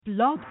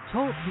Blog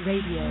Talk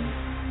Radio.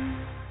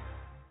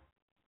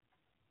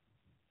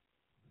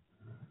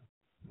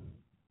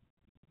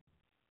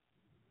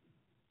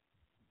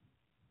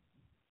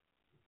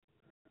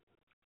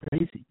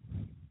 Crazy.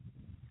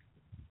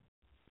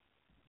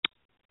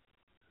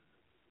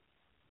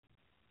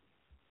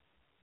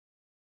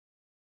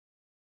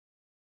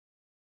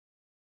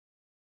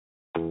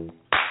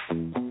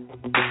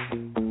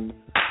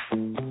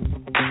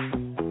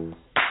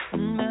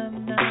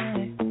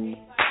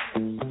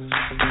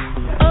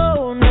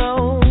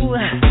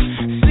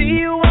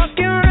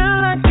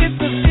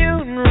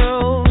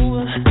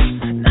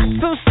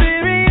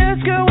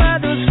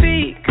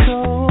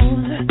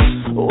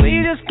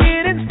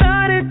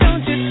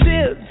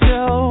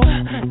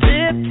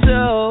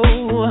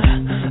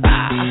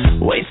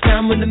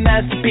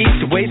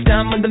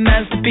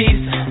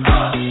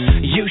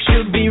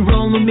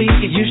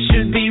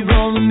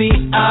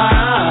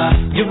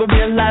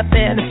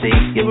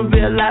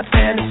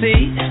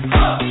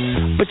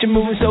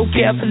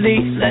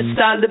 Let's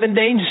start living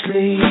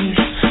dangerously.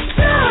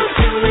 Talk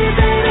to me,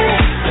 baby.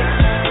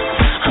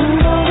 I'm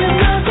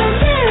going up on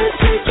this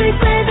street,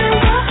 baby.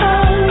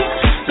 Whoa.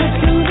 Let's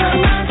lose our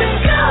minds and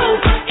go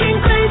fucking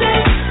crazy.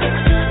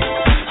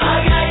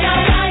 Ay, ay,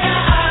 ay, ay,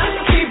 ay.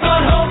 Keep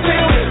on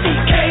hoping we'll be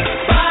caked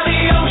by the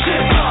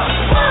ocean.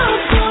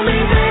 Walk for me,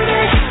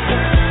 baby.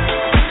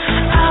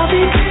 I'll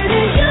be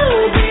pretty,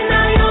 you'll be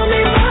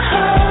Naomi.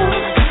 Whoa.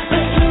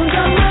 Let's lose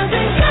our minds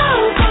and go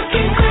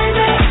fucking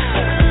crazy.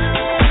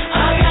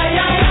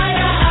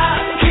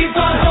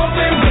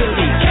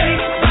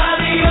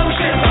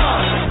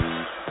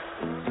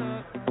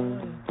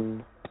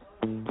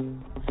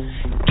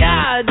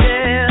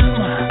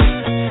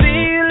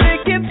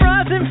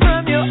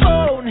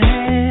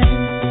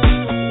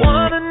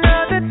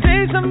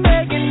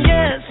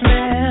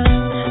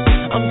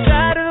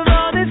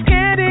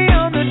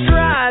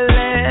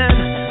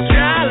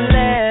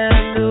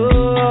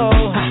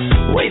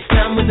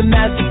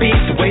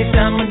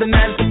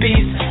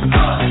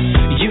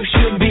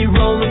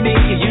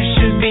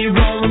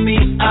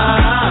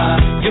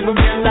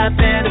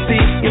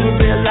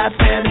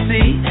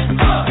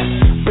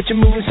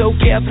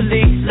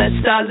 Let's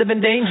start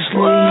living dangerously.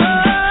 Talk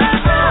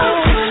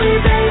to me,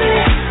 baby.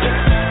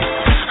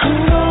 I'm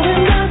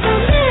going up on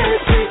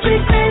this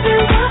street, baby.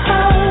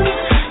 Whoa.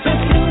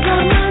 Let's lose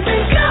our minds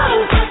and go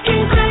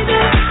fucking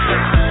crazy.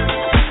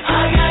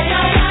 Ay, ay,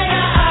 ay, ay,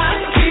 ay.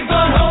 Keep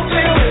on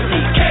hoping we'll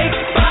be caked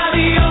by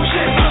the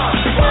ocean.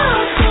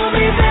 Walk for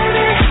me,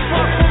 baby.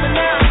 Walk for me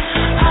now.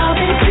 I'll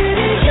be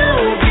pretty,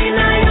 you'll be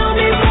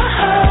Naomi.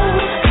 Whoa.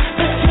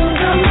 Let's lose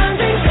our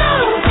minds and go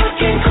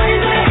fucking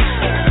crazy.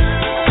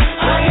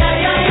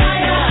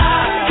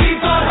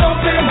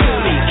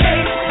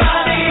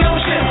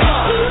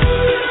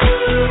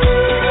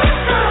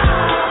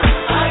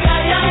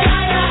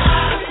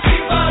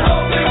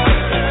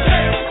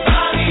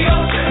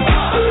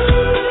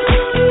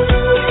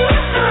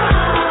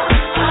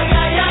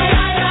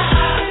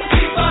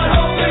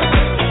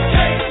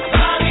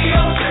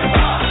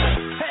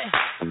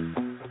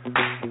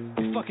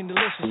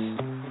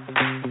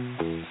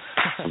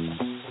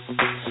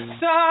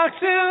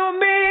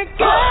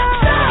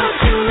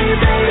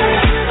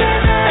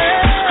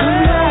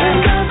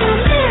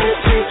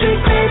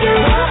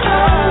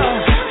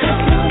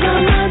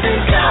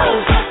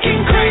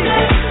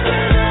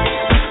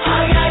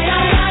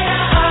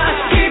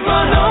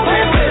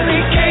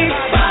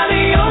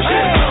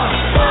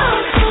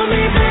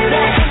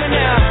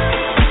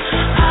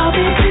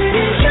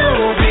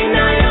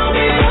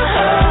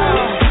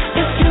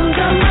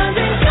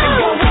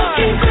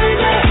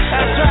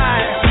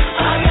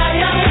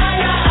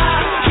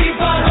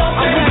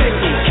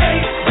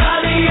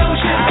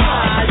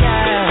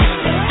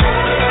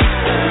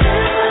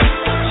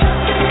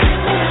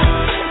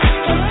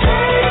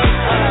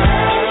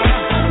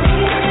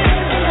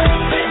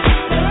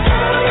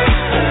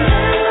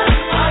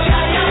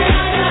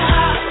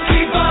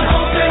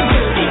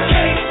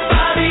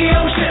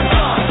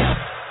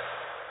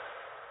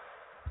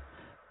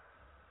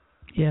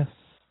 Yes.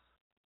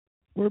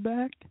 We're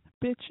back,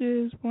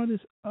 bitches. What is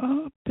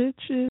up,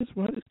 bitches?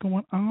 What is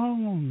going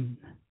on?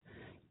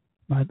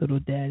 My little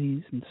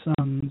daddies and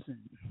sons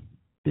and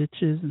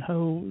bitches and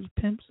hoes,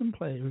 pimps and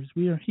players.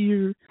 We are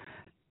here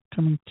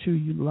coming to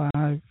you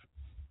live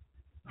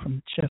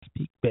from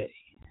Chesapeake Bay.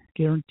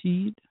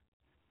 Guaranteed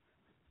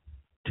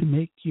to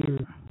make your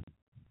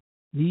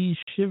knees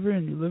shiver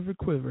and your liver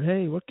quiver.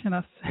 Hey, what can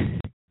I say?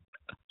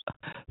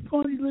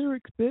 Funny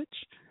lyrics, bitch.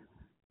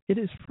 It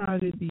is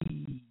Friday the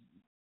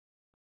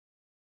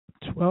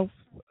 12th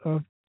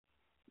of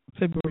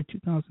February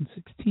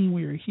 2016.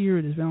 We are here.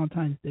 It is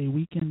Valentine's Day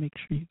weekend. Make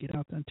sure you get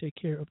out there and take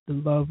care of the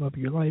love of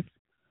your life,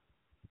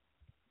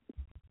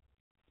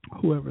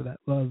 whoever that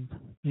love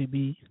may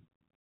be.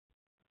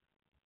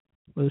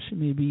 Whether she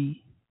may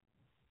be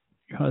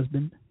your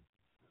husband,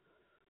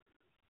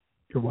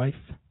 your wife,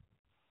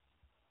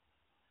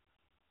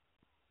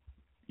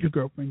 your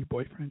girlfriend, your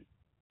boyfriend.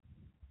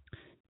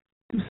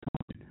 Do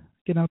something.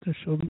 Get out there,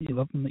 show them you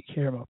love them, that you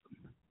care about them.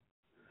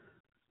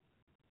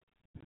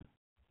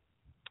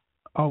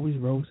 Always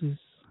roses,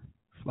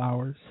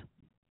 flowers,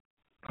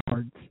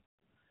 cards.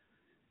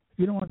 If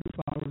you don't want to do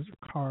flowers or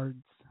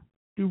cards,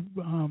 do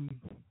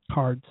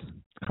cards.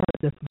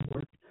 Cards definitely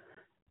work.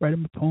 Write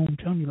them a poem.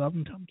 Tell them you love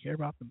them. Tell them you care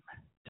about them.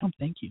 Tell them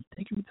thank you.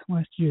 Thank you for this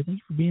last year. Thank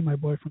you for being my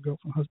boyfriend,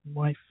 girlfriend, husband,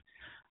 wife,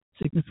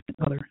 significant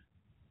other,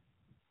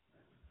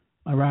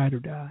 my ride or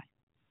die,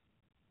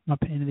 my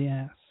pain in the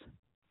ass,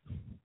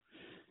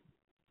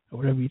 or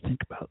whatever you think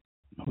about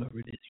whoever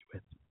it is you're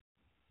with.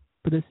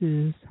 But this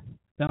is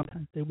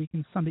Valentine's Day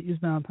weekend. Sunday is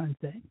Valentine's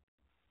Day.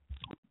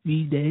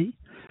 V-Day.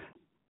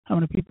 How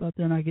many people out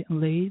there not getting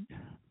laid?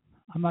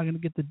 I'm not going to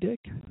get the dick,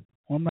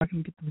 or I'm not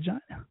going to get the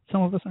vagina.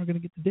 Some of us aren't going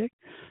to get the dick,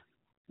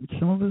 and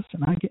some of us are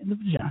not getting the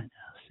vagina.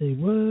 Say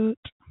what?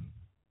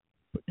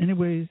 But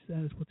anyways,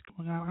 that is what's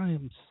going on. I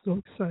am so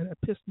excited. I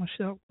pissed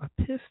myself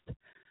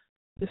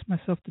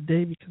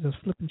today because I was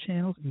flipping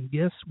channels, and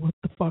guess what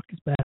the fuck is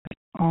back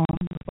on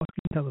the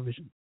fucking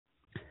television?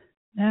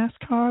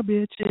 NASCAR,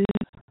 bitches.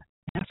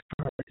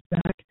 NASCAR is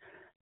back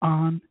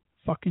on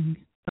fucking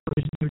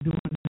television. They're doing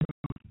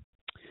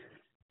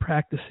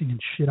practicing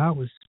and shit. I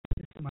was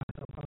pissing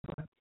myself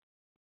outside.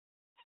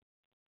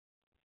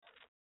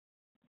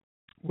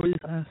 What is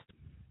last?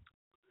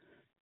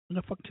 I'm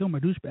gonna fucking kill my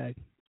douchebag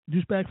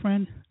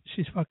friend.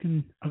 She's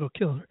fucking. I'll go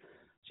kill her.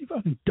 She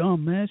fucking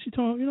dumb, man. She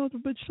told, you know what the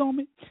bitch told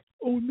me?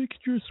 Oh, we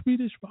mixed your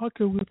Swedish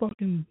vodka with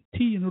fucking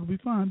tea and it'll be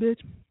fine,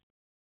 bitch.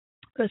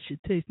 That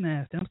shit tastes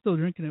nasty. I'm still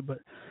drinking it, but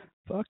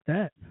fuck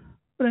that.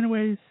 But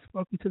anyways,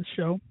 welcome to the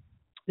show.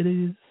 It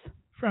is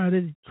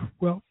Friday, the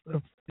 12th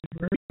of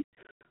February,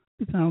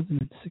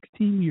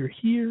 2016. We are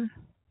here,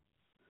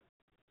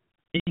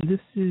 and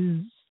this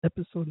is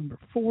episode number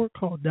 4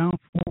 called Down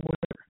for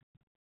Weather.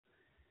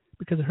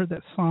 Because I heard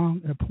that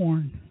song in a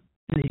porn,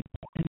 in a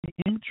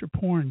amateur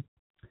porn.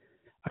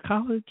 Two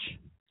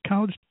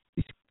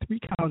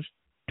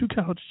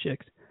college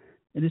chicks,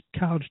 and this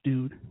college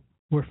dude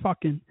were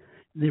fucking.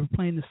 They were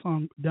playing the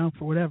song Down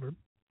for Whatever.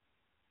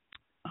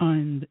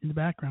 And in the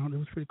background, it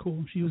was pretty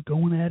cool. She was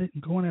going at it.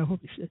 Holy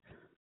shit.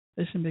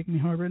 That shit making me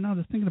hard right now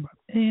just thinking about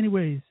it.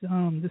 Anyways,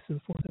 this is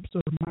the 4th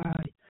episode of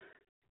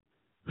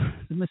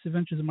the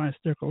Misadventures of My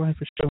Hysterical Life,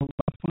 a show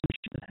about funny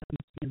shit that happens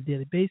to me on a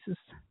daily basis.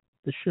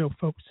 The show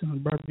focuses on a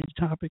broad range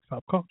of topics,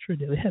 pop culture,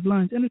 daily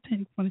headlines,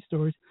 entertaining, funny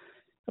stories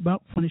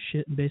about funny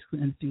shit, and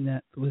basically anything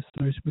that the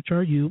listeners, which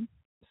are you,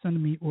 send to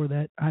me or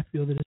that I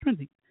feel that is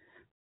trending.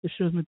 This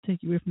show is meant to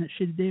take you away from that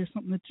shitty day or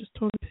something that just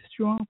totally pissed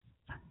you off,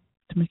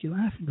 to make you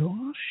laugh and go,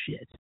 oh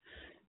shit,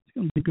 it's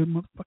going to be a good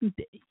motherfucking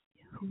day.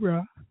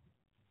 Hoorah.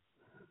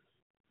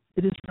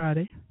 It is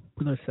Friday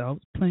with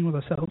ourselves, playing with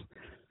ourselves.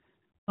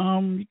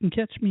 You can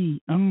catch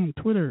me on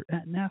Twitter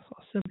at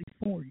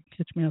Nassau74. You can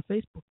catch me on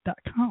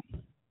Facebook.com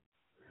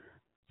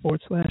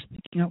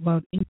 /Thinking Out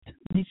Loud Inc.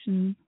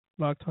 Nation,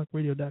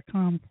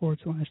 blogtalkradio.com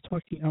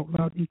 /Talking Out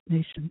Loud Inc.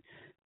 Nation.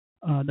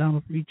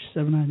 Download for each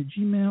 79 at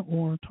Gmail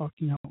or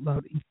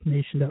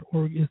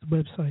talkingoutloudinformation.org is the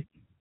website.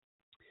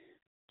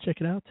 Check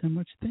it out, tell me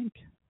what you think.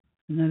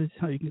 And that is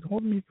how you can get a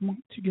hold of me if you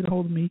want to get a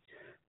hold of me.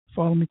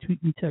 Follow me,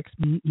 tweet me, text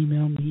me,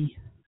 email me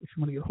if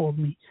you want to get a hold of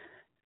me.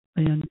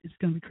 And it's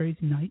going to be a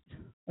crazy night.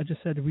 I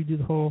just had to redo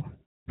the whole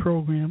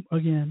program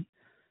again.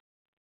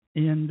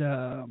 And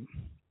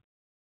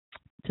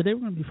today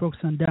we're going to be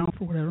focused on Down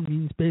for Whatever.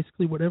 Means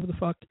basically whatever the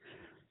fuck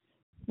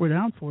we're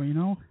down for, you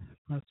know.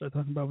 I want to start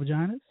talking about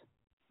vaginas.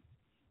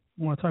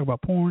 I want to talk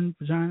about porn,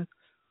 vaginas.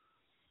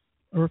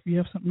 Or if you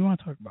have something you want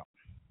to talk about.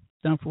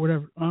 Down for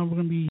whatever. We're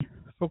going to be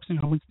focusing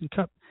on Winston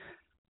Cup,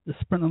 the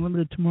Sprint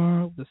Unlimited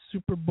tomorrow, the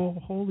Super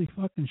Bowl. Holy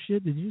fucking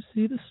shit, did you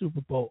see the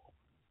Super Bowl?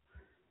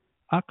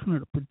 I couldn't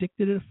have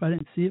predicted it if I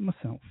didn't see it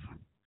myself.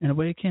 And the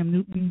way Cam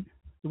Newton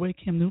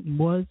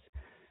was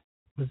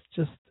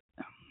just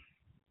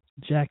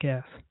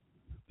jackass.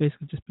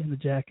 Basically just being a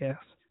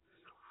jackass.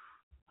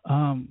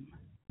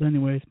 But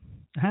anyways,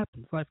 it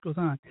happens. Life goes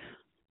on.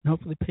 And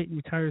hopefully Peyton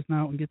retires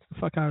now and gets the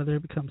fuck out of there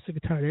because I'm sick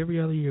and tired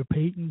every other year.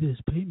 Peyton this,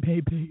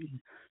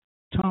 Peyton.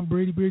 Tom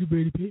Brady,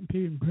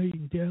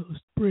 Peyton,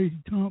 Dallas, Brady,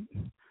 Tom.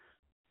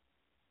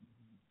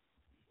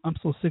 I'm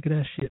so sick of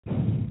that shit.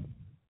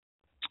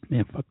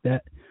 Man, fuck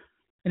that.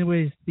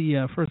 Anyways,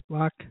 the first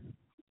block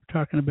we're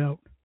talking about,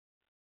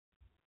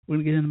 we're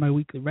going to get into my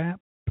weekly wrap.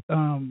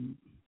 And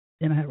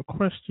I have a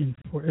question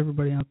for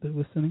everybody out there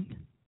listening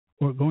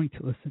or going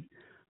to listen.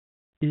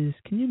 Is,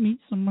 can you meet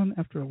someone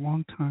after a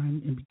long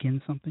time and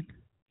begin something?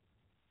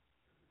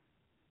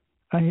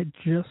 I had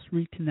just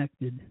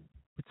reconnected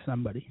with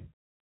somebody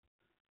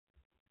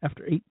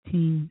after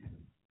 18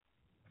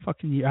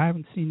 fucking years. I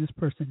haven't seen this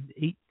person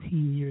in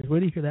 18 years. Wait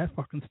till you hear that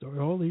fucking story.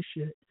 Holy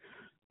shit.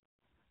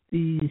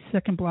 The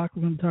second block,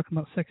 we're going to be talking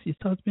about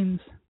Sexiest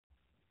Husbands,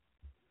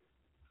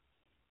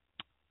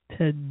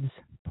 Ted's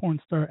porn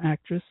star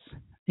actress.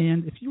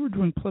 And if you were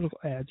doing political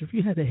ads, or if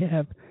you had to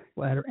have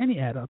an ad or any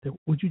ad out there,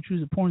 would you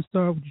choose a porn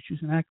star? Would you choose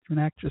an actor, an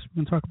actress? We're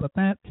going to talk about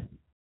that.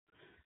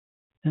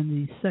 And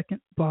the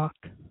second block,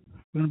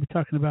 we're going to be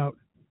talking about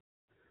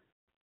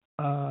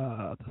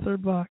the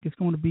third block is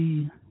going to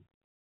be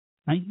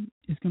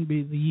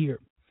the year.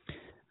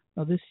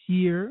 Now, this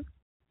year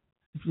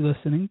if you're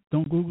listening,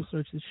 don't Google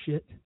search this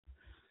shit,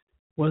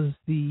 was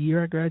the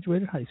year I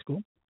graduated high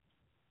school.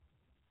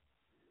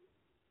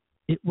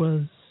 It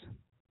was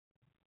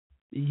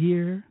the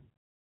year,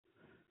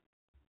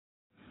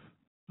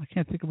 I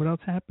can't think of what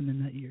else happened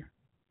in that year.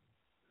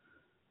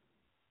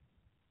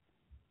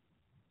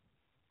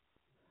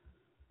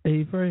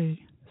 A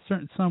very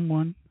certain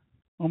someone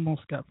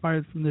almost got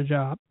fired from their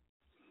job.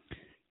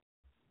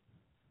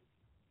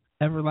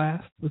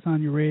 Everlast was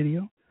on your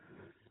radio.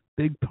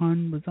 Big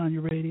Pun was on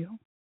your radio.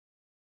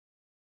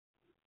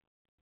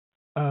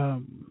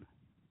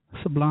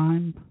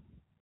 Sublime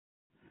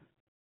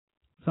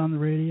was on the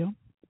radio.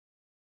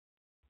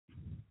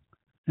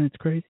 And it's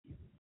crazy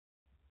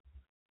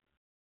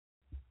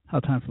how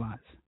time flies.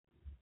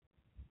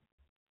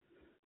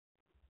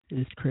 It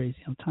is crazy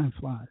how time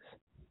flies.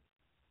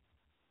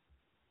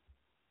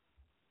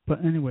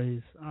 But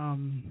anyways,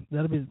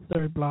 that'll be the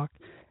third block.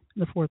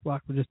 And the fourth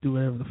block, we'll just do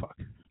whatever the fuck.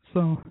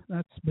 So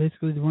that's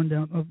basically the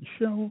rundown of the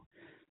show.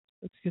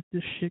 Let's get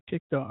this shit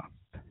kicked off.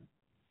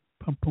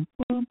 Pum, pum,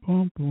 pum,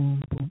 pum,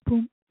 pum, pum,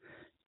 pum.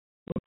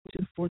 Welcome to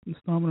the fourth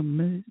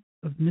installment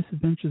of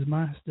Misadventures,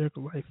 My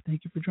Hysterical Life.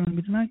 Thank you for joining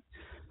me tonight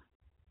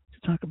to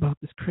talk about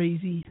this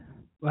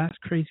last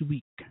crazy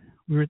week.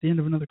 We're at the end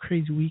of another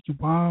crazy week, and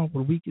wow,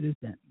 what a week it has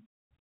been.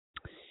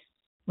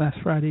 Last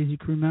Friday, as you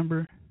can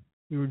remember,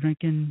 we were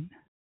drinking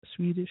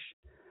Swedish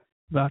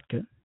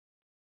vodka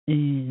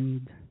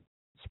and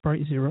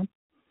Sprite Zero.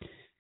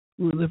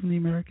 We were living the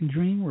American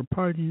dream. We're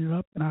partying it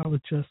up, and I was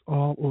just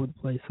all over the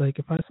place. Like,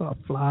 if I saw a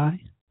fly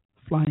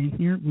in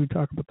here, we would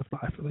talk about the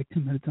fly for like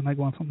 10 minutes, and I'd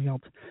go on something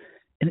else,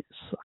 and it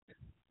sucked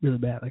really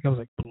bad. Like, I was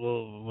like,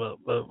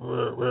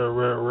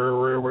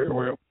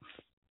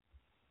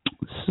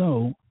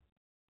 so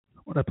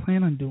what I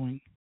plan on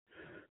doing,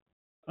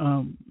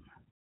 so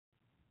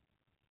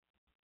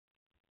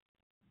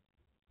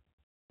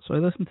I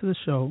listened to the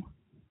show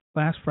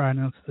last Friday,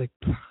 and I was like,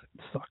 it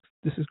sucks.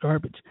 This is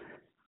garbage.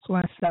 So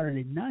last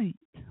Saturday night,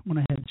 when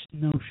I had I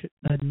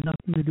had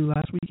nothing to do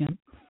last weekend,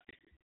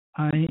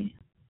 I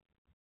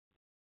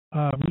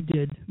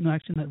did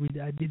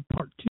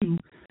part 2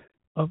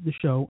 of the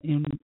show,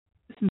 and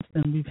since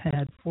then we've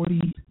had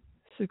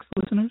 46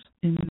 listeners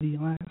in the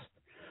last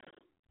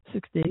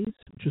 6 days,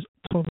 which is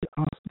totally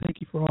awesome.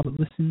 Thank you for all that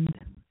listened.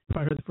 If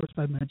I heard the first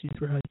 5 minutes, you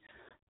swear I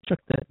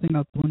chucked that thing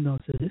out the window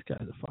and said, this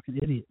guy's a fucking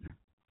idiot.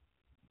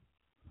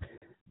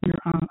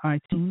 We're on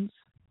iTunes.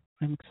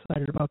 I'm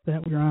excited about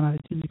that. We're on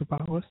iTunes. You can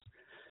follow us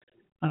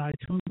on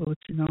iTunes. I'll let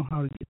you know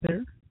how to get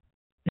there.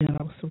 And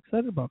I was so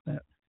excited about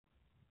that.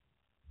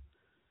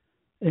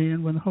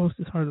 And when the host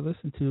is hard to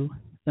listen to,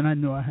 then I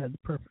knew I had the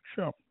perfect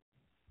show.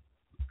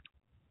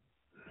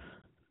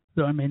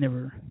 Though I may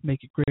never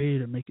make it great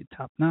or make it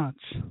top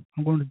notch,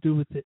 I'm going to do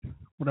with it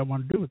what I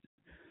want to do with it.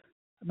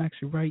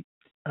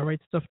 I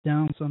write stuff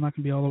down, so I'm not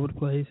going to be all over the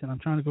place, and I'm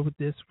trying to go with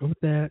this, go with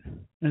that.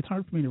 And it's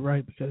hard for me to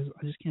write because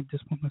I just can't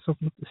discipline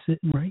myself enough to sit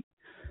and write.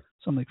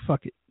 So I'm like,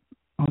 fuck it.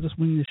 I'll just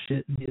wing this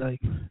shit and be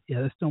like,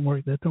 yeah, this don't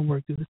work, that don't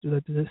work, do this, do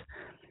that, do this.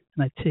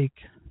 And I take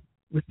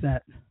with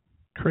that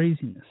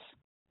craziness.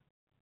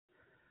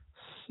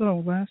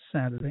 So last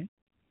Saturday,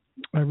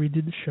 I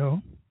redid the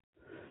show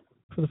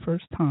for the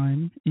first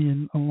time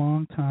in a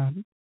long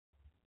time.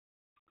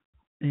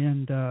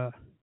 And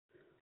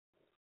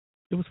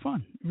it was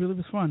fun. It really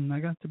was fun. I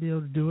got to be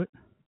able to do it.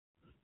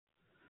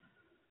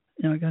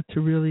 And I got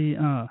to really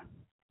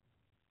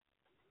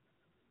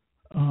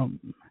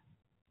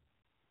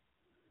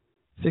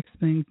fix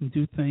things and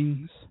do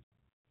things.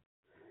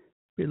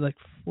 We had like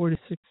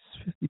 46,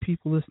 50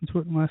 people listen to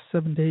it in the last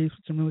 7 days,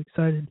 which I'm really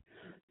excited.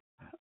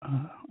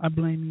 I'm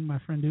blaming my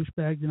friend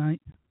Douchebag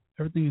tonight.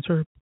 Everything is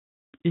her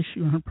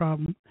issue and her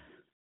problem.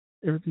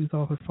 Everything's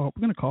all her fault.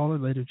 We're going to call her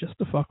later just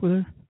to fuck with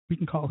her. We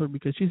can call her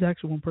because she's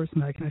actually one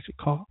person that I can actually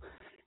call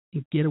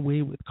and get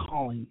away with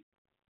calling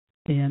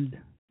and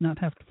not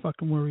have to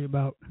fucking worry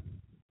about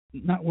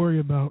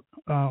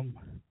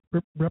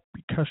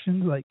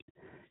repercussions. Like,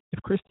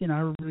 if Christy and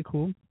I were really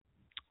cool,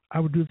 I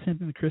would do the same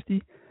thing to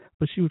Christy,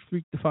 but she would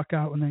freak the fuck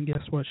out, and then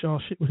guess what?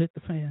 All shit would hit the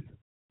fan.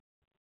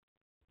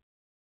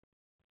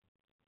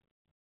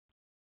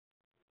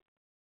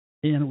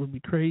 And it would be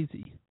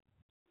crazy.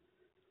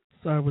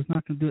 So I was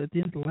not going to do it. At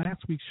the end of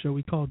last week's show,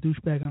 we called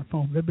Douchebag on the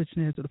phone. That bitch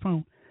didn't answer the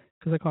phone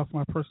because I called from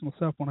my personal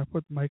cell phone. I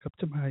put the mic up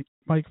to my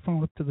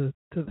microphone, up to the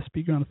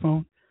speaker on the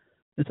phone.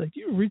 It's like,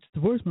 you reached the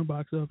voicemail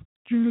box of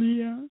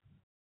Julia,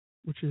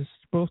 which is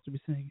supposed to be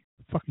saying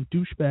fucking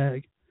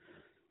douchebag,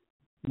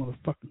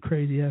 motherfucking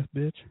crazy ass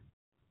bitch.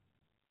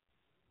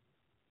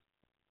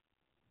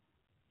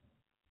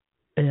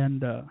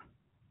 And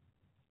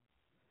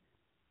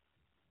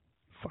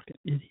fucking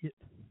idiot.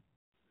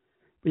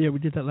 But yeah, we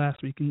did that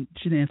last week, and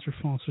she didn't answer her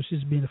phone, so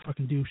she's being a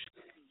fucking douche.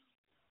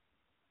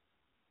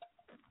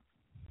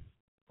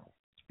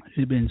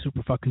 She's being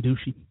super fucking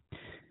douchey.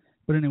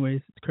 But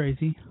anyways, it's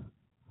crazy.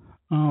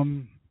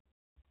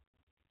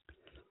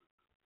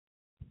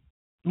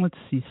 Let's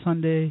see,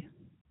 Sunday,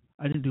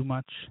 I didn't do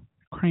much.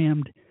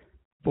 Crammed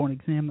for an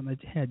exam that I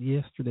had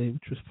yesterday,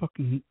 which was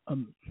fucking,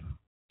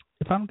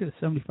 if I don't get a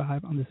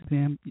 75 on this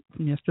exam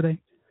from yesterday,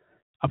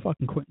 I'm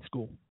fucking quitting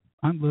school.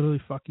 I'm literally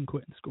fucking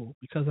quitting school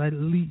because I at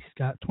least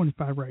got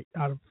 25 right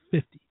out of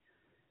 50.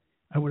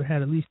 I would have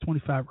had at least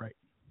 25 right.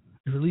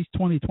 There's at least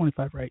 20,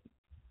 25 right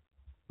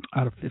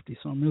out of 50.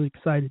 So I'm really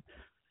excited.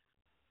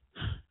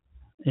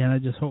 And I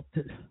just hope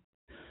that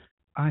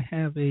I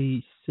have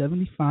a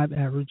 75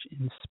 average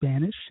in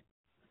Spanish.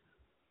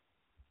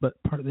 But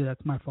partly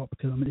that's my fault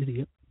because I'm an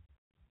idiot.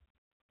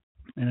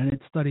 And I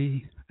didn't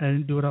study. I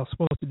didn't do what I was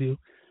supposed to do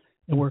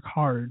and work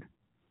hard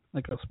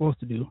like I was supposed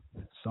to do.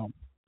 So,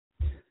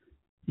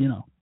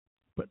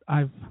 but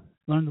I've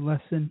learned a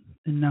lesson,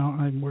 and now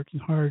I'm working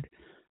hard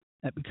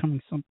at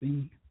becoming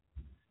something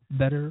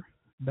better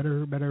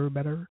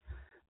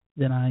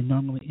than I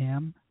normally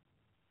am.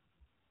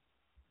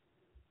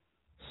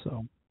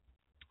 So,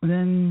 and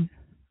then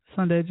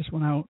Sunday I just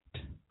went out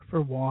for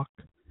a walk,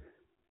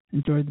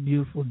 enjoyed the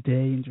beautiful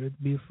day, enjoyed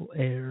the beautiful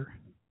air.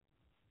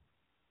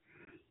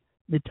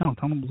 Midtown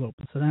Tunnel was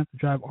open, so I didn't have to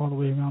drive all the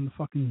way around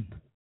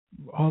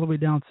all the way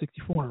down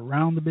 64,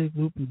 around the big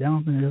loop and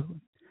down there.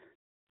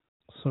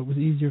 So it was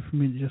easier for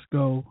me to just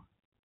go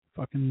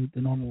fucking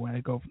the normal way I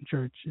go from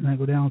church. And I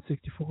go down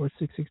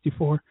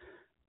 664,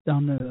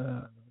 down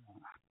to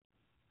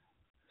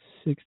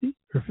 60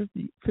 or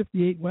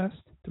 58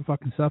 west to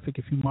fucking Suffolk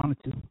if you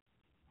wanted to,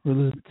 or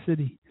Elizabeth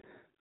City,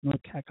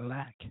 North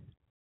Cackalack.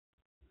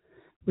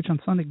 Which on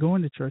Sunday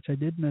going to church, I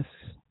did miss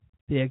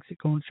the exit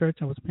going to church.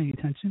 I wasn't paying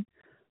attention.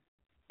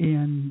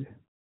 And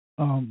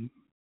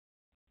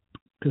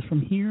because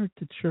from here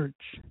to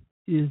church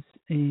is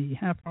a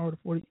half hour to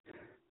 40.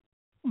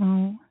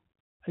 Well,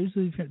 I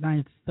usually leave here at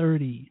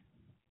 9:30. If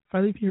I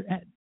leave here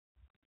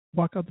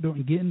walk out the door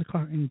and get in the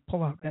car and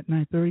pull out at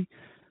 9:30,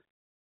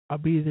 I'll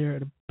be there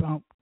at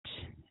about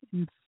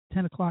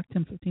 10 o'clock,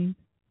 10:15,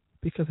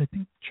 because I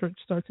think church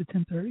starts at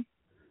 10:30,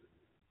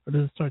 or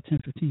does it start at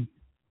 10:15?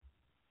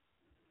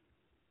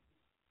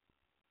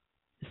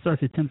 It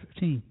starts at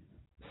 10:15,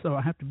 so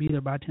I have to be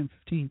there by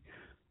 10:15.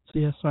 So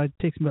it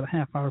takes me about a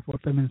half hour,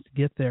 45 minutes to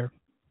get there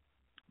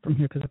from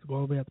here because I have to go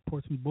all the way out to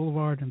Portsmouth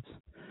Boulevard, and it's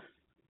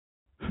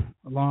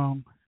a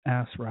long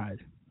ass ride.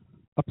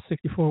 Up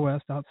 64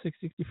 west, out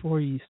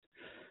 664 east.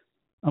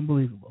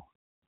 Unbelievable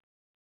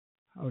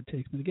how it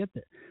takes me to get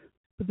there.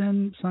 But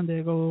then Sunday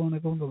I go in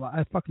the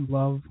I fucking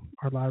love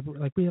our library.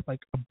 Like we have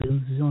like a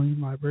bazillion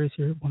libraries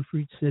here, one for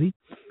each city.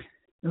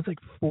 There's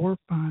like 4,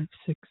 5,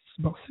 6,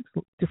 about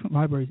 6 different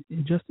libraries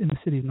just in the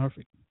city of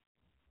Norfolk.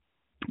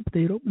 But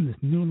they had opened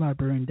this new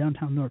library in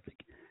downtown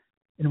Norfolk,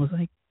 and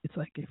it's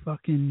like a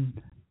fucking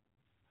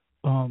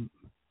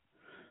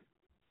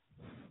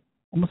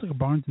almost like a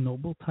Barnes and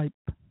Noble type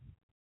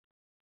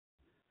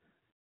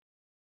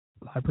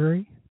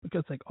library,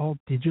 because it's like all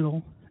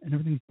digital and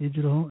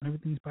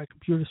everything's by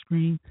computer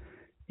screen,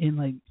 and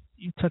like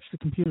you touch the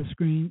computer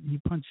screen and you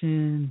punch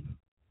in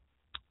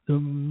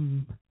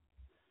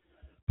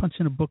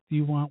a book that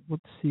you want.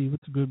 Let's see,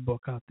 what's a good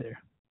book out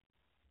there?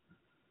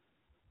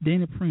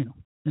 Dana Perino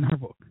in her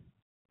book.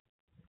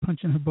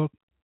 Punch in her book,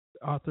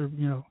 author,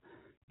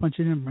 punch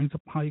it in, brings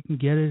up how you can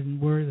get it and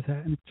where it's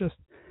at, and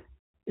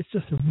it's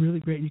just a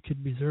really great. You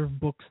could reserve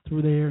books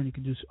through there, and you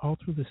can do all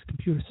through this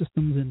computer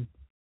systems, and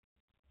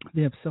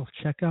they have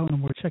self-checkout,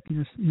 and we're checking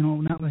this,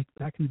 not like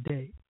back in the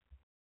day.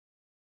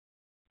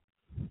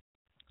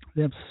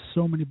 They have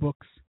so many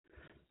books.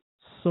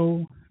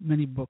 We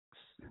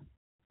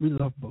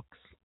love books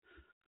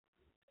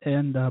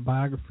and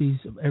biographies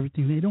of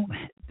everything. They don't.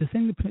 The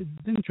thing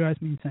that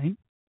drives me insane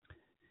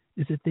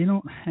is that they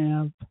don't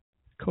have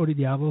Cody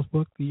Diablo's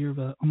book, The Year of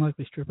an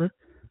Unlikely Stripper,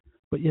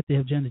 but yet they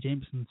have Jenna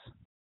Jameson's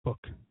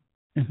book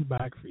and his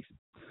biographies.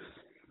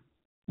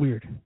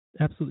 Weird.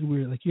 Absolutely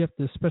weird. Like you have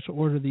to special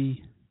order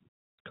the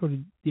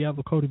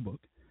Diablo Cody book,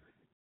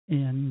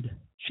 and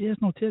she has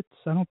no tits.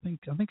 I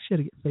think she had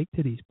to get fake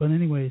titties. But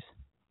anyways,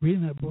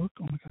 reading that book,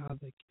 oh my god,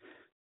 like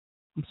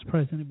I'm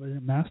surprised anybody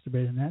didn't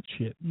masturbate in that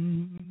shit.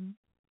 Mm-hmm.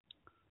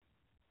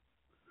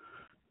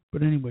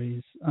 But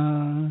anyways,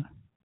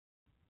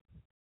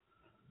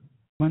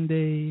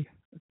 Monday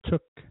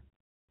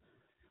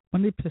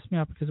pissed me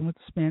off because I went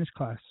to Spanish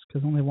class,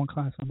 because I only have one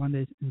class on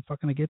Mondays, and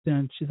fucking I get there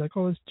and she's like,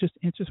 oh, let's just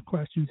answer some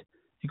questions.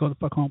 You go the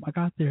fuck home. I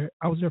got there.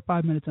 I was there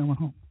 5 minutes and I went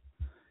home.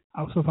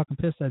 I was so fucking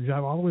pissed I had to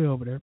drive all the way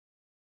over there,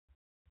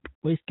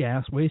 waste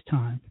gas, waste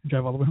time, and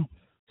drive all the way home.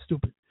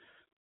 Stupid.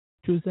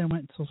 Tuesday I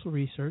went in social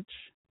research,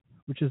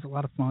 which is a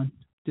lot of fun.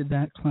 Did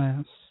that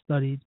class,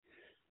 studied.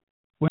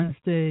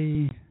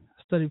 Wednesday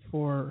I studied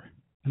for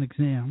an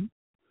exam.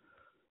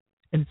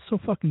 And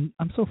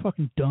I'm so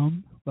fucking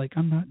dumb. Like,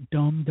 I'm not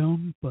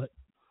dumb, but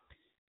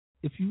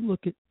if you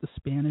look at the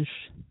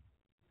Spanish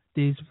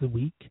days of the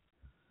week,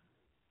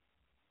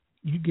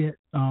 you get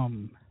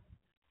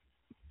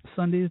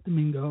Sunday is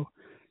Domingo,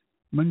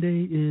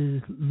 Monday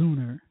is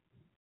Lunar,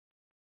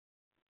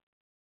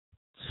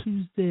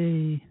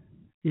 Tuesday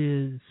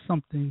is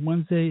something,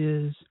 Wednesday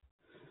is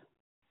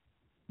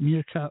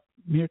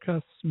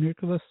Miraculous,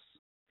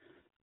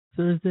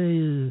 Thursday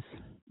is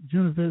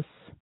Junivis,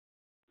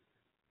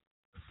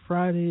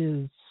 Friday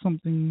is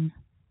something,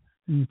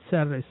 and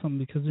Saturday something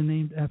because they're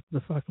named after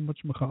the fucking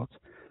whatchamacallits.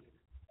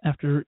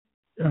 After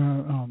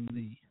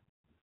the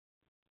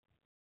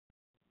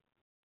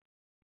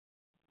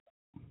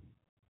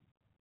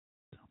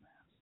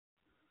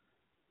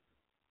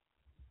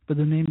but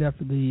they're named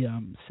after the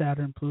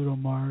Saturn, Pluto,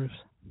 Mars.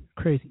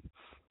 Crazy.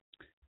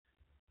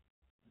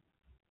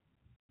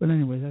 But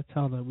anyway, that's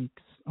how the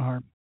weeks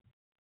are.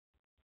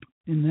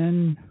 And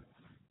then,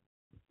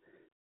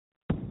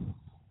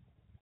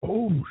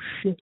 oh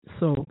shit!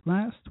 So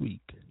last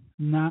week,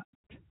 not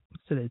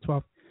what's today,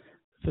 12th,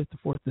 5th, the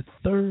 4th, the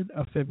 3rd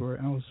of February,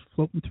 I was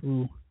floating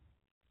through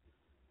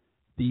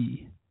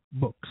the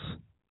books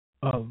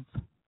of.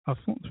 I was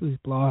floating through these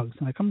blogs,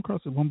 and I come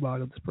across one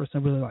blog of this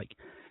person I really like.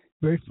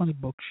 Very funny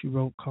book she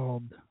wrote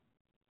called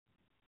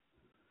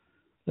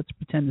 "Let's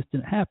Pretend This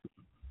Didn't Happen."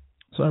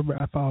 So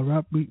I follow her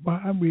up.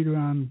 I read her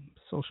on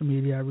social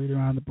media. I read her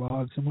on the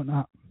blogs and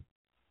whatnot.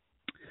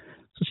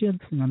 So she had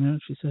this thing on there.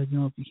 She said,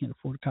 if you can't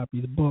afford a copy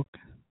of the book,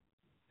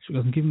 she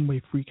wasn't giving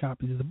away free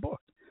copies of the book.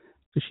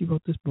 So she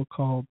wrote this book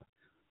called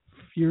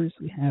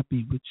Furiously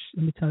Happy, which,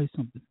 let me tell you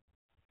something.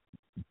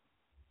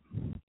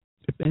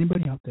 If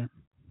anybody out there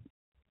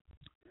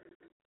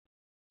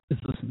is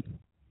listening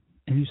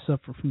and you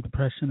suffer from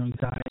depression or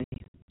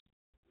anxiety,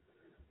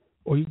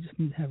 or you just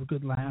need to have a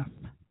good laugh,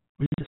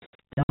 or you're just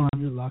down on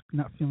your luck,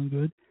 not feeling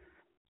good,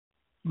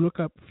 look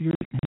up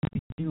Furiously Happy,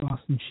 Jane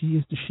Austen. She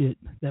is the shit.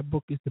 That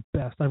book is the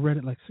best. I read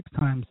it like 6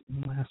 times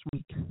in the last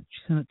week.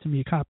 She sent it to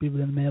me, a copy of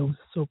it in the mail. It was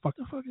so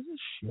fucking, the fuck is this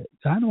shit?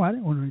 I know I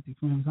didn't order anything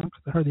from Amazon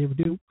because I hardly ever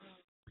do.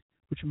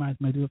 Which reminds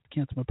me, I do have to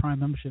cancel my Prime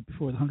membership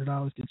before the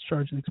 $100 gets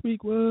charged next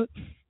week. What?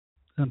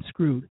 I'm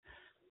screwed.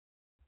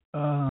 So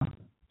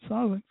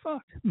I was like,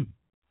 fuck.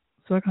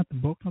 So I got the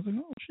book. I was like,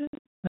 oh shit,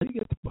 I did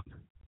get the book.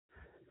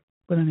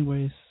 But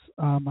anyways,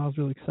 I was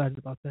really excited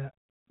about that.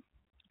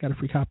 Got a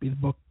free copy of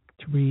the book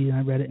to read, and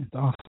I read it. It's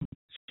awesome.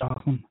 It's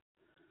awesome.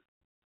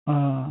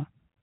 And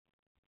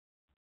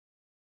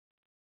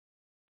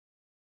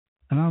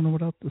I don't know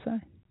what else to say.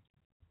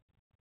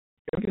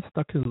 I get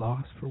stuck at a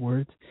loss for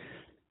words.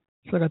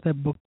 So I got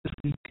that book this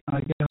week.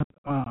 I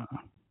got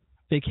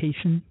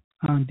Vacation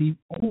on DVD.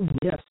 Oh,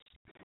 yes.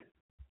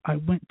 I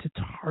went to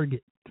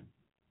Target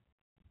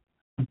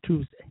on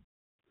Tuesday.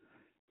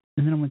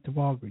 And then I went to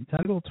Walgreens. I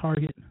had to go to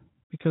Target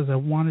because I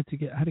had to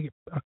get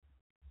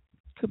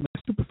my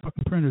stupid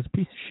fucking printer is a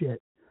piece of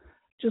shit.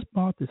 Just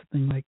bought this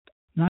thing like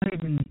not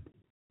even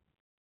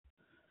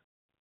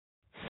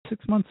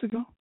 6 months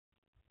ago,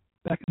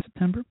 back in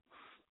September,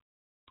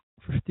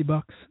 for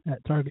 $50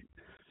 at Target.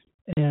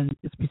 And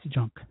it's a piece of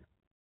junk.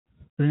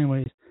 But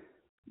anyways,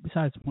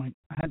 besides the point,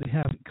 I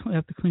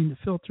have to clean the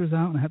filters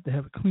out, and I have to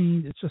have it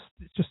cleaned. It's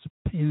just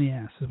a pain in the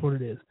ass is what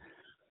it is.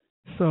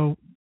 So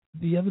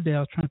the other day I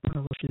was trying to print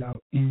all this shit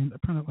out, and I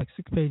printed like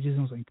 6 pages, and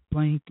I was like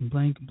blank and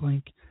blank and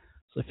blank.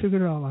 So I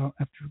figured it all out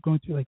after going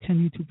through like 10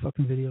 YouTube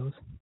fucking videos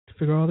to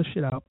figure all this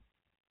shit out.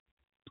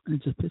 And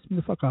it just pissed me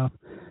the fuck off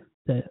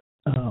that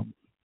I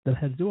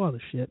had to do all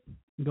this shit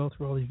and go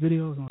through all these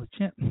videos and all the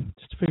shit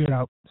just to figure it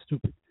out.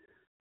 Stupid.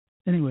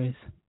 Anyways,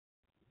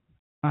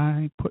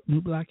 I put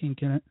new black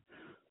ink in it.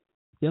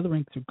 The other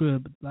inks are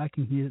good, but black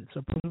ink needed it.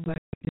 So I put new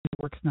black ink in it.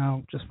 It works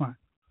now just fine.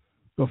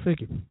 Go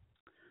figure.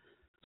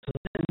 So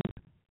then,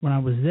 when I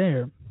was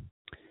there,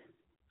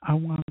 I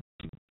wanted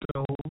to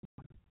go,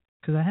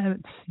 because I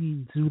haven't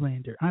seen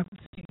Zoolander. I haven't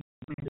seen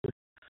Zoolander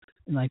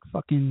in like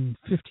fucking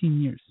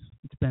 15 years.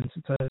 It's been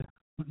since I went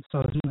and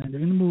saw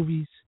Zoolander in the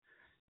movies,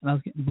 and I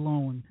was getting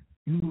blown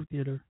in the movie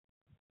theater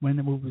when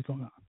the movie was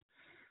going on.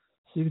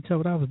 So you can tell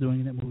what I was doing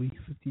in that movie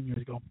 15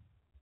 years ago.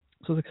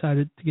 So I was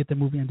excited to get that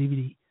movie on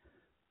DVD.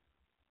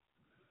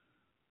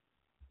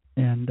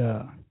 And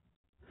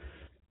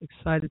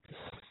excited to...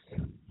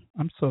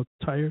 I'm so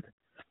tired.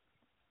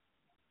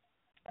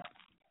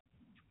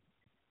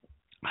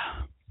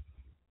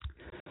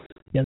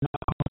 Yeah,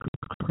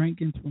 I'm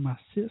cranking through my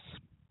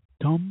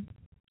system.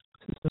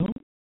 So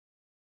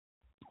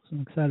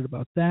I'm excited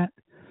about that.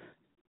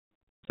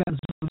 Got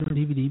this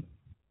DVD.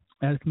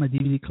 Added to my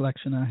DVD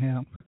collection I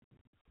have,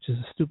 which is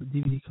a stupid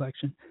DVD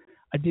collection.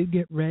 I did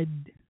get Red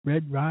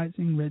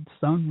Rising, Red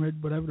Sun,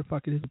 Red whatever the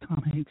fuck it is with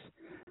Tom Hanks.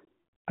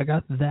 I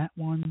got that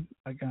one.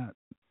 I got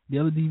the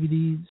other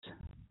DVDs.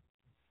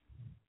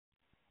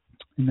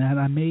 And that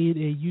I made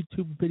a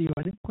YouTube video.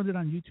 I didn't put it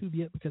on YouTube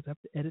yet because I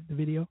have to edit the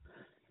video.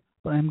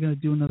 But I'm going to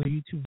do another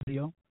YouTube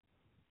video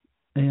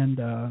and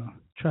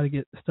try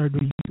to start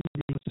doing YouTube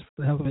videos just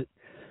for the hell of it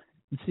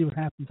and see what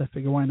happens. I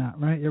figure, why not,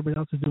 right? Everybody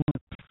else is doing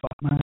it.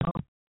 Fuck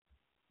myself.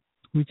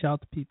 Reach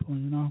out to people,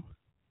 and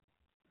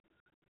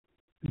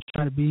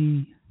try to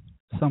be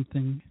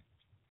something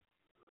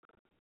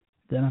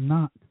that I'm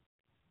not.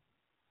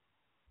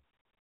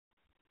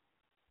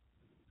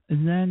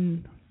 And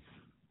then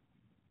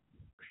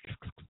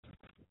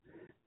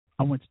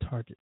I went to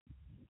Target.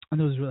 And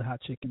there was a really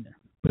hot chick in there.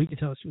 But you could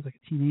tell she was like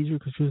a teenager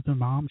because she was their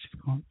mom. She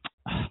kept going,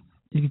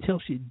 you could tell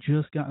she had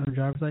just gotten her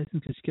driver's license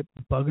because she kept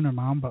bugging her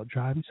mom about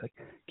driving. She's like,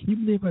 can you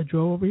believe I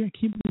drove over here?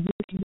 Can you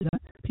believe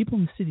that? People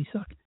in the city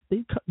suck.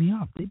 they cut me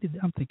off. They did.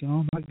 I'm thinking,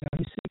 oh my God,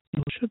 you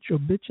 16. Shut your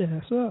bitch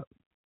ass up.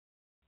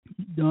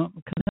 You dumb.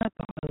 Because I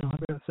thought, I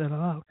better say it out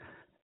loud.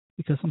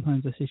 Because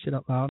sometimes I say shit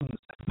out loud and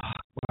it's like,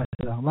 fuck, why I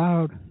say it out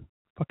loud?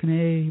 Fucking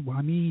A,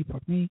 why me?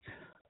 Fuck me.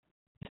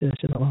 I say that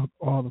shit out loud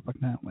all the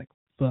fucking time. Like,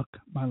 fuck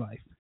my life.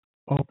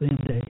 All damn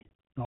day,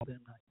 all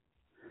damn night.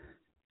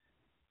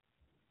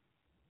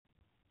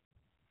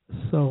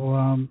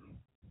 So,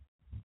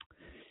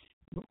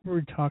 what were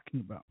we talking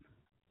about?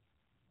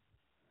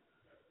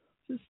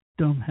 This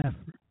dumb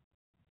heifer.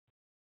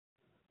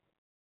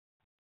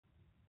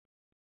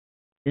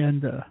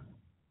 And,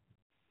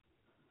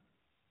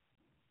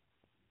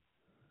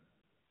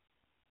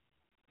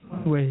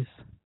 anyways,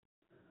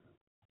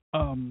 so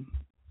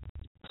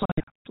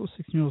I was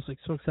 16-year-old, like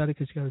so excited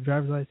because she got a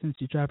driver's license.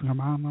 She's driving her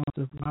mom out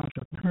to her mom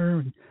driving her,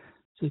 and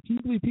she's like, "Can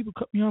you believe people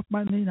cut me off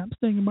my lane? I'm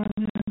staying in my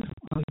lane." I'm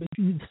like,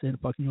 "You need to stay in the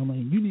fuck in your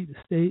lane. You need to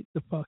stay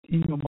the fuck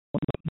in your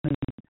mom's lane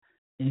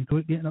and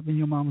quit getting up in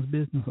your mama's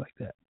business like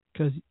that.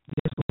 Because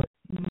guess what?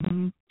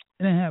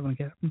 It ain't happening,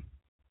 Captain."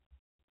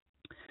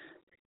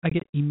 I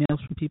get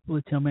emails from people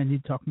that tell me I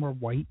need to talk more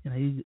white and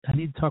I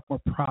need to talk more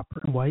proper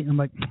and white. And I'm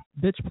like,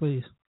 bitch,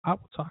 please. I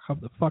will talk how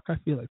the fuck I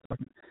feel like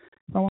talking.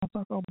 If I want to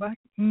talk all black,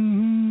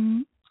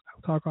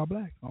 I'll talk all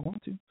black if I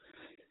want to.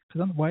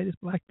 Because I'm the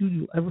whitest black dude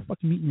you'll ever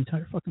fucking meet in your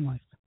entire fucking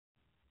life.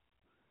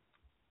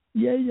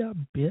 Yeah,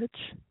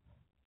 bitch.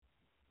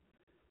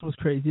 It was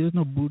crazy. There's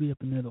no booty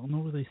up in the middle.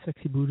 No really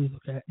sexy booty to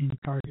look at in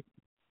Target.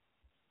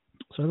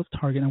 So I left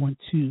Target and I went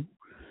to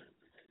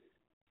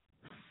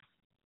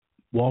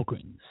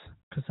Walgreens.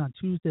 Because on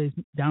Tuesdays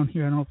down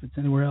here, I don't know if it's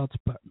anywhere else,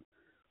 but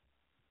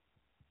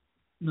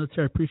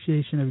military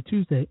appreciation every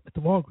Tuesday at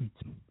the Walgreens.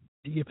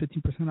 You get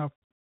 15% off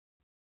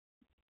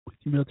with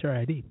your military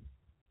ID.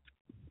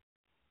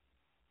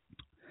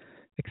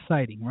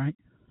 Exciting, right?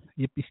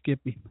 Yippee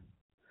skippy.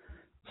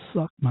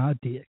 Suck my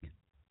dick.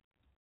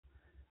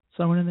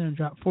 So I went in there and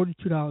dropped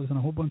 $42 on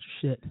a whole bunch of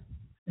shit,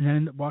 and I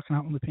ended up walking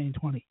out only paying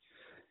 $20.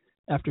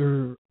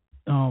 After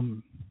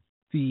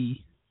the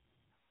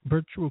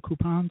virtual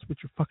coupons,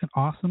 which are fucking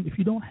awesome. If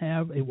you don't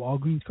have a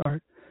Walgreens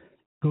card,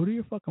 go to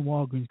your fucking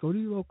Walgreens. Go to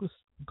your local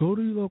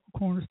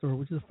corner store,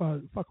 which is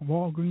a fucking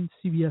Walgreens,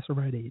 CVS, or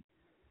Rite Aid,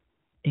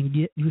 and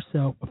get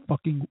yourself a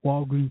fucking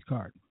Walgreens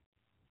card.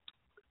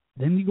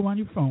 Then you go on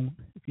your phone,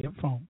 if you have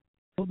a phone,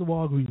 go to the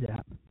Walgreens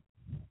app,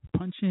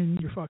 punch in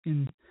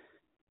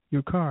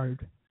your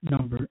card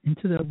number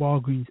into the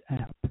Walgreens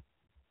app.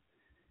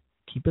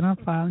 Keep it on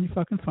file on your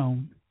fucking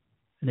phone,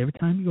 and every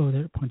time you go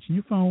there, punch in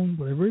your phone,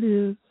 whatever it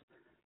is,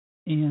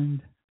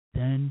 and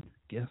then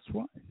guess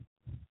what?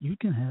 You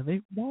can have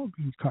a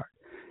Walgreens card.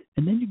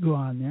 And then you go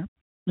on there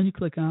and you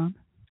clip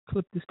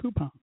this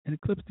coupon, and it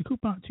clips the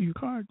coupon to your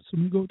card. So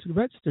when you go to the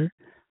register,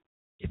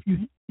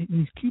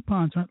 these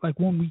coupons aren't like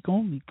 1 week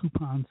only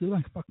coupons. They're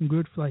like fucking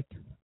good for like,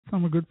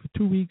 some are good for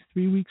 2 weeks,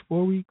 3 weeks,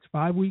 4 weeks,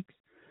 5 weeks.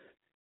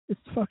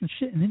 It's fucking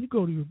shit. And then you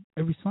go to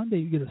every Sunday,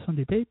 you get a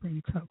Sunday paper and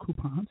you cut out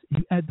coupons. And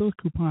you add those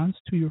coupons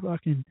to your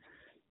fucking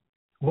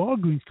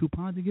Walgreens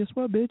coupons, and guess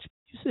what, bitch?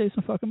 You save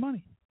some fucking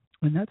money.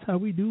 And that's how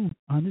we do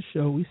on this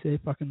show. We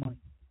save fucking money.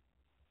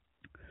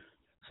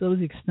 So that was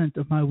the extent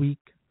of my week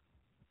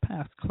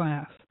past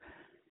class.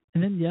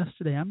 And then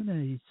yesterday, I'm in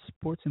a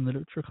sports and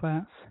literature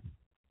class,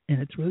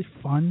 and it's really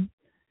fun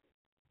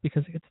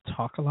because I get to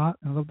talk a lot.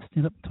 I love to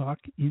stand up and talk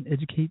and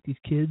educate these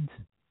kids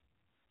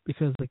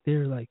because like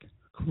they're like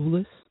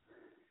clueless,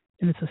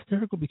 and it's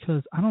hysterical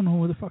because I don't know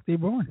where the fuck they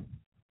were born.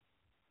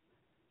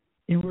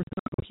 And we're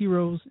talking about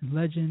heroes and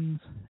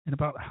legends and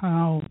about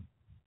how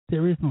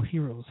there is no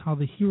heroes, how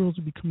the heroes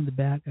are becoming the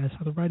bad guys,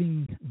 how they're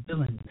writing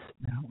villains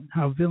now, and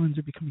how villains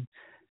are becoming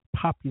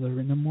popular,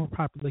 and they're more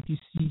popular. Like you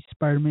see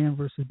Spider-Man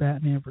versus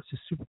Batman versus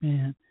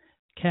Superman,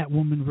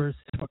 Catwoman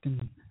versus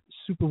fucking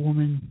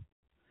Superwoman.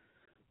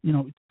 You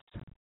know,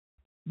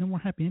 no more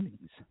happy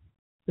endings.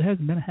 There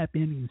hasn't been a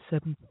happy ending in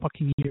 7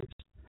 fucking years.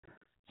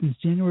 Since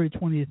January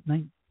 20th,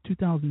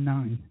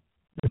 2009,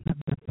 there's not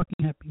been a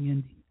fucking happy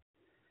ending.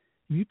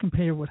 If you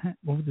compare what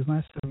over the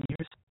last 7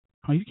 years,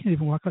 how you can't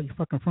even walk out your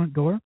fucking front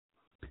door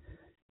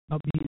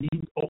without being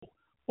deemed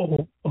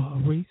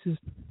racist,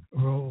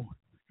 or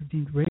you're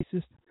deemed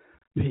racist.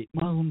 You hate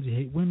Muslims, you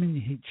hate women,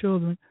 you hate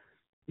children.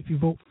 If you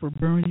vote for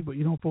Bernie but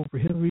you don't vote for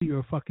Hillary, you're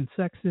a fucking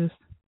sexist.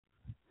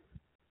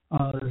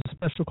 There's a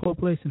special cold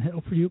place in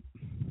hell for you.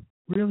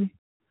 Really?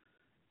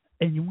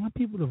 And you want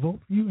people to vote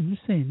for you and you're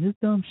saying this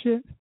dumb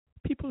shit?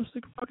 People are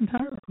sick of fucking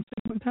tired. I'm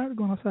sick of fucking tired of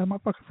going outside my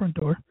fucking front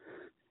door.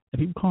 And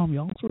people call me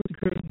all sorts of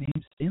crazy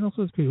names, saying all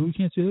sorts of crazy. Oh, you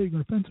can't say that, you're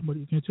going to offend somebody.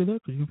 You can't say that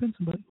because you're going to offend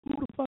somebody. Who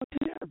the fuck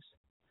cares?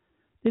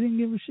 They didn't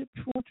give a shit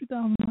before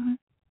 2009.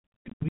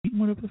 People eat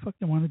whatever the fuck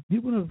they want to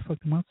do, whatever the fuck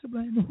they want to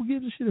say. Who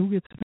gives a shit who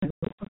gets offended?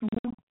 Fucking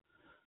well.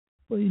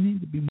 Well, you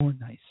need to be more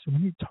nice. So we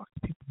need to talk to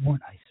people more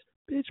nice.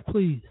 Bitch,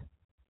 please.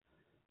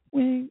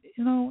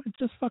 It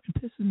just fucking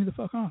pisses me the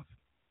fuck off.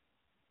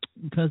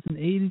 Because in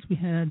the 80s we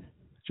had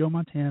Joe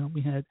Montana,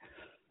 we had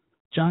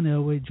John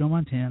Elway, Joe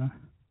Montana,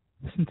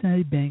 the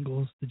Cincinnati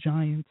Bengals, the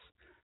Giants,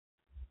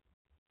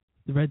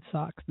 the Red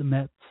Sox, the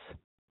Mets,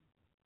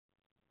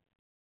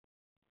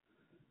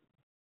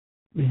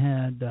 We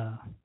had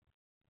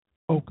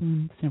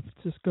Oakland, San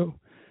Francisco.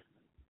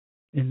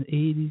 In the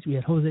 80s, we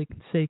had Jose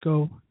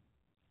Canseco.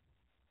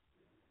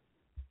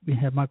 We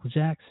had Michael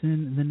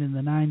Jackson. And then in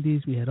the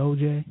 90s, we had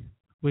OJ,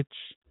 which,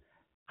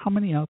 how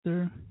many out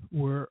there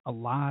were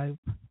alive,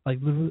 like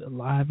literally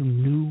alive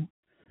and knew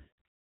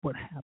what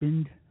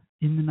happened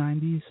in the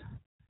 90s?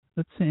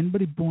 Let's say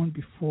anybody born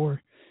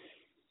before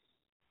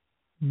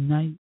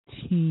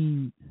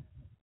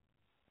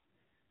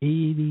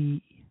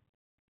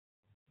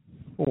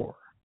 1984.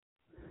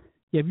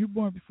 Yeah, if you're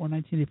born before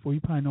 1984,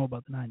 you probably know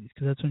about the 90s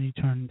because that's when you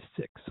turned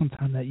 6.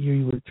 Sometime that year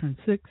you would have turned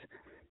 6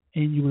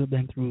 and you would have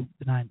been through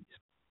the 90s.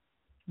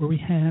 What we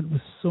had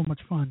was so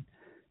much fun.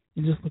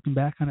 And just looking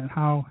back on it,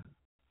 how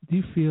do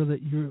you feel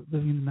that you're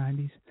living in the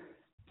 90s?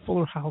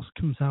 Fuller House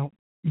comes out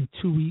in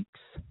 2 weeks.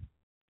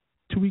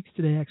 2 weeks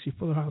today, actually,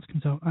 Fuller House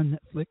comes out on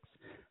Netflix.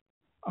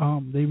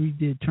 They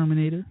redid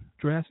Terminator,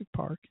 Jurassic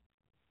Park.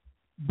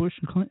 Bush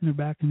and Clinton are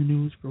back in the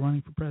news for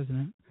running for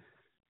president.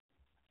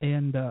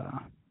 And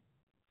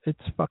it's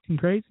fucking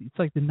crazy. It's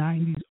like the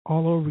 90s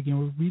all over again.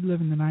 We're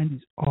reliving the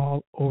 90s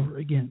all over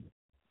again.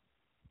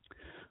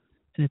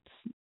 And it's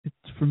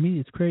for me,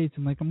 it's crazy.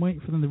 I'm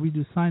waiting for them to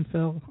redo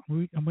Seinfeld.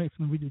 I'm waiting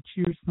for them to redo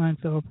Cheers,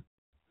 Seinfeld.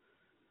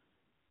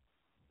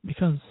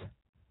 Because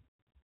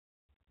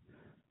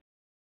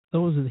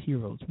those are the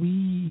heroes.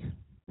 We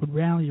would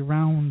rally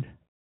around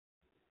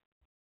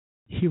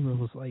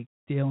heroes like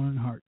Dale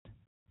Earnhardt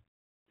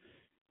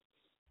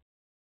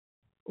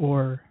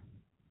or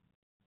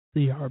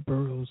the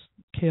Yarboroughs,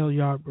 Cale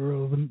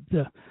Yarborough,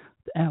 the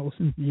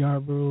Allisons, the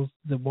Yarboroughs,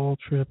 the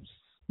Waltrips,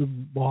 the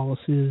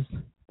Wallaces,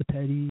 the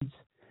Pettys.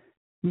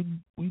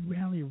 We'd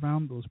rally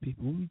around those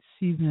people. We'd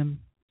see them,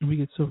 and we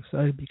get so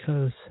excited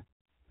because,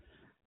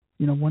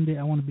 one day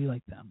I want to be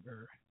like them.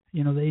 Or,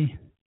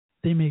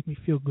 they make me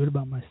feel good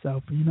about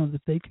myself. And,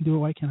 if they can do it,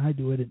 why can't I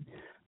do it? And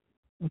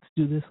let's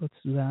do this, let's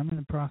do that. I'm in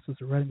the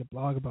process of writing a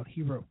blog about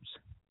heroes.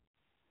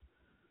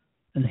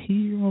 And the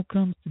hero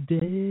comes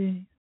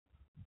today.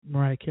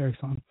 Mariah Carey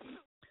song.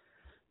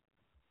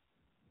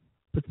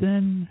 But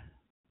then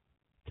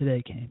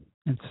today came,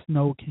 and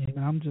snow came,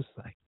 and I'm just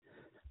like,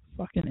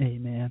 fucking A,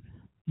 man.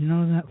 You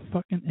know that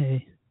fucking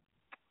A.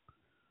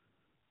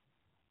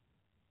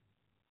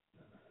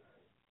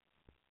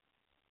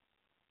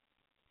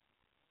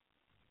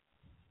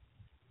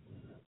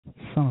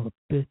 Son of a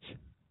bitch.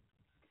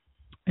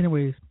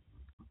 Anyways,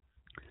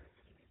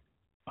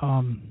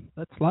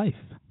 that's life.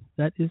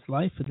 That is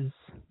life. It is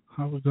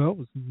how it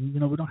goes. We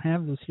don't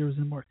have those heroes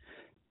anymore.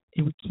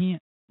 And we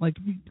can't,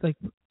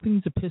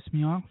 things that piss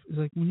me off is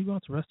like when you go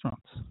out to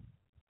restaurants,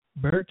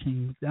 Burger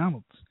King,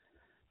 McDonald's,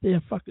 they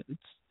have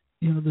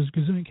there's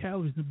gazillion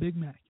calories in a Big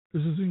Mac.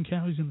 There's gazillion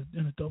calories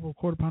in a double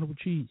quarter pounder with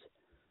cheese.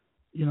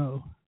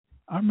 I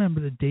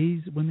remember the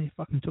days when they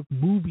fucking took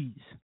movies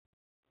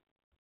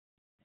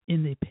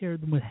and they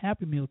paired them with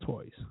Happy Meal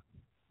toys.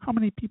 How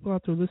many people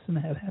out there listen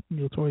to have Happy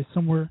Meal toys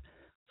somewhere,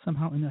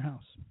 somehow in their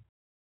house?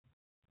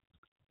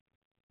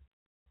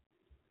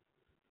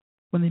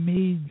 When they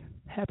made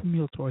Happy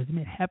Meal toys, they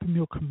made Happy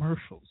Meal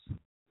commercials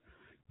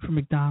for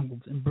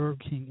McDonald's and Burger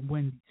King and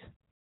Wendy's.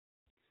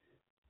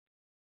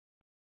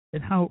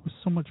 And how it was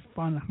so much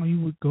fun, how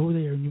you would go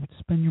there and you would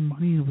spend your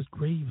money, and it was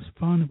great, it was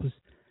fun, it was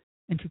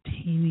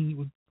entertaining, it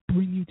would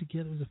bring you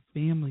together as a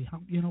family.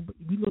 But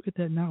we look at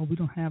that now, we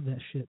don't have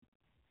that shit.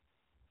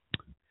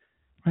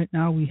 Right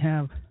now we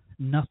have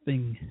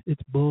nothing.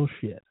 It's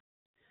bullshit.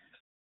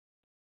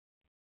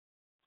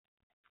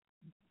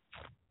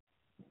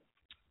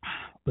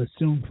 But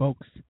soon,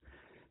 folks,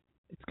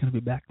 it's going to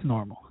be back to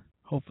normal,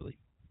 hopefully.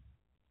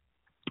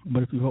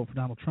 But if we vote for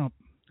Donald Trump,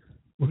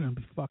 we're going to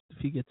be fucked if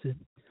he gets in.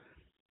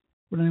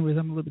 But anyways,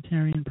 I'm a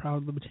libertarian,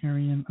 proud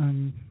libertarian.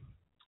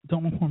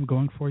 Don't know who I'm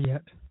going for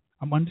yet.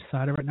 I'm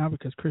undecided right now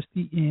because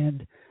Christie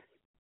and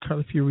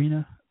Carly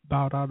Fiorina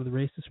bowed out of the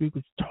race this week,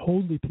 which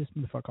totally pissed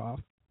me the fuck off.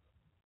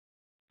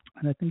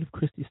 And I think if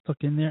Christie stuck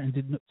in there and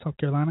did South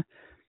Carolina,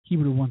 he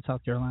would have won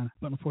South Carolina.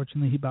 But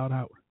unfortunately, he bowed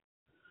out.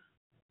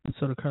 And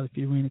so did Carly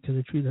Fiorina because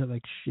they treated her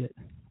like shit.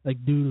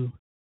 Like doo-doo.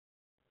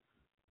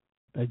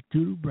 Like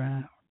doo-doo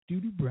brown.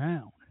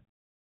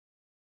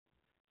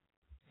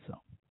 So,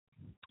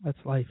 that's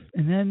life.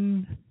 And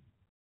then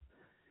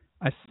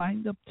I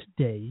signed up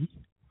today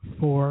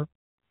for,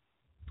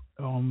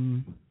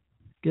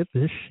 get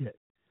this shit.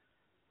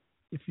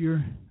 If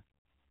you're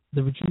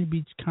the Virginia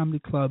Beach Comedy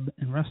Club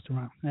and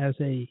Restaurant has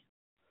a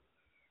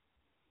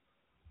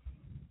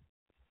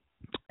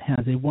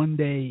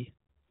one-day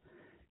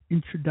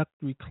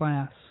introductory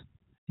class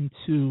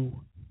into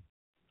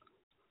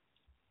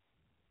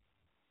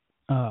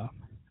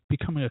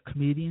becoming a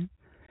comedian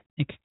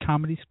in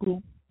comedy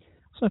school.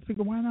 So I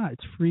figured, why not?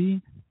 It's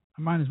free.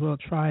 I might as well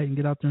try it and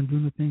get out there and do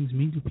new things,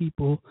 meet new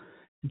people,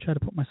 and try to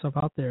put myself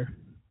out there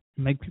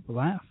and make people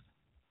laugh.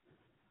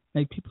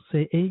 Make people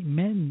say,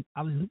 amen,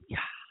 hallelujah,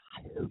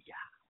 hallelujah.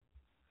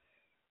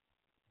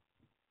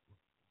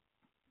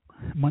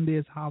 Monday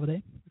is a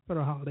holiday. The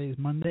federal holiday is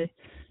Monday.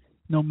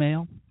 No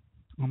mail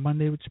on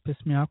Monday, which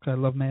pissed me off because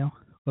I love mail.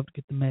 Love to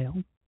get the mail.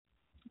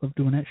 Love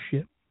doing that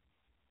shit.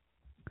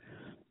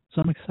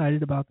 So I'm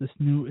excited about this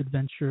new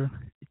adventure.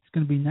 It's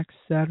going to be next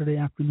Saturday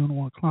afternoon at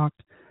 1 o'clock.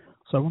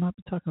 So I will not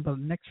be talking about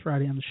it next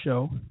Friday on the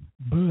show,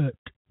 but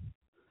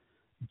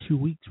in 2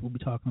 weeks we'll be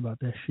talking about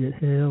that shit.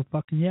 Hell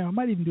fucking yeah. I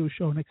might even do a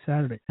show next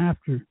Saturday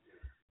after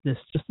this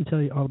just to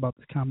tell you all about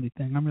this comedy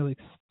thing. I'm really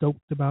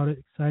stoked about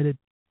it, excited.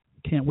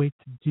 Can't wait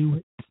to do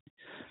it.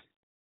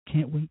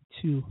 Can't wait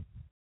to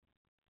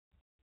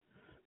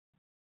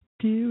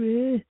do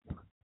it.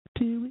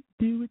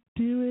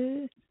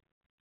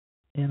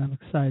 And I'm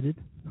excited.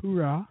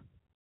 Hoorah.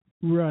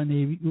 Hoorah,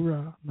 Navy.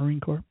 Hoorah,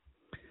 Marine Corps.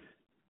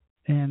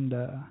 And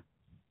it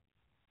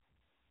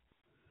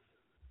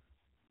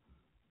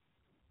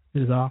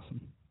is awesome.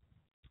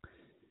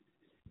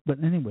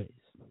 But anyways,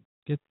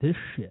 get this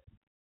shit.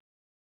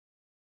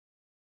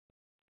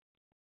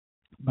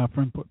 My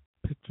friend put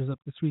pictures up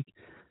this week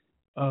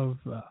of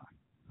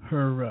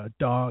her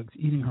dogs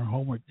eating her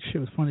homework. This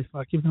shit was funny as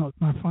fuck. Even though it's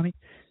not funny,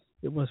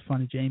 it was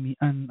funny, Jamie.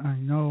 And I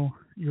know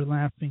you're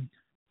laughing.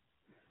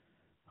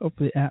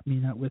 Hopefully at me,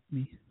 not with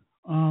me.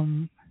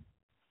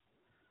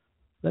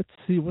 Let's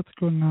see what's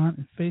going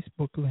on in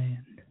Facebook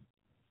land.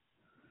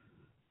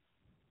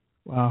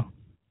 Wow.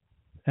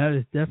 That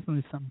is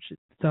definitely some shit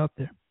that's out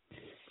there.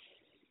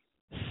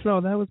 So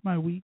that was my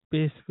week,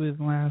 basically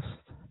the last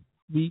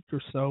week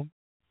or so.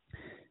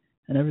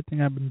 And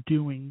everything I've been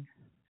doing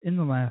in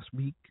the last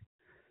week.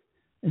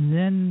 And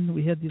then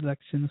we had the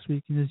election this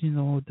week. And as you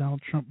know,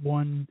 Donald Trump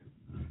won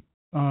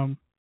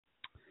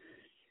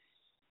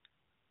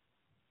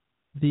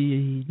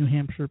the New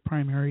Hampshire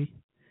primary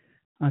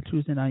on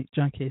Tuesday night.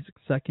 John Kasich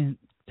second,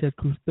 Ted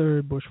Cruz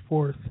third, Bush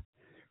fourth,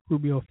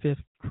 Rubio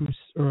fifth,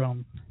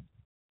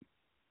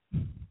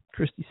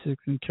 Christie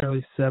sixth, and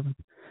Kelly seventh,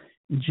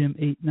 and Jim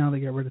eighth. Now they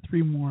got rid of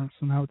three more,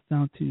 so now it's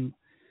down to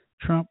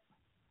Trump,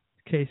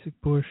 Kasich,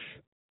 Bush,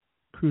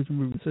 Cruz, and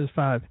Rubio. So there's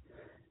five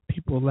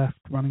people left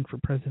running for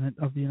president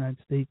of the United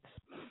States.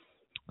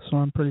 So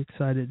I'm pretty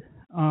excited.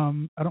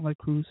 I don't like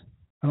Cruz.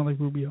 I don't like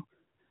Rubio.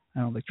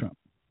 I don't like Trump.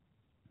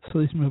 So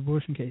these are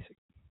Bush and Kasich.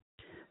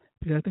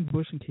 Because I think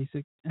Bush and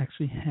Kasich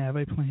actually have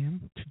a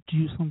plan to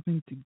do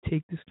something to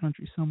take this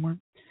country somewhere.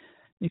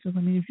 Because, I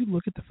mean, if you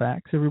look at the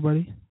facts,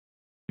 everybody,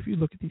 if you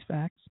look at these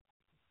facts,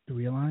 you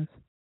realize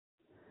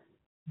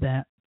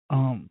that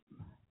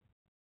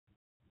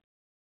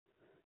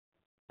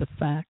the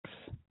facts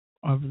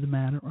of the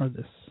matter are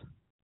this.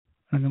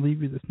 I'm going to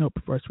leave you this note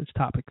before I switch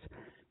topics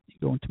and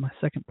go into my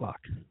second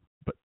block.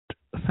 But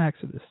the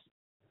facts are this.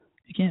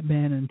 You can't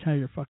ban an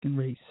entire fucking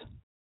race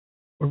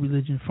or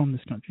religion from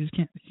this country.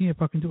 You can't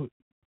fucking do it.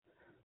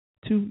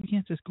 Two, you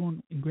can't just go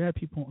and grab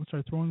people and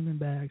start throwing them in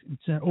bags and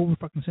say, oh, we're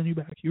fucking sending you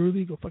back. You're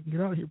illegal. Fucking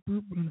get out of here.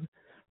 We're going to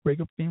break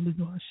up families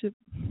and all that shit.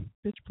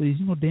 Bitch, please.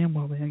 You know damn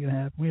well they ain't going to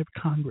happen. We have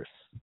Congress.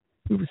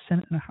 We have a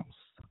Senate and a House.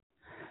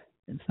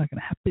 And it's not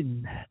going to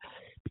happen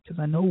because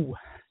I know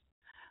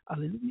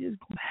hallelujah is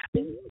going to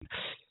happen.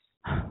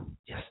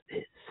 Yes, it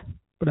is.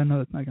 But I know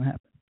that's not going to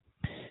happen.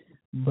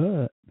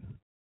 But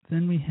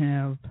then we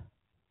have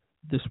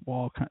this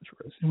wall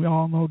controversy. And we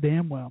all know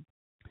damn well,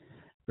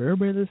 for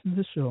everybody listening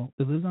to this show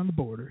that lives on the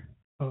border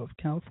of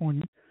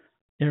California,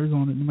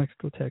 Arizona, New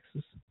Mexico,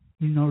 Texas,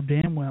 you know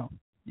damn well,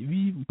 if you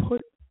even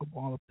put a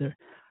wall up there,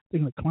 they're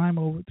going to climb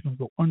over it, they're going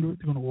to go under it,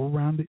 they're going to go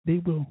around it. They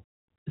will.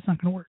 It's not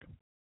going to work.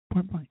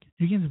 Point blank.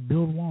 You can't just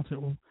build a wall and say,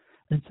 well,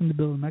 and send the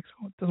bill to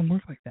Mexico. It doesn't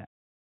work like that.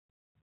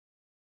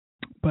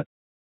 But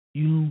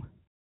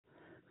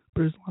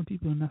there's a lot of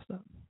people who messed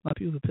up. A lot of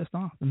people are pissed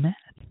off and mad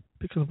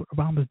because of what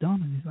Obama's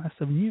done in these last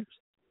 7 years.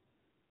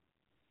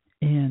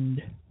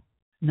 And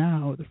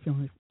now they're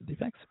feeling the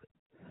effects of it.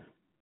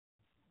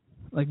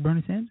 Like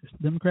Bernie Sanders,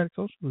 Democratic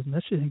socialism,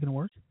 that shit ain't going to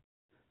work.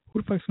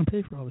 Who the fuck's going to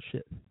pay for all this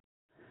shit?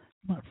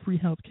 You want free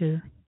health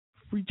care,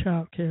 free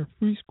child care,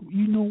 free school.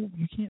 You know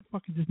you can't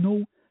fucking, there's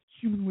no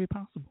human way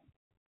possible.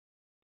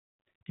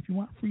 If you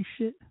want free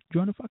shit,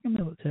 join the fucking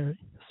military,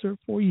 serve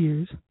 4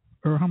 years,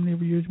 or how many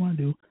years you want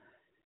to do,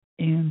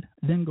 and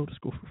then go to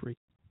school for free.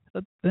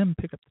 Let them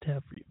pick up the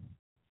tab for you.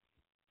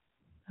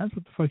 That's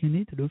what the fuck you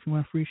need to do if you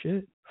want free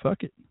shit.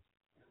 Fuck it.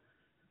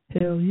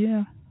 Hell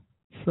yeah.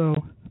 So,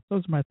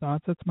 those are my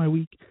thoughts. That's my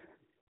week.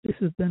 This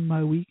has been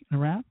my week in a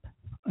wrap.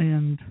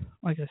 And,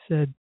 like I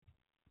said,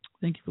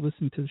 thank you for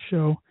listening to the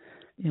show.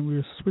 And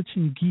we're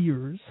switching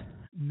gears.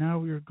 Now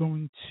we are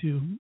going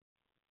to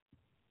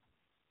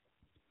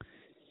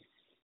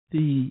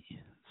the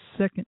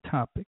second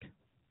topic,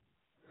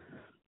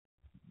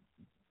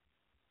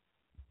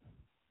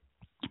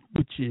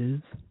 which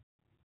is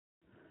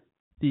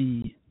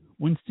the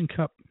Winston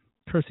Cup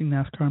Cursing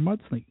NASCAR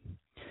Mudslinging.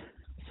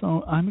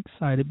 So I'm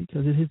excited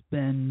because it has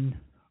been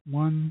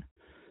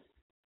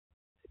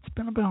it's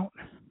been about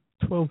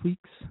 12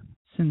 weeks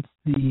since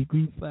the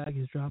green flag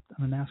is dropped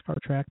on a NASCAR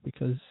track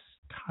because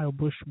Kyle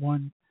Busch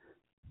won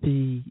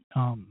the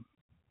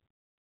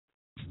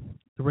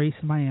race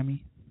in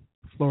Miami,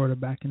 Florida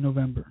back in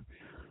November.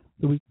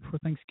 The week before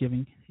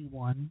Thanksgiving, he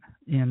won,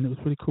 and it was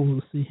pretty cool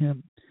to see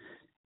him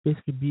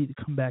basically be the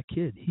comeback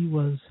kid. He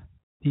was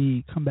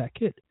the comeback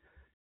kid.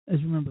 As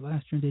you remember,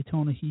 last year in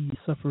Daytona, he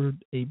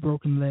suffered a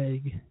broken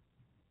leg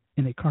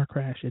in a car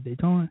crash at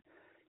Daytona,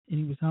 and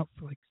he was out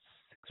for like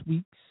 6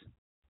 weeks.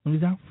 He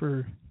was out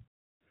for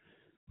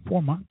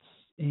 4 months,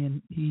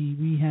 and he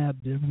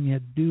rehabbed everything he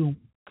had to do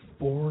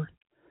 4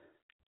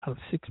 out of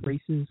 6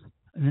 races,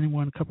 and then he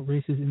won a couple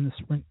races in the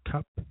Sprint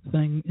Cup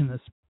thing, in the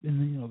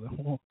the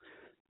whole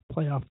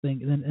playoff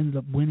thing, and then ended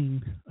up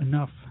winning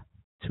enough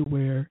to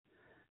where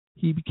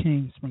he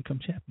became Sprint Cup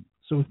champion.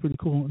 So it was pretty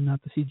cool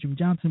not to see Jimmy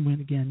Johnson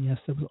win again. Yes,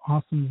 it was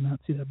awesome to not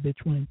see that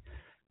bitch win.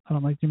 I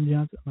don't like Jimmy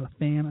Johnson. I'm not a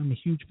fan. I'm a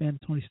huge fan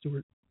of Tony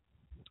Stewart.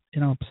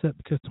 And I'm upset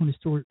because Tony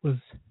Stewart was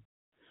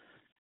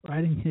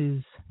riding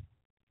his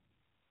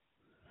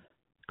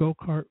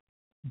go-kart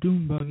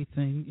dune buggy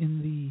thing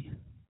in the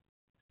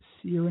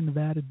Sierra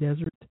Nevada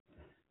desert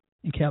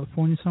in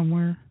California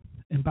somewhere,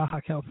 in Baja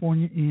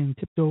California, and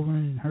tipped over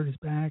and hurt his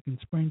back and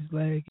sprained his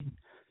leg. And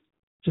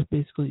just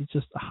basically, it's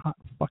just a hot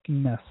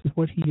fucking mess.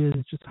 What he is,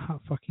 it's just a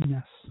hot fucking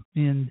mess.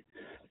 And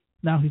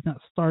now he's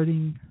not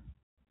starting.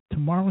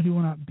 Tomorrow he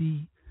will not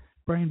be.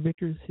 Brian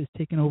Vickers has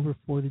taken over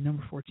for the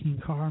number 14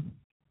 car,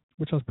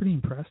 which I was pretty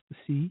impressed to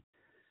see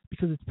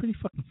because it's pretty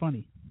fucking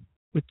funny.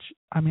 Which,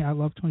 I mean, I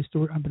love Tony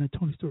Stewart. I've been a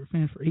Tony Stewart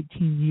fan for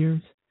 18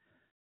 years,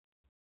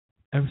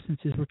 ever since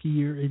his rookie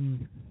year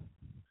in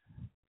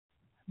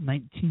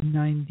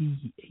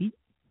 1998.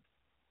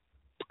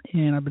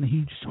 And I've been a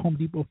huge Home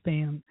Depot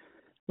fan.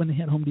 When they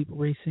had Home Depot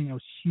racing, I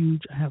was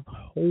huge. I have a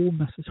whole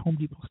message Home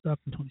Depot stuff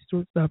and Tony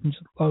Stewart stuff, and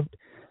just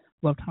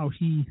loved how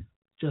he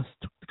just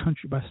took the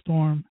country by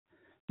storm,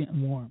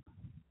 getting warm.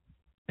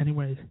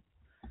 Anyways,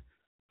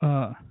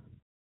 how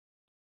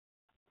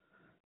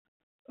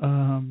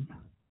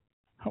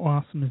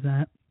awesome is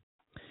that?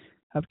 I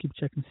have to keep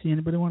checking to see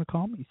anybody want to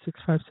call me.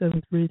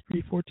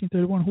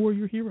 657-383-1431. Who are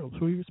your heroes?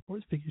 Who are your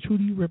sports figures? Who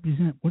do you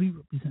represent? What do you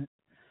represent?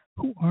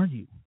 Who are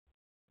you?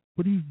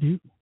 What do you do?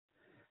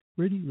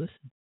 Where do you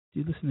listen? Do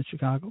you listen in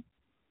Chicago?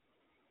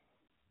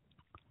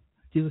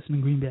 Do you listen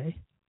in Green Bay?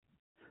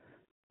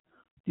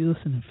 Do you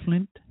listen in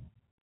Flint?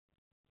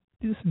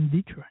 Do you listen in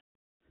Detroit?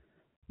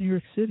 New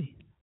York City?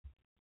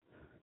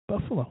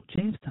 Buffalo?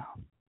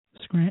 Jamestown?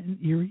 Scranton?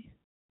 Erie?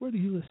 Where do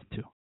you listen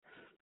to?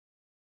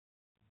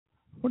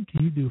 What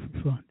do you do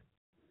for fun?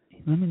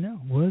 Let me know.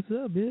 What's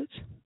up,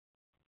 bitch?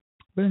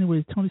 But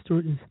anyways, Tony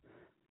Stewart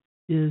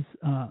is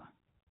the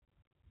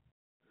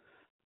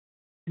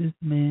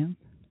man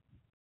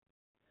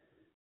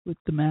with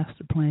the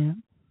master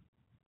plan.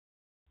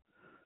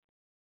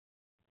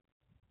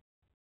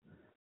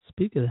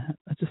 Speak of that,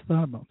 I just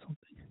thought about something.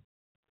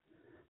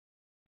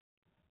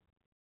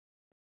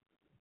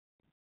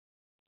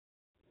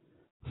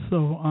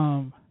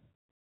 So,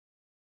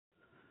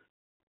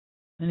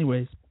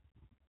 anyways,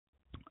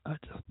 I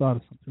just thought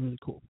of something really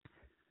cool.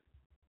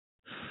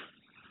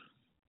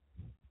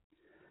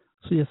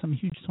 So yes, I'm a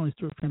huge Tony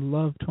Stewart fan.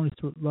 Love Tony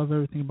Stewart. Love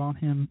everything about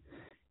him.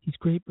 He's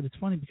great, but it's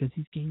funny because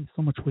he's gained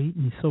so much weight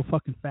and he's so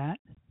fucking fat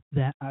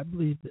that I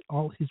believe that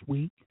all his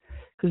weight,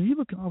 because if you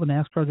look at all the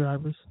NASCAR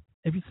drivers,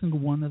 every single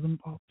one of them,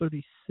 all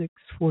 36,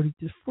 40,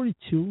 there's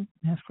 42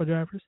 NASCAR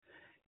drivers,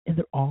 and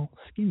they're all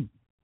skinny.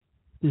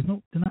 They're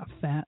not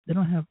fat. They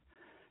don't have,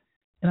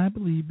 and I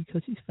believe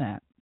because he's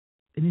fat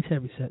and he's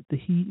heavy set that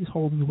he is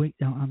holding the weight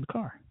down on the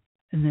car,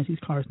 and that his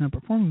car is not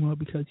performing well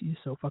because he's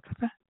so fucking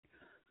fat.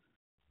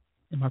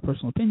 In my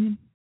personal opinion,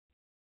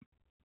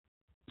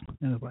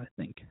 that is what I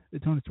think.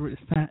 That Tony Stewart is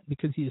fat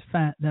because he is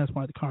fat. That's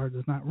why the car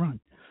does not run.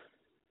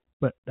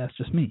 But that's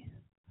just me.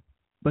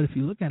 But if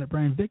you look at it,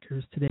 Brian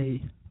Vickers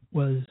today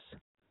was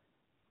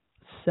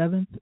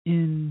 7th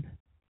in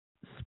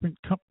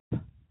Sprint Cup.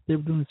 They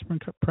were doing a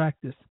Sprint Cup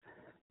practice,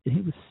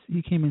 and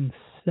he came in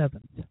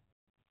 7th.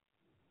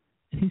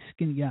 And he's a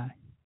skinny guy,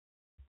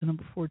 the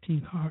number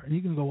 14 car, and he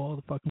can go all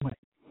the fucking way.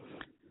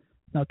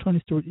 Now Tony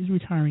Stewart is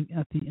retiring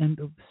at the end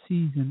of the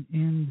season,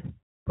 and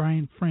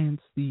Brian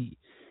France, the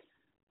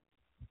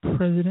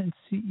president and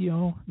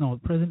CEO. No,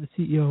 the president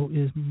and CEO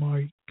is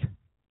Mike.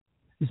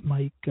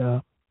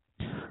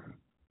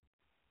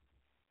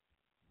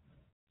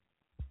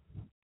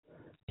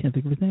 Can't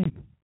think of his name.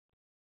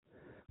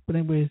 But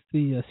anyways,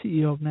 the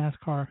CEO of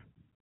NASCAR.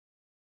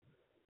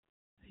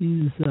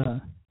 He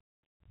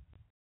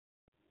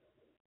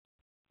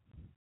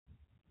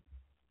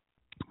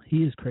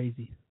is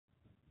crazy.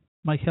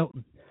 Mike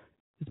Helton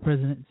is the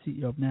president and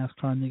CEO of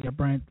NASCAR, and they got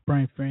Brian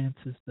France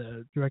as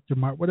the director,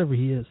 whatever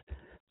he is,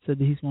 said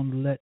that he's going to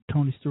let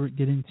Tony Stewart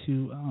get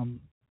into,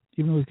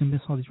 even though he's going to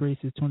miss all these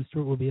races, Tony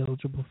Stewart will be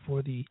eligible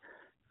for the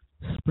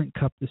Sprint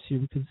Cup this year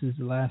because this is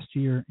the last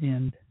year,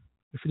 and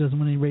if he doesn't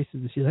win any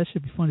races this year, that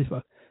should be funny.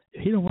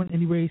 If he don't win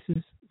any races,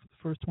 the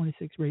first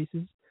 26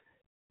 races,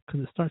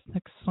 because it starts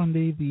next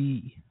Sunday,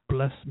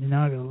 bless me,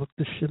 now I got to look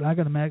this shit. I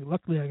got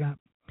luckily I got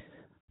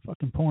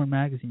fucking porn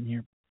magazine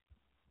here.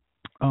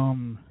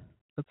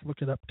 Let's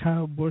look it up.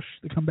 Kyle Busch,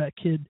 the comeback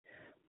kid,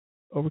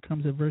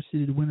 overcomes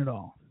adversity to win it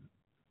all.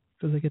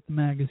 Because I get the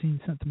magazine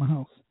sent to my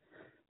house.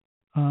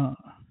 Pop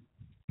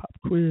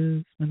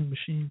quiz, vending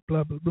machine,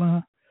 blah, blah,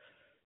 blah.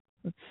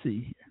 Let's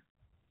see here.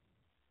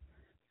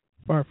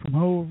 Far from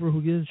over,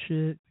 who gives a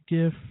shit,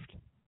 gift.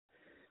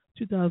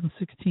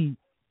 2016.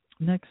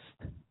 Next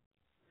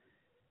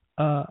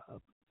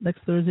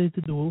Next Thursday is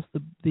the duels.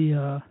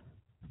 The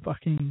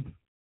fucking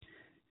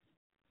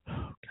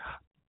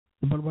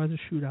the Budweiser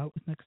shootout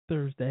is next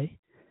Thursday.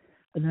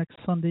 And next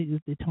Sunday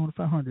is Daytona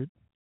 500.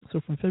 So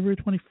from February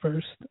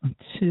 21st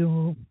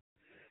until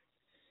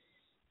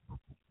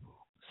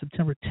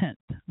September 10th,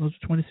 those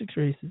are 26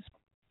 races.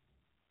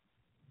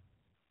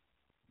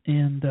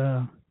 And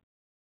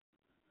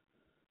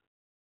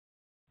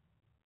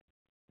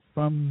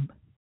from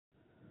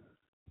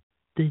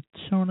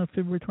Daytona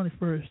February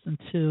 21st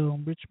until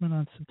Richmond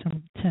on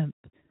September 10th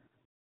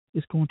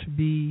is going to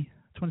be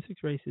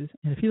 26 races.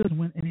 And if he doesn't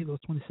win any of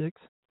those 26,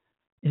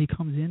 and he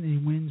comes in and he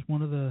wins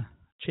one of the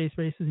chase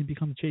races and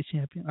becomes a chase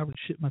champion, I would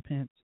shit my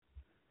pants.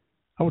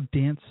 I would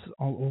dance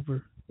all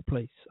over the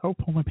place. I would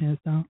pull my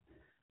pants down.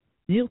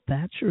 Neil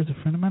Thatcher is a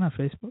friend of mine on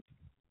Facebook.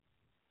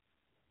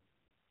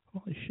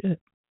 Holy shit.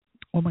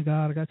 Oh my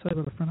God, I got to tell you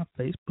about a friend on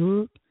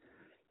Facebook.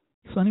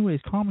 So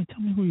anyways, call me.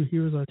 Tell me who your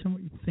heroes are. Tell me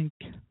what you think.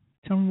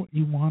 Tell me what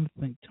you want to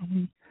think. Tell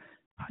me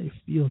how you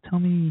feel. Tell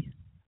me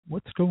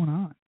what's going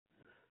on.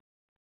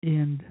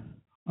 And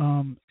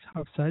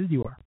how excited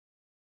you are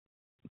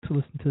to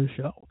listen to the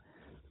show.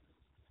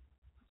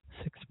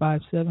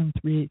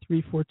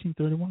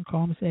 657-383-1431.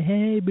 Call me and say,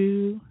 hey,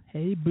 boo.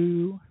 Hey,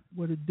 boo.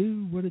 What it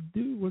do? What it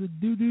do? What it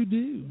do?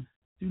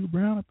 Doodle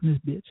Brown up in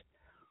this bitch.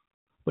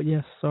 But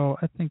yes, so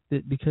I think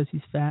that because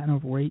he's fat and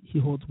overweight, he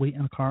holds weight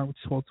in a car, which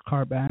holds the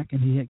car back,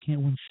 and he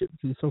can't win shit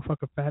because he's so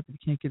fucking fat that he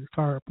can't get his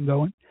car up and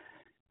going.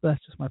 But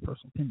that's just my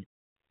personal opinion.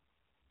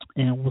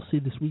 And we'll see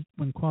this week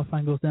when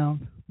qualifying goes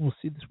down. We'll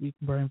see this week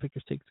when Brian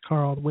Vickers takes the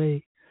car all the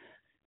way.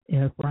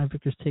 And if Brian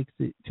Vickers takes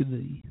it to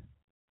the,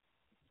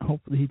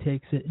 hopefully he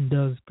takes it and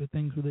does good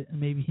things with it, and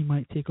maybe he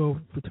might take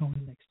over for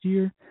Tony next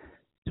year.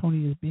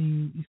 Tony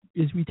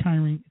is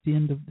retiring at the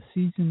end of the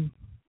season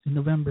in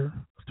November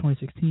of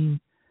 2016.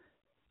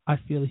 I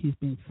feel that he's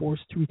being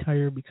forced to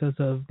retire because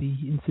of the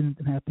incident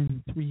that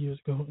happened 3 years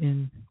ago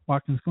in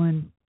Watkins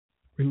Glen,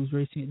 where he was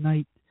racing at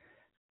night.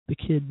 The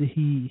kid that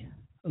he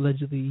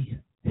allegedly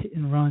hit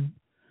and run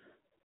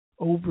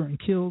over and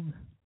killed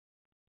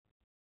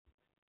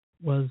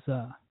was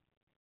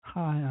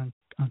high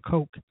on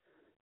coke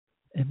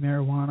and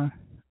marijuana,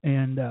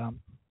 and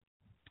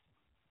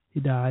he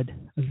died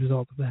as a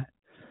result of that.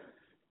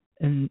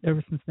 And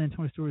ever since then,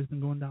 Tony Stewart has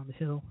been going down the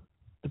hill.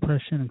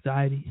 Depression,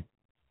 anxiety.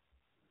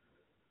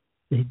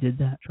 They did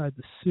that, tried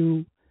to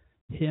sue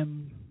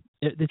him.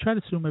 They try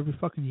to sue him every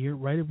fucking year,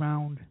 right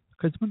around,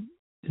 because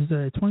there's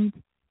a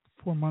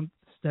 24-month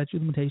statute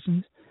of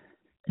limitations,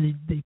 and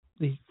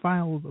they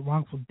filed a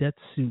wrongful death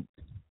suit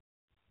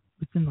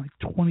within like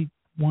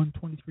 21,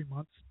 23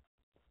 months.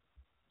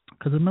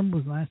 Because I remember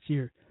it was last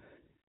year,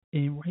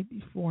 and right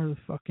before the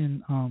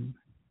fucking,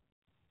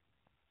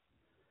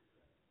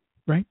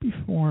 right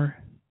before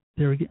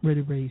they were getting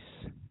ready to race,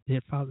 they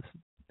had filed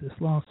this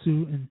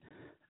lawsuit, and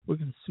we're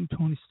going to sue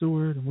Tony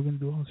Stewart, and we're going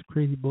to do all this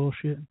crazy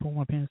bullshit and pull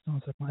my pants down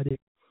and suck my dick.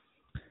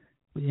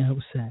 But yeah, it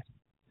was sad.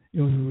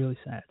 It was really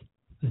sad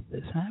that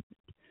this happened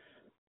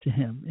to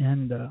him.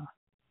 And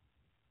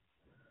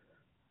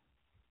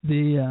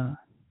it's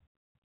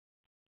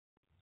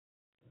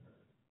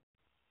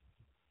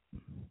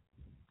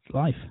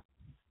life,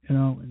 you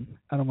know, and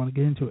I don't want to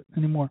get into it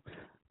anymore,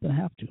 but I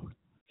have to.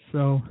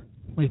 So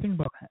when you think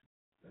about that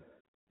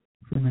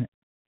for a minute,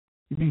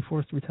 you're being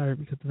forced to retire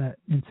because of that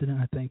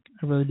incident, I think.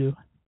 I really do.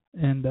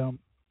 And I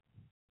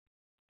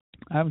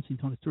haven't seen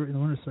Tony Stewart in the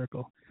winner's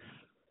circle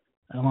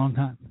in a long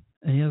time.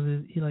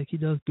 And he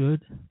does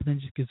good, but then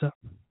just gives up.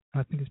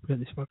 I think it's because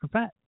he's fucking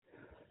fat.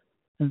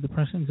 And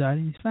depression,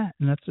 anxiety, and he's fat.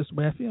 And that's just the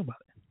way I feel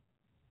about it.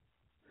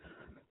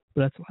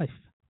 But that's life.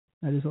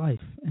 That is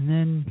life. And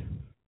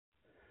then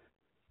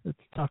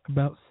let's talk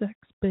about sex,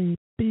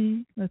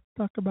 baby. Let's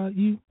talk about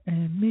you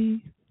and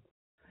me.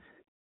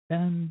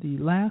 And the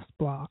last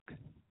block,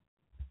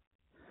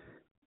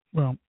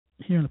 well,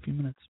 here in a few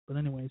minutes, but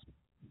anyways,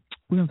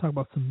 we're going to talk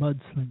about some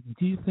mudslinging.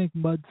 Do you think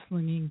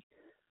mudslinging,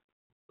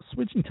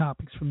 switching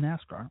topics from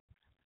NASCAR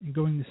and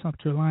going to South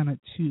Carolina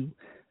to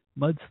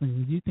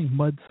mudslinging, do you think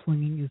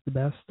mudslinging is the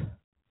best?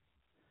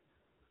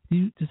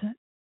 Does that,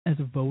 as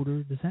a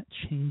voter, does that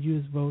change you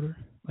as a voter?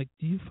 Like,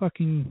 do you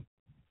fucking,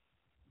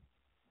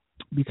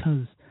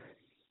 because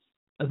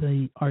of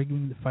the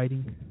arguing, the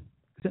fighting,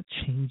 does that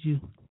change you?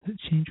 Does it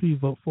change who you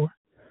vote for?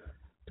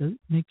 Does it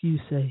make you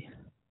say,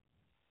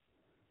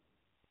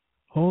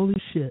 holy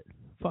shit,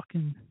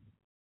 fucking,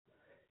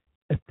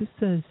 if this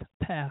says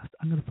passed,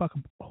 I'm going to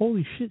fucking,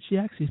 holy shit, she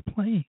actually is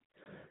playing.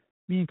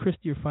 Me and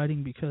Christy are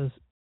fighting because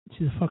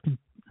she's a fucking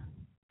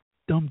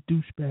dumb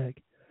douchebag.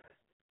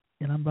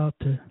 And I'm about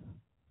to,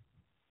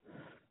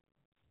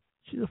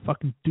 she's a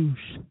fucking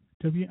douche.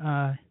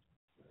 W-I.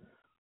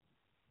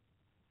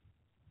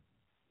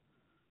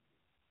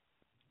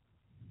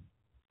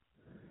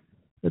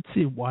 Let's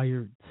see,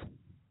 Wired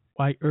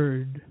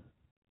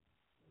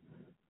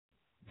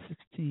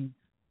 16.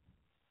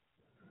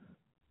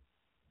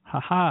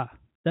 Haha,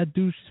 that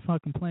douche is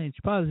fucking playing.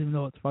 She probably doesn't even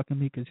know it's fucking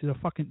me because she's a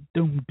fucking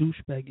dumb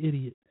douchebag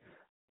idiot.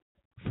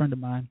 Friend of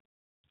mine.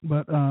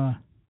 But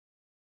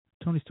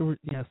Tony Stewart,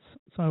 yes.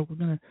 So we're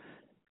going to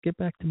get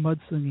back to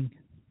mudslinging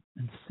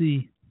and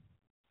see.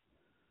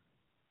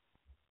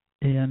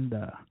 And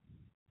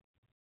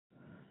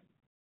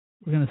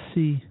we're going to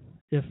see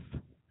if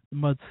the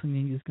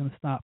mudslinging is going to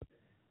stop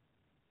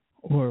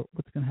or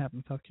what's going to happen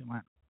in South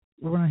Carolina.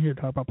 We're not here to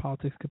talk about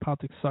politics because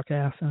politics suck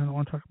ass, and I don't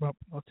want to talk about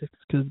politics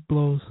because it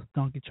blows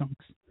donkey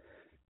chunks.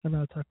 I'd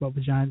rather talk about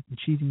vaginas and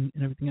cheating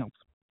and everything else.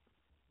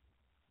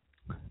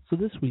 So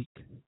this week,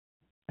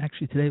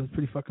 actually today was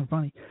pretty fucking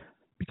funny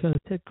because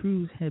Ted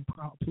Cruz had put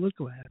out a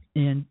political ad,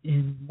 and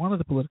in one of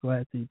the political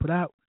ads that he put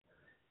out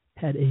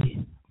had a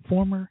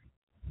former,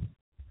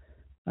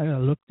 I gotta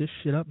look this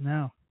shit up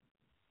now.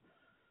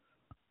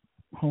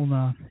 Hold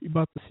on, you're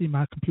about to see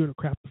my computer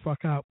crap the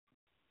fuck out.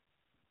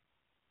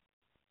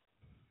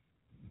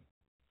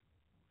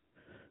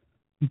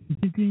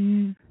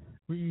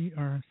 We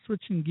are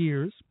switching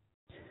gears.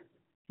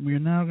 We are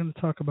now going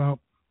to talk about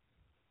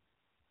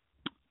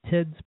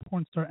Ted's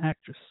porn star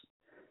actress.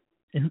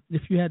 And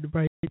if you had to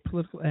write a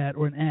political ad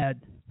or an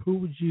ad, who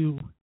would you?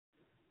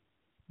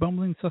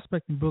 Bumbling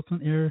suspect in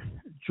Brooklyn Air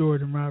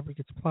Jordan robbery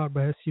gets plowed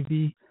by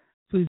SUV,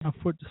 flees on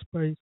foot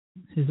despite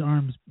his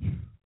arms.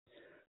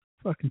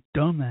 Fucking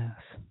dumbass.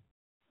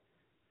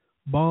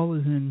 Ball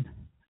is in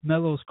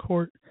Melo's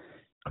court.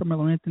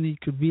 Carmelo Anthony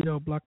could veto a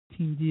block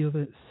team deal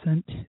that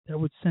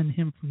would send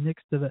him from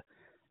Knicks to the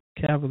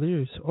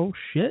Cavaliers. Oh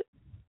shit.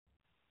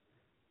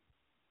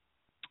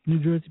 New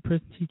Jersey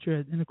prison teacher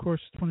had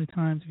intercourse 20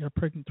 times. Got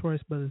pregnant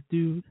twice by this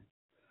dude.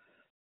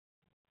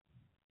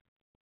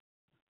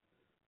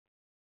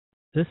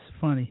 This is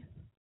funny.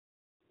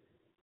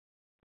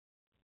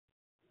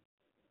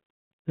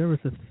 There was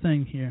a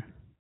thing here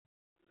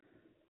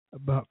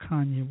about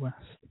Kanye West.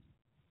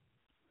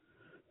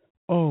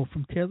 Oh,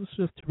 from Taylor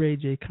Swift to Ray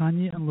J,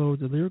 Kanye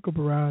unloads a lyrical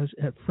barrage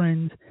at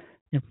friends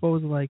and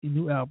foes alike in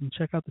new album.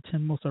 Check out the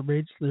 10 most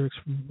outrageous lyrics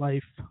from the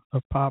life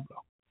of Pablo.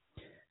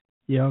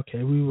 Yeah,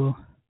 okay, we will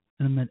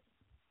in a minute.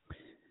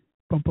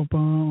 Bum, bum,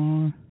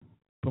 bum,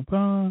 bum,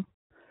 bum.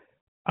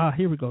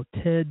 Here we go.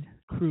 Ted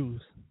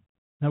Cruz.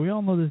 Now, we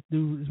all know this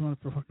dude is running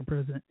for fucking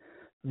president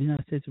of the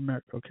United States of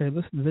America, okay?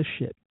 Listen to this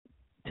shit.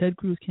 Ted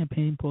Cruz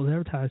campaign pulls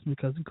advertisement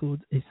because it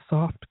includes a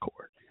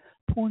softcore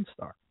porn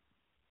star.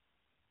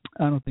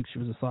 I don't think she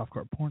was a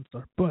softcore porn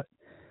star, but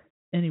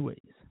anyways,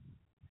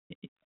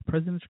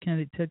 presidential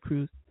candidate Ted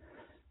Cruz'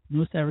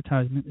 newest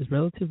advertisement is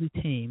relatively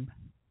tame,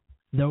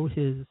 though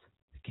his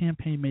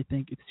campaign may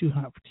think it's too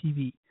hot for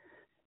TV.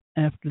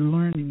 After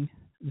learning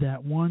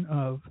that one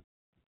of,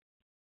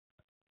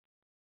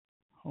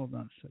 hold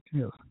on a second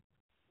here,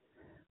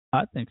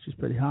 I think she's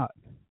pretty hot.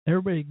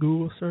 Everybody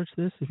Google search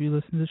this. If you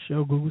listen to the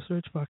show, Google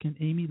search fucking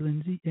Amy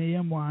Lindsay,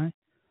 AMY,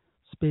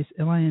 space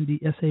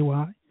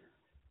LINDSAY,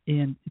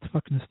 and it's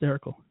fucking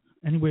hysterical.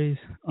 Anyways,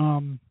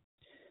 it's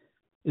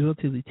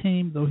relatively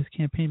tame, though his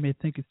campaign may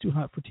think it's too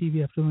hot for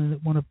TV after learning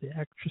that one of the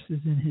actresses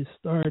in his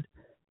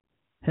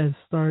has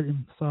starred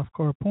in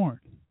softcore porn.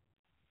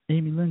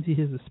 Amy Lindsay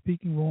has a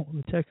speaking role in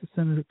the Texas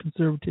Senator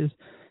Conservatives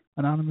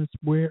Anonymous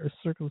Wear a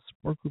Circle of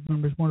support group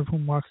members, one of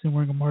whom walks in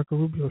wearing a Marco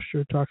Rubio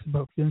shirt, talks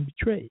about feeling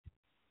betrayed.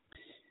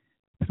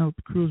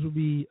 Penelope Cruz will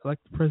be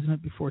elected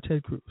president before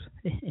Ted Cruz.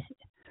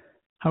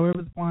 However,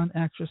 the blonde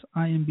actress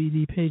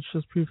IMBD page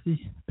has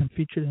previously been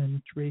featured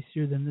in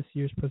racier than this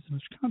year's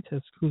presidential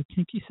contest, including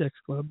Kinky Sex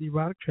Club, The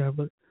Erotic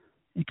Traveler,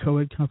 and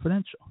Co-Ed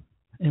Confidential.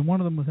 And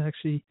one of them was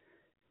actually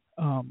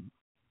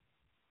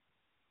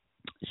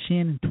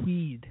Shannon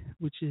Tweed,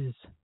 which is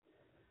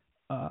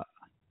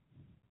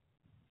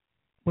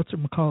what's her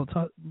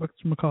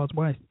McCall's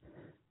wife.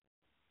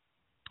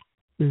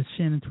 Is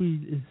Shannon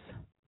Tweed is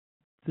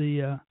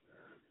the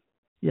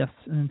yes,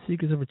 and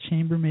Secrets of a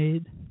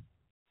Chambermaid.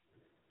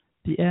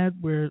 The ad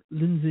where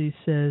Lindsay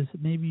says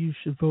maybe you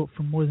should vote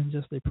for more than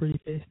just a pretty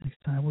face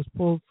next time was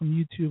pulled from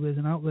YouTube as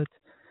an outlet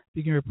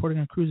began reporting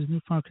on Cruz's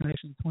newfound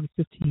connection to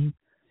 2015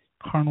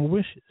 carnal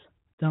wishes.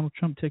 Donald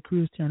Trump, Ted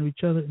Cruz tearing to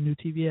each other in new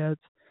TV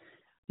ads.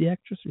 The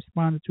actress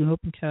responded to an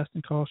open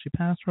casting call. She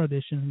passed her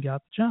audition and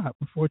got the job.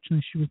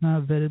 Unfortunately, she was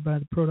not vetted by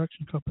the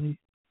production company.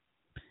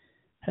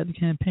 Had the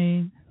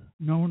campaign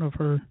known of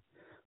her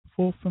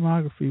full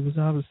filmography, would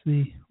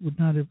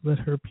not have let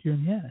her appear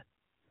in the ad.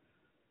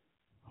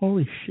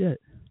 Holy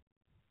shit.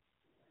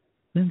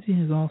 Lindsay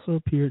has also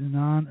appeared in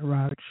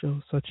non-erotic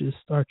shows such as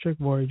Star Trek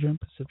Voyager and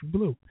Pacific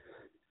Blue.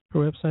 Her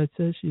website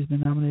says she has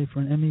been nominated for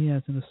an Emmy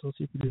as an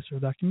associate producer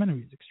of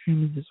documentaries.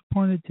 Extremely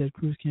disappointed, Ted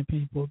Cruz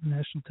campaign pulled the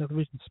national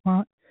television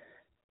spot.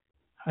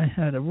 I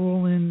had a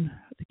role in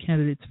the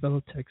candidate's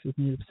fellow Texas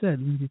native said.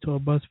 Lindsay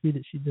told BuzzFeed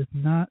that she does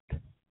not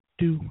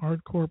do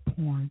hardcore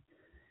porn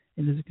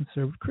and is a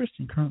conservative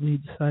Christian, currently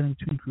deciding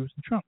between Cruz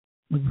and Trump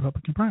with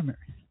Republican primaries,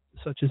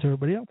 such as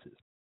everybody else is.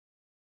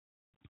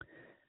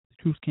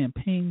 The Cruz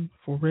campaign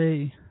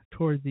foray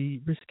toward the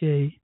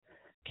risque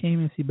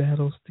came as he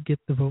battles to get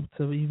the votes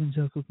of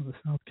evangelicals in the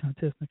South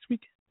contest next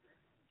weekend.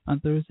 On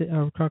Thursday,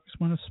 our caucus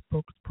winner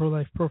spoke at the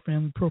pro-life,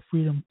 pro-family,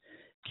 pro-freedom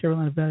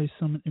Carolina Valley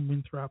Summit in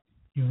Winthrop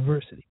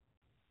University.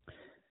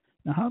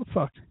 Now, how the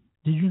fuck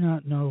did you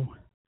not know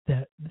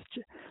that?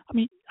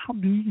 How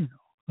do you know?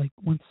 Like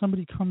when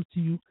somebody comes to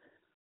you,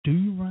 do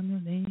you run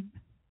their name?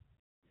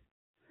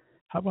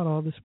 How about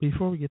all this?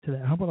 Before we get to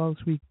that, how about all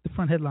this week? The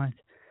front headlines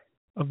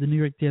of the New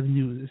York Daily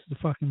News. This is the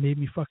fucking made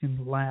me fucking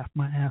laugh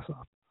my ass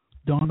off.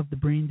 Dawn of the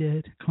Brain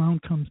Dead. Clown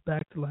comes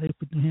back to life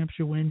with New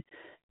Hampshire win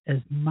as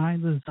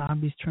mindless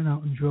zombies turn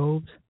out in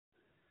droves.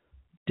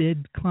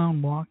 Dead clown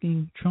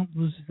walking. Trump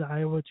loses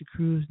Iowa to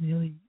Cruz.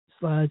 Nearly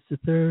slides to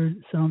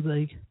third. Sounds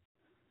like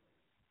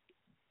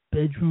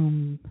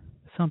bedroom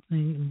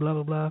something. Blah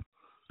blah blah.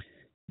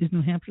 Is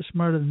New Hampshire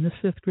smarter than this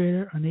fifth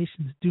grader? Our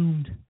nation's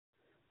doomed.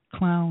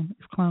 Clown,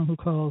 if clown who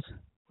calls,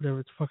 whatever,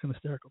 it's fucking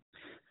hysterical.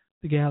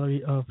 The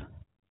gallery of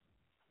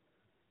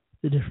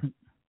the different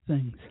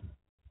things.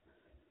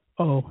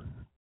 Oh,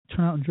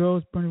 turn out in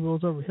droves, Bernie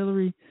rolls over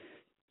Hillary.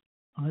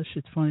 Oh, this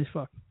shit's funny as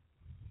fuck.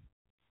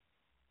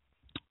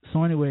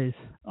 So anyways,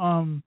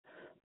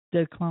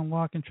 dead clown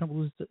walking, Trump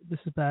loses, this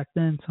is back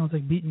then. Sounds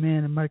like beaten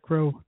man and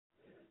micro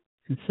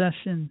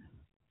concession.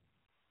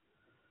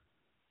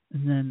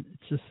 And then it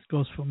just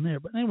goes from there.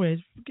 But anyways,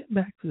 getting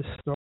back to the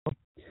story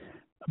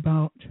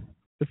about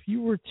if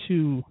you were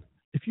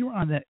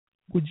on that,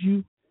 would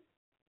you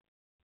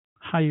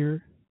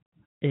hire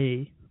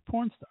a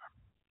porn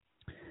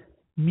star?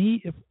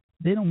 Me, if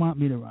they don't want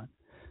me to run.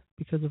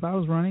 Because if I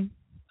was running,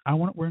 I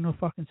wouldn't wear no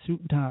fucking suit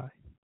and tie.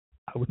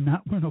 I would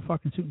not wear no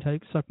fucking suit and tie. You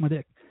could suck my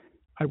dick.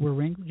 I'd wear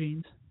Wrangler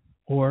jeans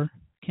or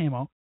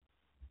camo.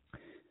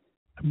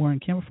 I'm wearing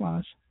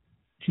camouflage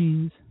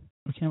jeans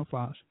or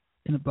camouflage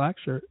in a black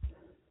shirt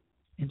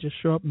and just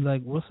show up and be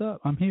like, what's up?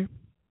 I'm here.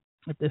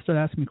 If they start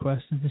asking me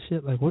questions and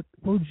shit, like, what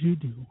would you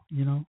do?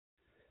 You know?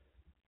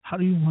 How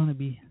do you want to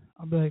be?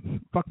 I'll be like,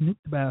 fucking nuke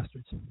the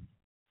bastards.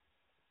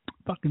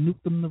 Fucking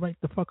nuke them right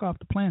the fuck off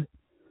the planet.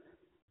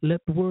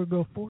 Let the word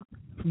go forth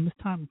from this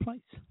time and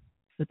place.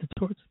 Let the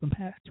torch of them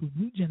pass to a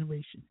new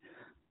generation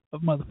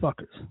of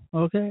motherfuckers.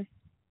 Okay?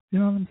 You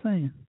know what I'm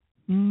saying?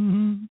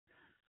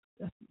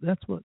 Mm-hmm.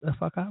 That's what the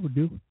fuck I would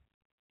do.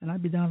 And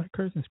I'd be down there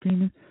cursing,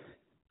 screaming.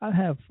 I'd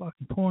have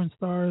fucking porn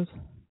stars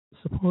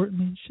supporting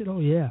me and shit. Oh,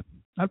 yeah.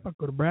 I'd fucking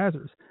go to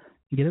Brazzers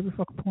and get every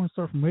fucking porn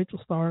star from Rachel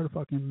Starr to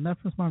fucking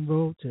Memphis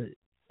Monroe to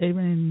Ava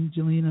and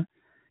Angelina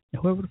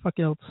and whoever the fuck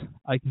else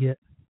I can get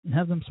and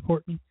have them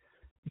support me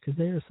because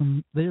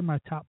they're my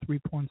top 3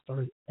 porn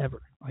stars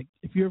ever. Like,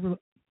 if you ever,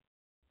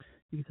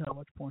 you can tell I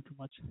watch porn too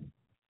much.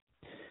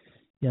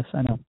 Yes,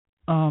 I know.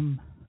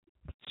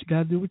 But you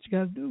gotta do what you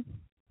gotta do.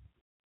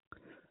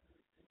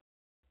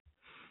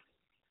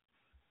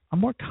 I'm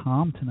more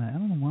calm tonight. I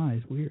don't know why.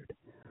 It's weird.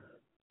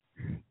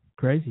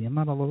 Crazy. I'm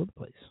not all over the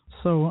place.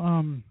 So,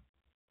 I'm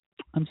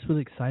just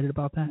really excited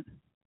about that.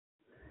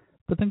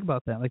 But think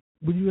about that. Like,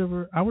 would you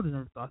ever, I would have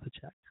never thought to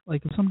check.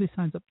 Like, if somebody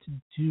signs up to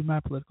do my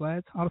political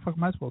ads, how the fuck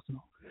am I supposed to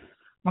know?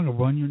 I'm going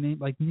to run your name.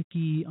 Like,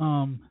 Nikki,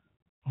 oh,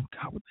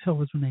 God, what the hell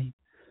was her name?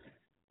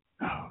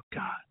 Oh,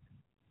 God.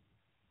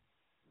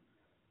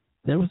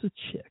 There was a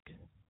chick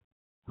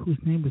whose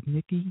name was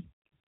Nikki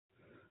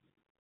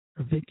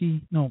or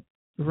Vicky. No,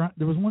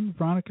 there was one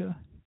Veronica,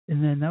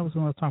 and then that was the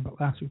one I was talking about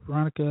last week.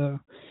 Veronica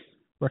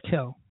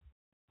Raquel,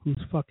 who's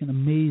fucking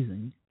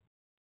amazing.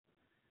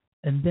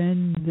 And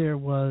then there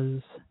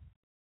was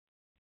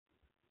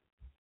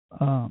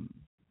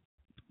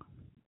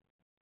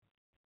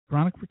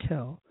Veronica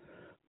Raquel.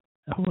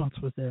 Who else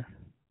was there?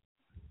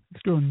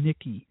 This girl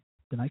Nikki.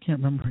 Then I can't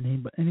remember her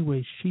name, but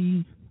anyway,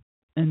 she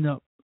ended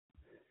up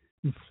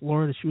in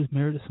Florida. She was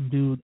married to some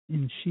dude,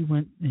 and she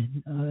went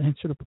and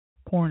answered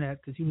a porn ad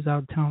because he was out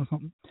of town or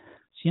something.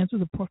 She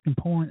answered the fucking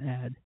porn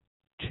ad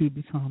to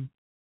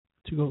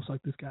go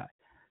suck this guy.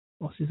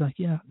 Well, she's like,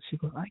 yeah. She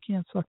goes, I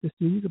can't suck this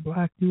dude. He's a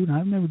black dude, and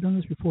I've never done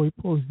this before. He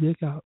pulled his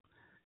dick out.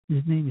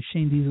 His name is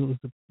Shane Diesel was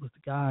the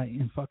guy,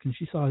 and fucking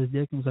she saw his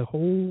dick and was like,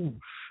 oh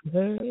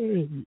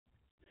shit.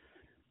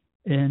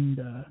 And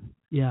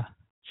yeah,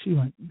 he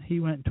went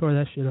and tore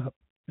that shit up.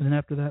 And then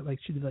after that, like,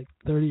 she did like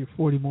 30 or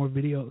 40 more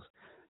videos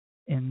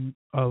and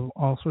of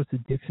all sorts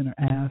of dicks in her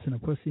ass and her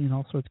pussy and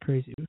all sorts of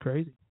crazy. It was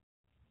crazy.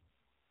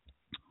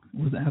 It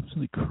was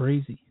absolutely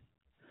crazy.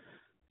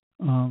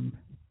 Nuts.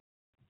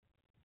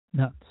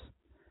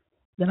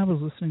 Then I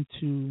was listening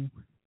to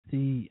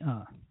the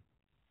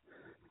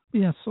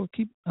so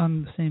keep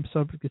on the same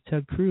subject as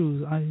Ted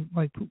Cruz. I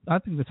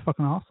think that's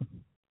fucking awesome.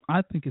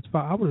 I think it's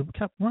fine. I would have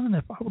kept running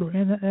that. I would have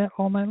ran that ad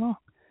all night long.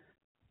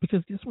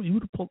 Because guess what? You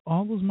would have pulled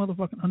all those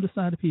motherfucking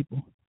undecided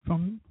people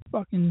from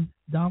fucking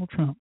Donald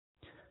Trump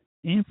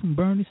and from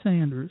Bernie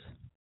Sanders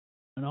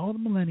and all the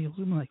millennials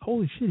who been like,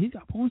 holy shit, he's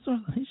got porn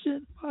stars on his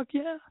shit. Fuck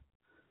yeah.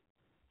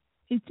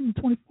 18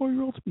 to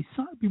 24-year-olds be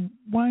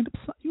wind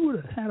up. You would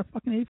have had a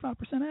fucking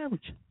 85%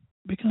 average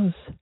because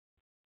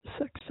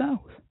sex sells.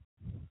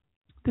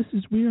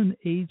 We're in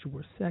the age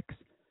where sex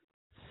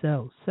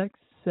sells. Sex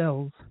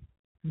sells,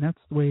 and that's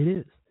the way it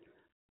is.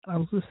 I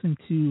was listening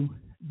to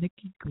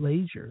Nikki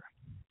Glazer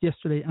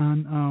yesterday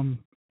on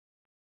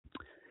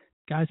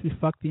Guys We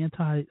Fucked, the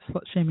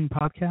anti-slut-shaming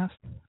podcast.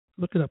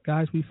 Look it up,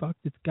 Guys We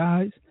Fucked. It's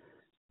Guys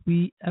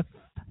We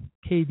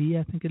FKD,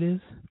 I think it is,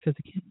 because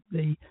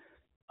they're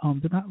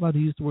not allowed to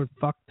use the word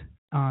fucked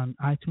on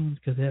iTunes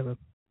because they have a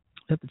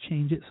have to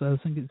change it. So I was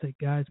thinking it's like,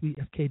 guys, we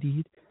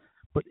FKD'd,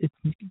 but it's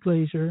Nikki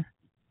Glazer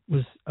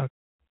was a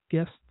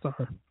guest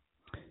star,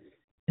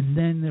 and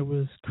then there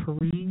was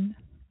Kareen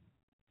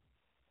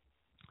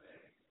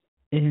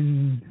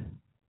and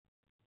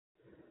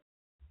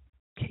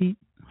Caitlin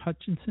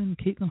Hutchinson,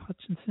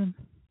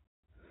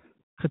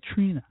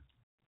 Katrina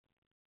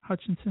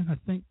Hutchinson, I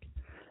think.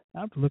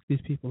 I have to look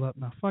these people up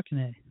now. Fucking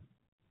A.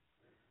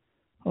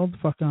 Hold the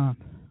fuck on.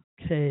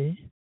 K-A-Y.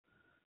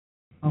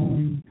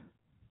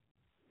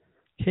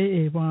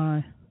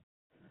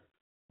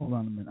 Hold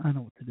on a minute. I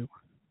know what to do.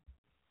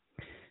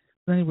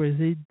 But anyways,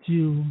 they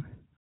do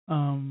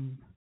the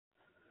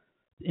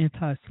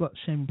anti-slut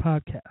shaming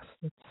podcast.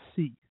 Let's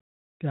see,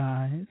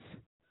 guys.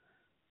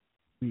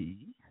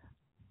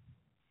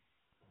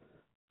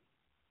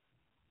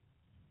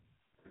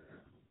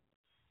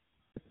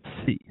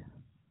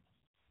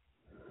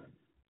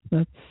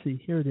 Let's see.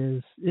 Here it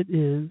is. It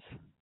is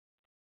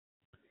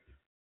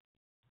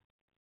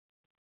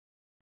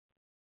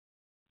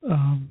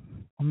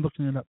I'm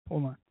looking it up.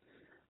 Hold on.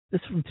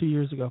 This is from 2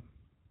 years ago.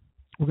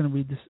 We're going to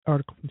read this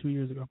article from 2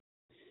 years ago.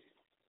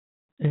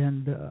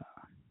 And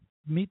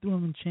meet the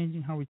women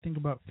changing how we think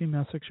about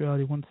female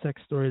sexuality, one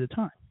sex story at a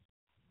time.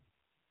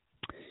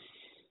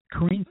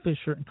 Corrine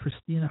Fisher and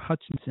Christina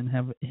Hutchinson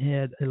have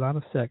had a lot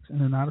of sex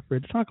and are not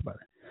afraid to talk about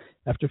it.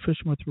 After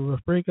Fisher went through a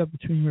rough breakup, the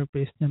two New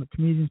York-based stand-up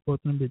comedians, both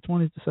in their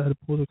mid-20s, decided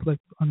to pull their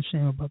collective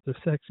unshame about their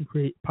sex and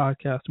create a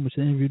podcast in which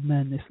they interviewed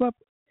men they slept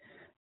with.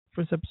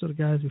 First episode of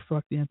Guys Who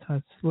Fuck, the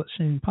Anti-Slut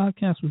Shaming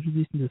Podcast, was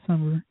released in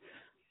December,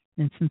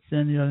 and since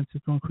then the audience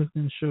has grown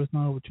quickly, and the show is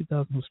now over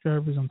 2,000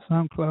 subscribers on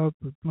SoundCloud.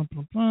 Blah,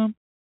 blah, blah.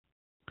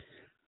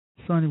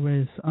 So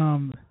anyways,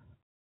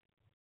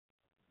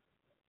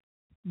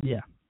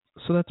 yeah.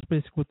 So that's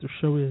basically what their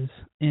show is,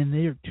 and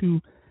they are two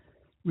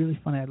really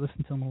funny. I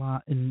listen to them a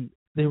lot, and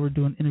they were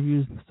doing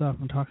interviews and stuff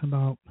and talking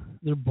about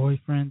their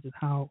boyfriends and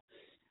how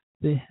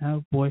they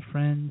have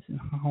boyfriends and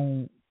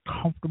how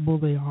comfortable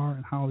they are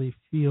and how they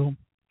feel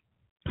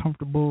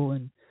comfortable,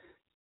 and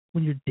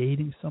when you're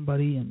dating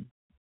somebody, and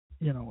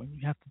you know, when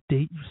you have to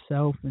date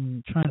yourself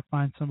and trying to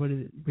find somebody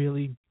that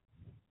really,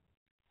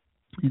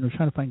 you know,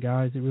 trying to find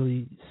guys that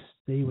really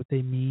say what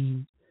they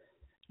mean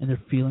and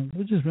their feelings. It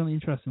was just really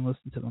interesting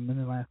listening to them in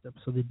the last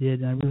episode they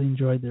did, and I really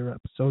enjoyed their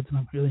episodes, and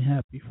I'm really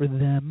happy for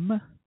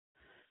them.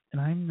 And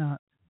I'm not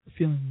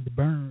feeling the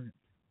burn.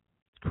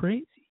 It's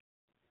crazy.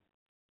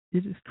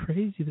 It is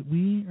crazy that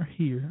we are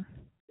here.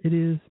 It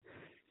is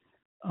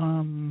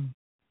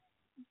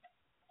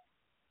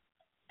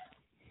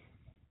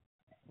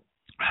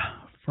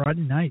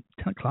Friday night,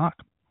 10 o'clock.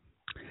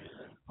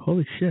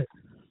 Holy shit.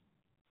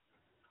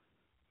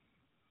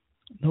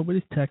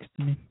 Nobody's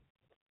texting me.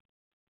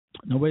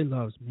 Nobody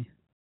loves me.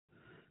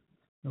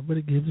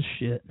 Nobody gives a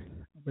shit.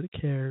 Nobody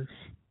cares.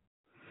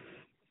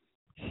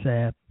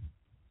 Sad.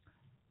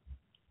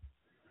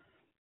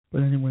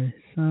 But anyways,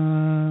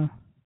 yeah,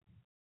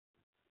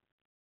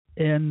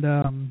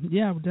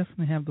 I would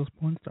definitely have those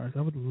porn stars.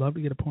 I would love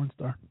to get a porn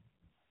star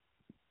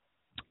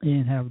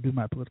and have her do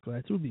my political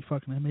ads. It would be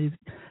fucking amazing.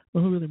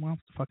 But who really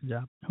wants the fucking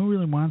job? Who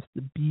really wants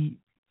to be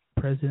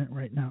president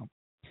right now?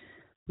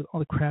 With all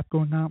the crap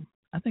going on,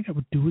 I think I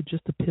would do it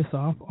just to piss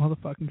off all the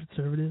fucking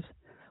conservatives,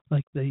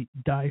 like the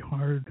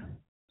die-hard,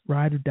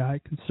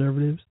 ride-or-die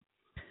conservatives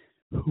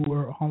who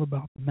are all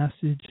about the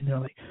message, and they're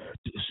like,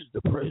 this is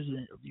the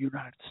president of the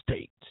United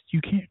States. You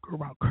can't go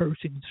around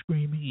cursing and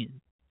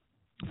screaming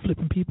and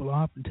flipping people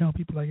off and telling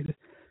people like it is.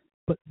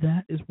 But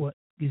that is what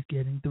is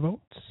getting the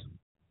votes.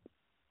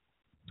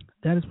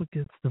 That is what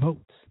gets the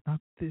votes, not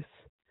this.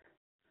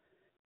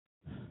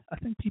 I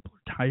think people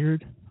are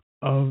tired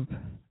of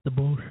the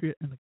bullshit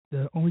and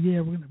the oh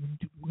yeah, we're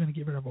gonna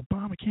get rid of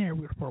Obamacare,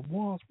 we're gonna put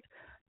walls.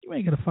 You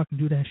ain't gonna fucking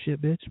do that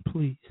shit, bitch.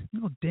 Please, you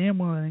know damn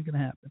well that ain't gonna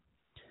happen.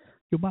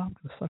 Your mom's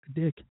gonna suck a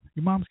dick.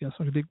 Your mom's gonna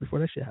suck a dick before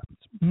that shit happens.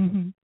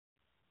 Mm-hmm.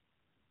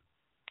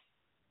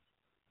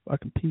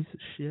 Fucking piece of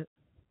shit.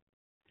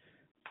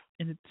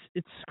 And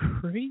it's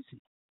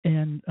crazy.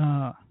 And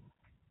I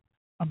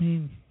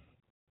mean,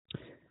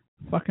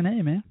 fucking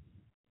A, man.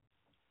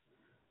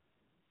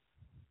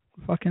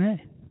 Fucking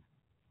A.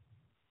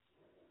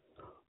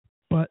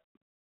 But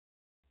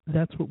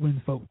that's what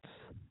wins votes.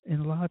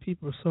 And a lot of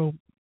people are so,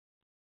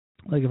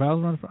 like, if I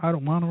was running for, I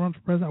don't want to run for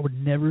president, I would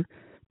never,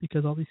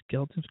 because all these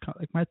skeletons,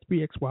 like my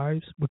 3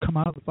 ex-wives would come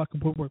out of the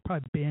fucking woodwork,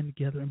 probably band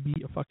together and be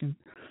a fucking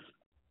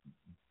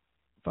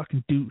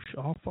douche.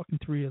 All fucking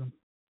 3 of them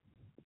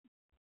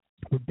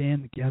would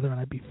band together, and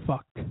I'd be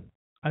fucked.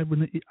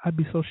 I'd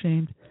be so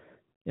ashamed,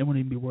 it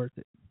wouldn't even be worth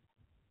it.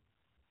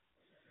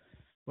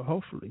 But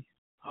hopefully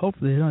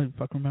they don't even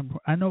fucking remember.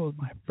 I know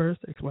my first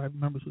ex-wife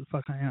remembers who the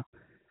fuck I am,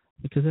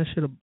 because that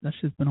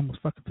shit's been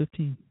almost fucking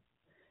 15.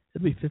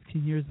 It'll be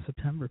 15 years in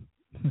September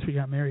since we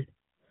got married.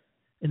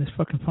 And it's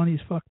fucking funny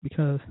as fuck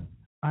because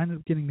I ended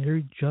up getting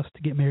married just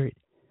to get married.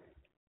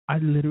 I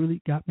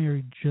literally got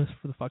married just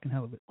for the fucking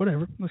hell of it.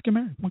 Whatever, let's get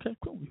married. Okay,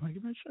 cool. You want to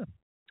get married? Sure.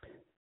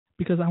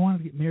 Because I wanted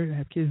to get married and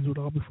have kids and do it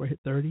all before I hit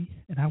 30.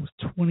 And I was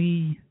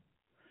 22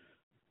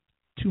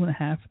 and a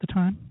half at the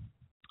time.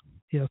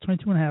 I was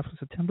 22 and a half. It was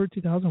September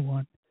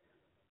 2001.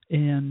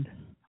 And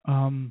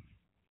I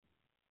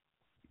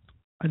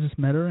just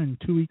met her, and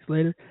 2 weeks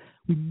later,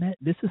 we met.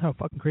 This is how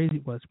fucking crazy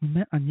it was. We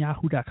met on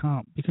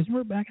Yahoo.com. Because you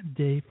remember back in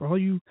the day, for all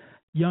you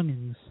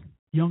youngins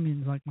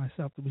like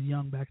myself that was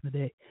young back in the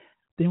day,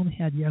 they only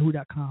had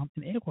Yahoo.com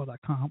and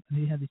AOL.com,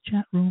 and they had these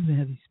chat rooms, they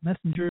had these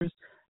messengers,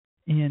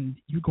 and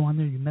you go on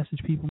there, you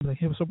message people, and be like,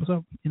 hey, what's up?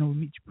 We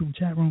meet people in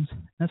chat rooms.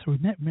 And that's where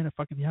we met. We met in a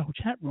fucking Yahoo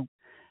chat room.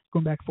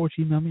 Going back and forth,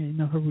 she emailed me, I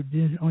emailed her, we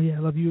did. Oh, yeah, I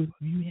love you.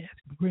 Yeah,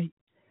 it's going to be great.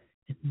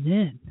 And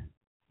then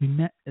we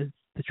met at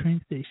the train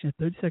station at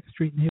 32nd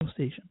Street and Hale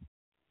Station,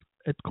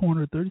 at the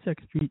corner of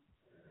 32nd Street.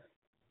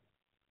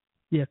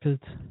 Yeah, because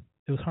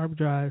it was Harbor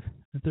Drive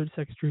and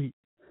 32nd Street,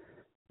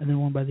 and then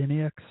one by the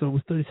NAX, so it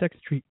was 32nd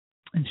Street.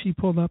 And she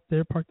pulled up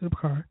there, parked in her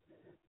car.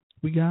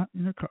 We got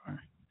in her car.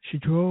 She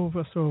drove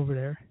us over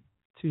there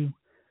to,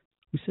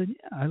 we said,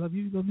 yeah, I love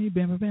you, you love me,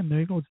 bam, bam, bam. There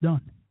you go, it's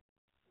done.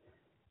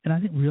 And I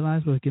didn't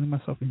realize what I was getting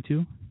myself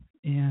into,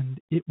 and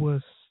it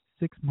was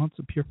 6 months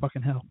of pure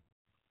fucking hell.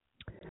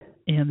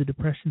 And the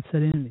depression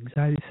set in, and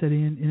anxiety set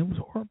in, and it was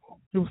horrible.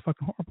 It was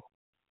fucking horrible.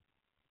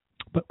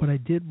 But what I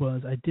did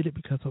was, I did it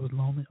because I was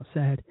lonely, I was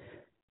sad,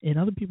 and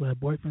other people had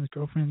boyfriends,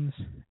 girlfriends,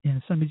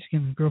 and somebody just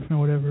gave me a girlfriend or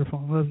whatever,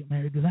 fall in love, get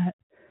married to that.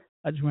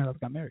 I just went out and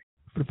got married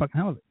for the fucking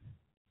hell of it.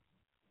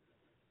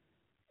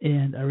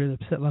 And I really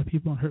upset a lot of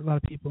people and hurt a lot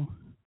of people.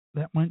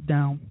 That went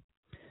down.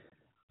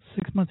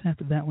 6 months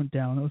after that went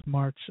down, it was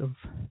March of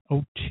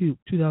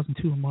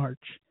 2002 in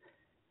March.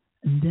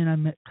 And then I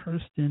met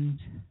Kirsten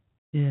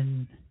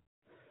in,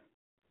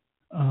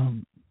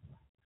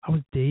 I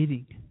was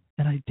dating,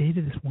 and I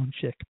dated this one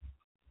chick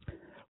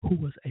who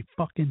was a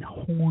fucking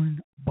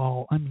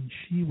hornball. I mean,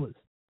 she was.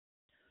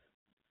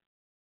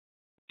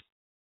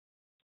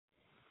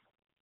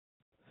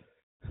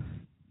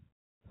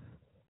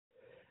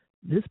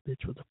 This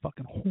bitch was a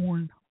fucking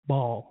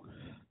hornball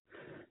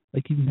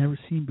like you've never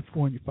seen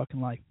before in your fucking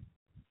life.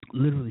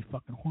 Literally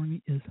fucking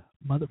horny as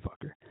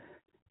motherfucker.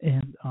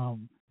 And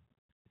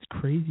it's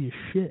crazy as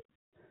shit.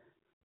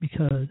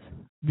 Because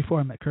before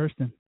I met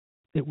Kirsten,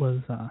 it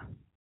was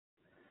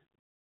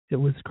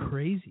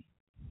crazy.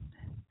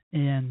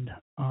 And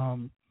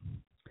all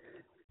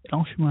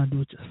she wanted to do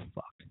was just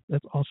fuck.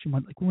 That's all she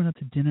wanted. Like, we went out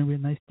to dinner, we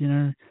had a nice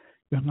dinner.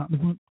 We hung out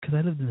because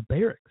I lived in the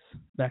barracks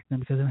back then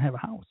because I didn't have a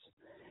house.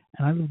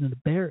 And I lived in the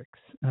barracks.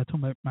 And I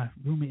told my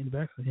roommate in the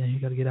barracks, yeah, you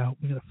got to get out.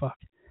 We got to fuck.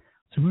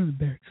 So we're in the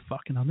barracks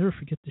fucking. I'll never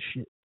forget this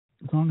shit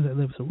as long as I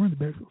live. So we're in the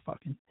barracks, we're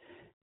fucking.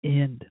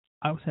 And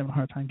I was having a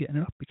hard time getting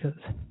it up because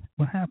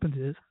what happens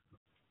is,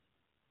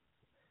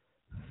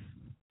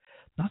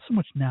 not so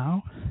much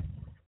now,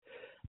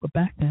 but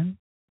back then,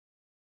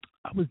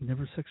 I was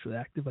never sexually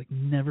active. Like,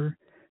 never,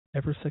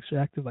 ever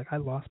sexually active. Like, I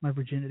lost my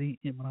virginity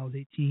when I was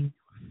 18.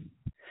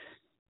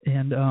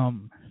 And,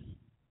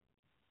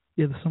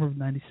 yeah, the summer of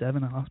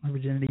 97, I lost my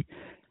virginity,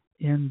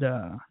 and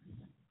I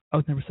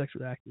was never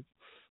sexually active.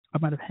 I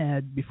might have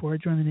had, before I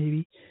joined the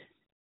Navy,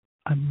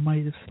 I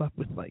might have slept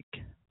with like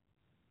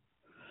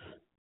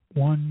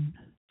 1,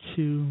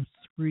 2,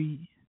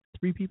 3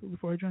 people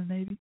before I joined the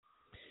Navy.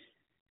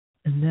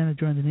 And then I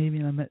joined the Navy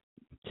and I met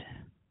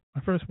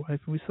my first wife,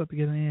 and we slept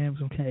together, and it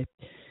was okay.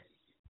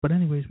 But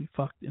anyways, we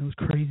fucked, and it was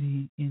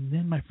crazy. And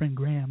then my friend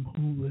Graham,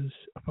 who was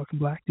a fucking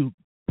black dude,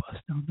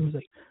 bust down the door, was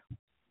like,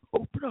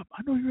 open up.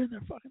 I know you're in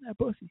there fucking that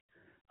pussy.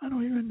 I know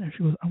you're in there.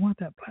 She goes, I want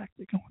that black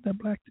dick. I want that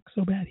black dick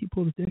so bad. He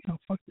pulled his dick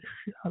out, fucked the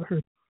shit out of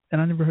her.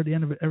 And I never heard the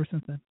end of it ever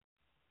since then.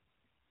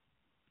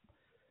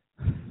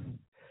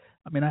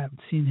 I mean, I haven't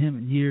seen him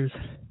in years.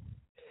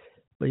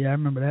 But yeah, I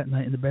remember that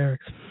night in the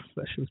barracks.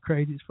 That shit was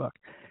crazy as fuck.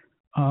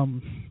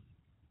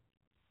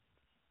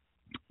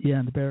 Yeah,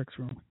 in the barracks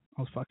room.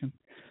 I was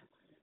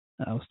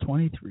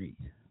 23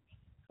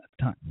 at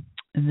the time.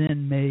 And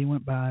then May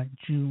went by,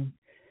 June.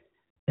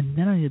 And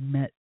then I had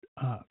met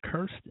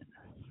Kirsten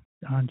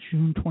on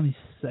June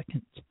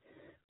 22nd,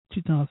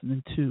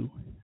 2002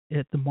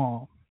 at the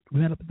mall. We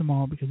met up at the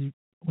mall because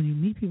when you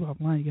meet people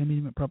offline, you got to meet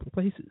them at public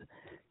places.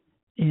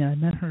 And I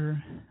met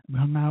her, we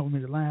hung out, we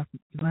made her laugh,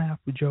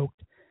 we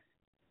joked.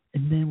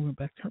 And then we went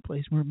back to her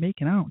place, and we were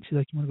making out. She's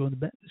like, you want to go in the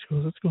bed? She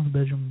goes, let's go in the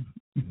bedroom,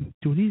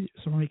 do it easier.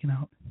 So we're making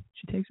out.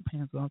 She takes her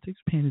pants off,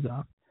 takes her panties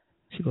off.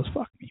 She goes,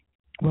 fuck me.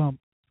 Well,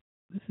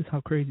 this is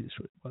how crazy this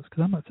was,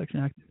 because I'm not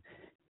sexually active.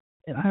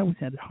 And I always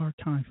had a hard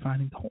time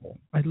finding the hole.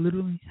 I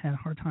literally had a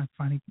hard time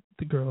finding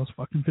the girl's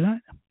fucking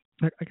vagina.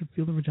 Like, I could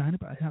feel the vagina,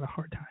 but I had a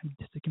hard time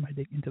sticking my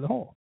dick into the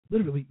hole.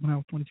 Literally, when I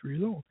was 23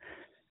 years old.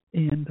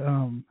 And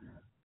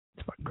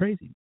it's fucking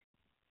crazy.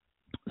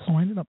 So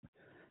we ended up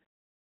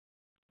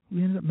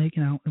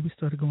making out, and we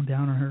started going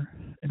down on her,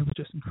 and it was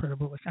just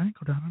incredible. Like, I didn't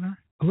go down on her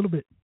a little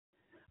bit,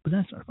 but then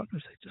I started fucking her.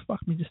 She's like, just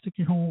fuck me, just stick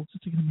your hole,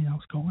 just stick it in me. I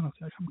was going. I was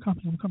like, I'm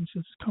coming. She goes,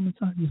 just come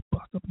inside, just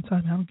bust up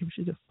inside me. I don't give a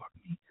shit, just fuck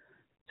me.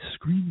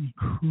 Screaming,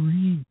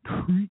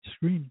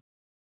 screaming.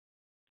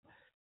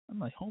 I'm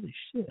like, holy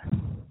shit,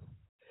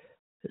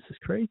 this is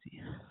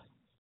crazy.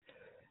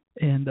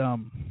 And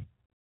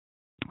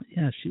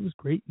yeah, she was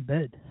great in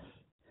bed.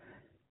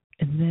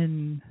 And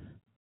then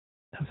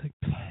I was like,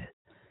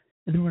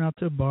 And then we went out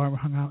to a bar, we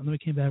hung out, and then we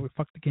came back, we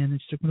fucked again,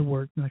 and she took me to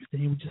work the next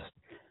day.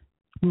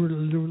 We were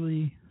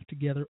literally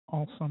together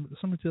all summer. The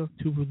summer of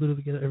 2002, we were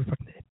literally together every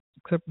fucking day.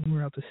 Except when we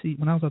were out to sea.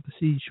 When I was out to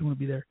sea, she wouldn't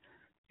be there.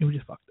 And we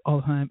just fucked all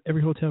the time.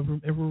 Every hotel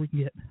room, everywhere we can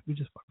get, we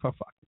just fuck.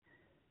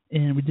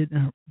 And we did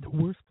the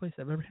worst place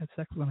I've ever had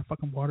sex was on a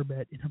fucking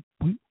waterbed.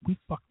 We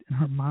fucked in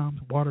her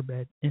mom's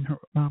waterbed in her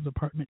mom's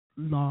apartment.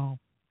 No.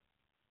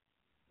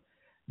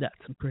 That's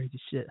some crazy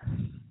shit.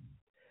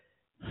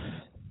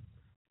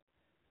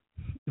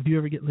 If you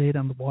ever get laid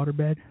on the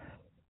waterbed,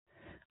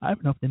 I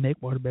don't know if they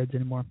make waterbeds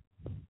anymore.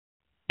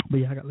 But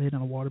yeah, I got laid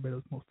on a waterbed. It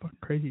was the most fucking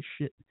craziest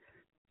shit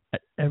I've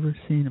ever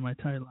seen in my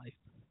entire life.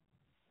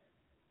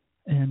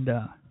 And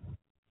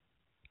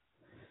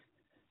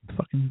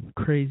fucking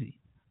crazy.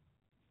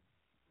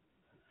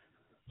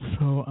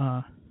 So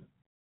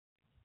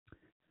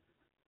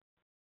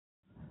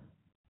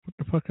what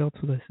the fuck else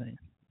was I saying?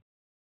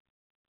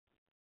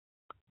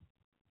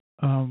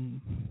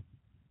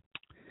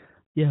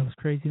 Yeah, it was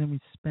crazy.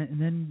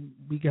 Then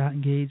we got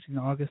engaged in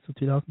August of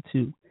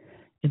 2002.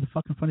 And the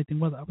fucking funny thing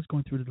was, I was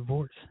going through the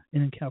divorce.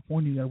 And in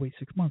California, you gotta wait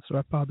 6 months. So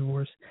I filed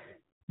divorce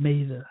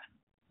May the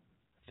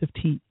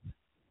 15th.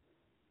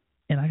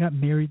 And I got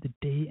married the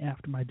day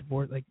after my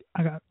divorce. Like,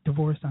 I got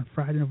divorced on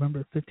Friday,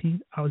 November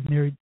 15th. I was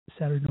married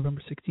Saturday,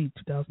 November 16th,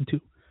 2002.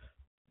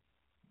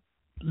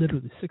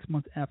 Literally 6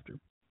 months after.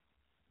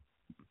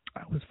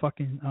 I was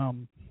fucking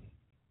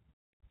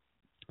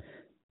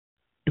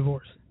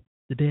divorced.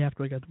 The day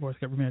after I got divorced,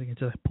 got remarried again.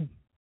 Just like, boom.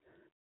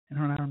 And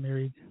her and I were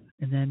married.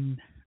 And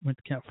then went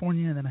to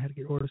California. And then I had to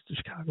get orders to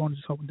Chicago and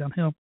just all went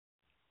downhill.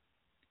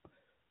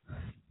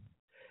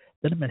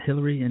 Then I met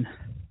Hillary, and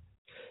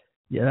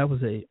yeah, that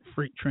was a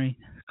freight train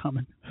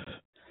coming.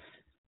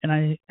 And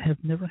I have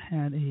never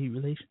had a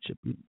relationship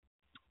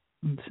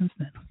since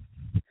then.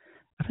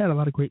 I've had a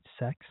lot of great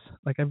sex.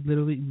 Like, I've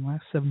literally, in the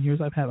last 7 years,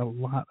 I've had a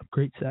lot of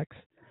great sex.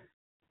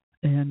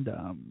 And it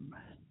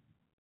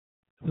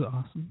was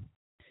awesome.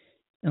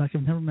 And, like,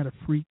 I've never met a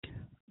freak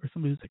or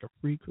somebody who's like a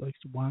freak who likes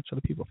to watch other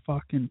people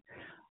fuck and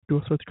do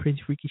all sorts of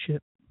crazy, freaky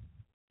shit.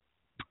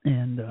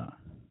 And,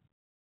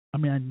 I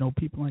mean, I know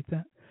people like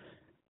that.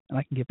 And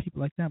I can get people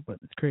like that, but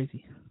it's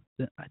crazy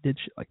that I did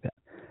shit like that.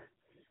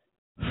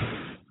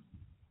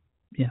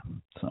 Yeah,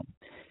 so.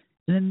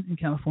 And then in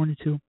California,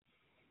 too,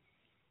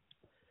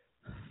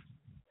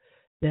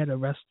 they had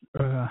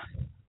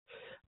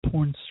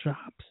porn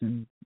shops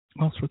and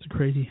all sorts of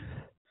crazy.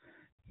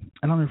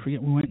 I don't ever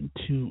forget, we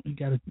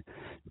got a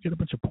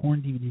bunch of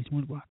porn DVDs.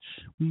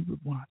 We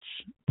would watch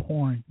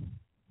porn.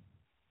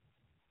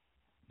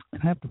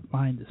 And I have to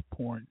find this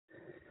porn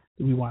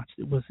that we watched.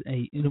 It was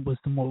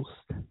the most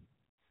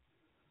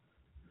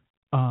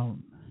oh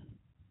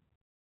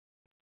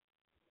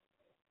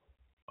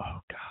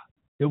god.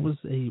 It was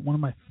one of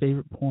my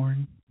favorite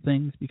porn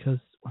things, because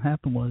what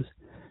happened was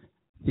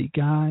the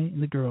guy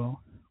and the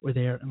girl were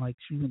there, and like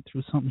she went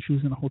through something. She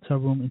was in a hotel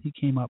room, and he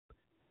came up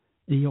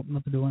and he opened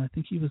up the door, and I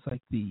think he was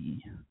like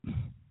he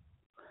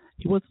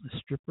wasn't a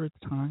stripper at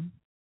the time,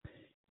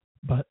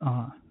 but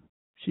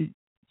she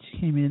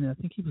came in, and I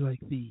think he was like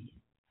the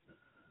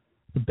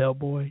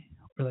bellboy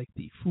or like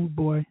the food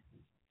boy,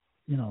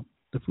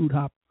 the food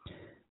hop.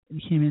 And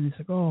he came in and he's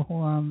like, oh,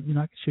 hold on,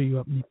 I can show you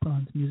up. And he put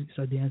on some music,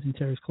 started dancing,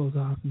 tear his clothes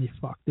off, and they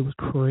fucked. It was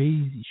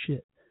crazy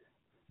shit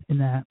in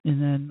that.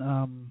 And then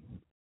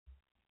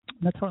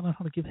that's how I learned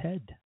how to give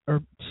head.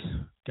 Or,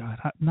 God,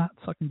 not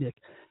sucking dick.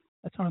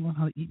 That's how I learned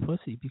how to eat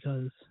pussy,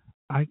 because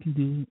I can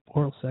do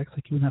oral sex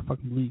like you would not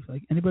fucking believe.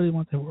 Like, anybody who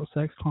wants to have oral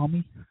sex, call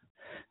me.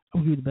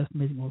 I'll give you the best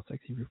amazing oral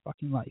sex of your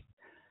fucking life.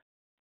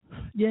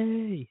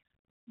 Yay!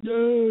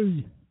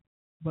 Yay!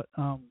 But,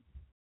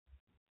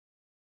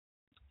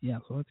 yeah,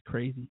 so that's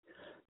crazy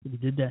that we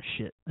did that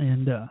shit.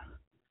 And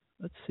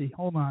let's see,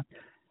 hold on.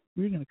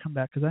 We're going to come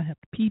back because I have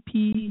to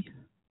pee.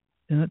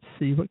 And let's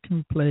see, what can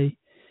we play?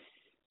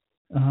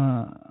 To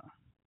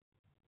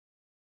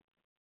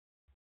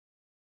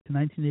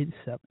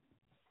 1987.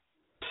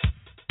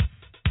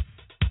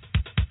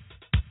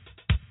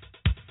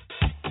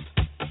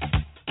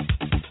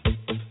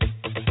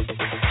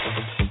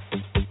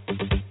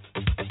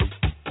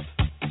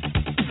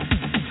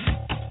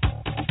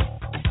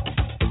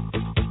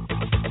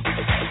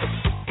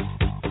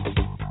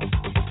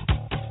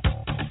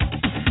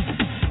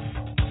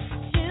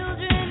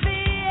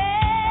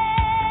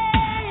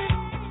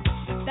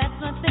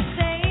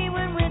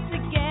 When we're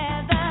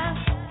together,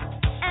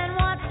 and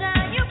watch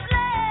how you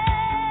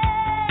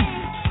play.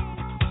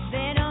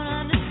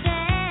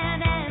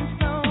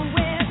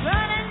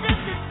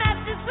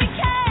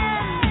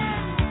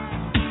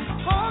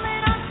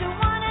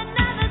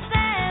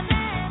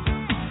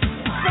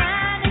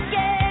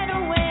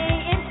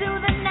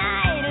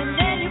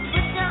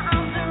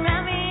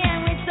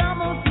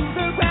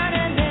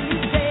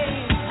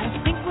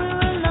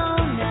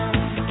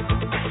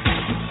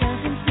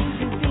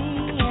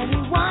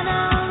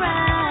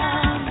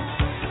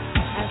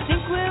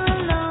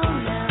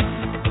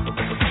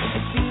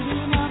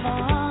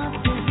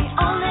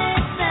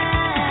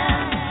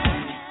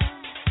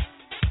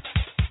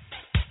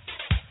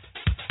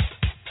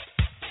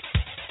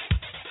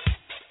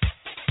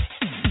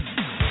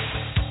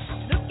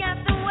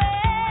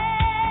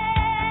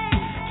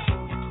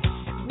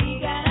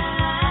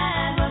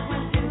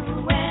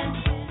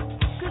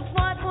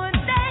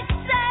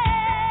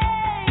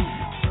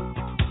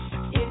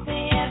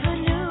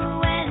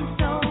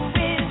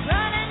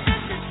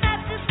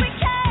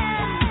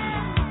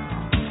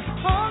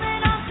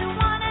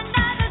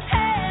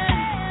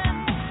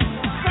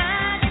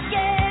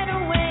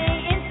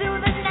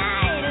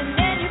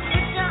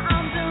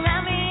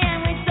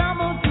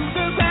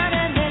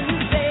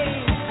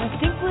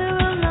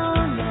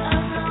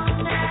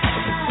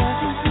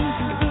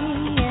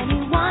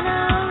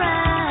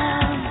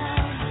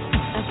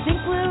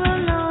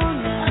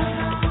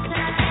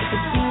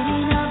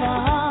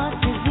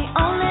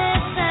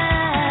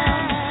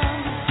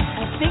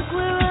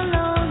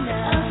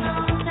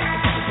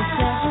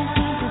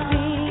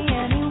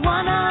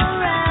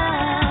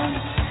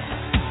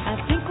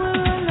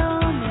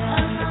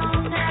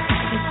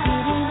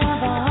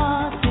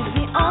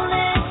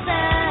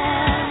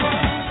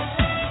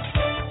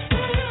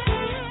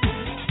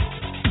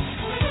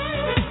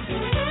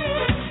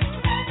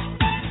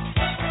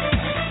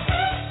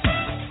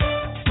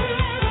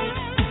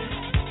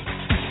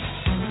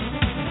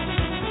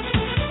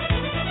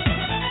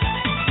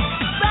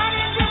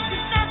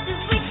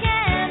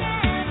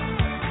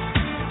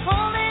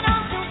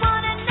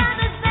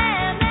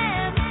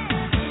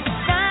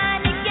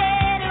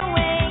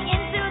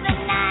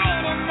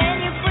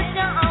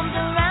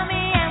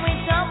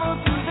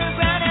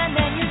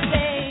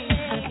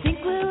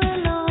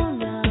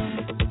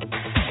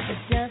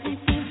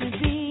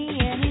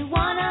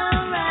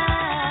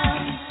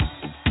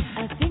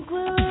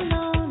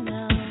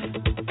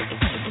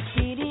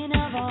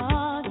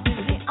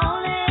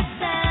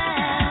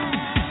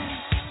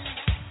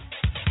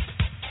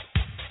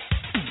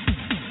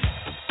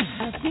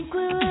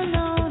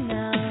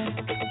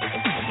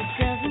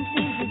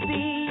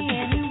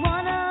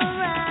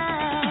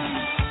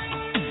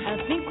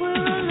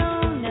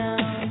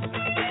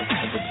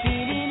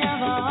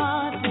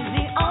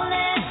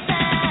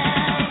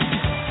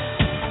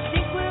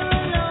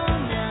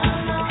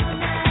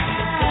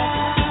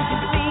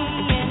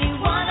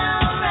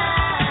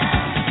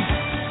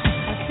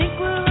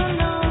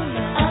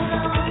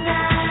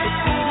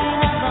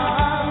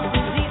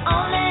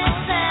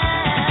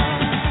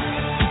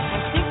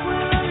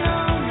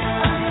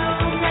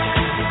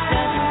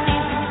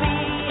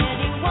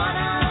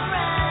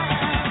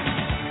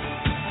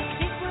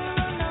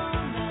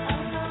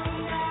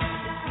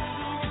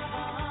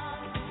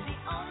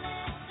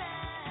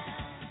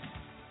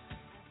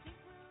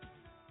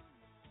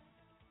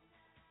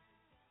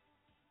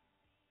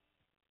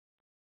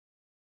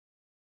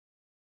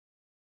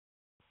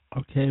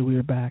 Okay, we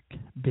are back,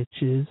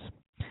 bitches.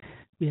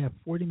 We have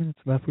 40 minutes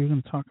left. We're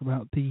going to talk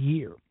about the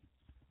year.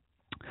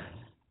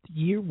 The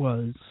year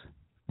was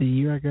the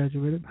year I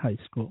graduated high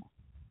school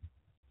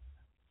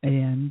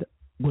and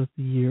was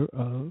the year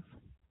of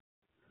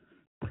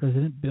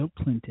President Bill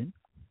Clinton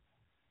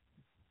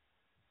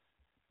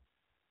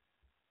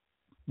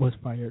was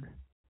fired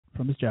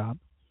from his job.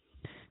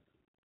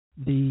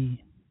 The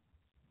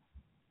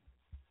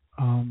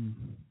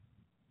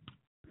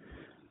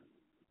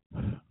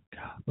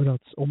God, what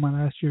else? Oh, my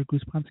last year,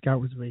 Goosebumps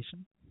Scout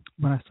Reservation.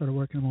 When I started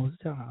working at Moses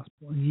Hotel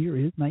Hospital, the year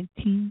is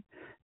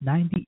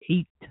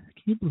 1998.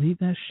 Can you believe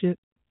that shit?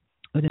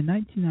 But in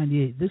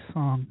 1998, this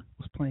song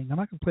was playing. I'm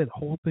not going to play the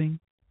whole thing,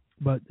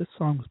 but this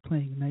song was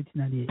playing in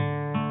 1998.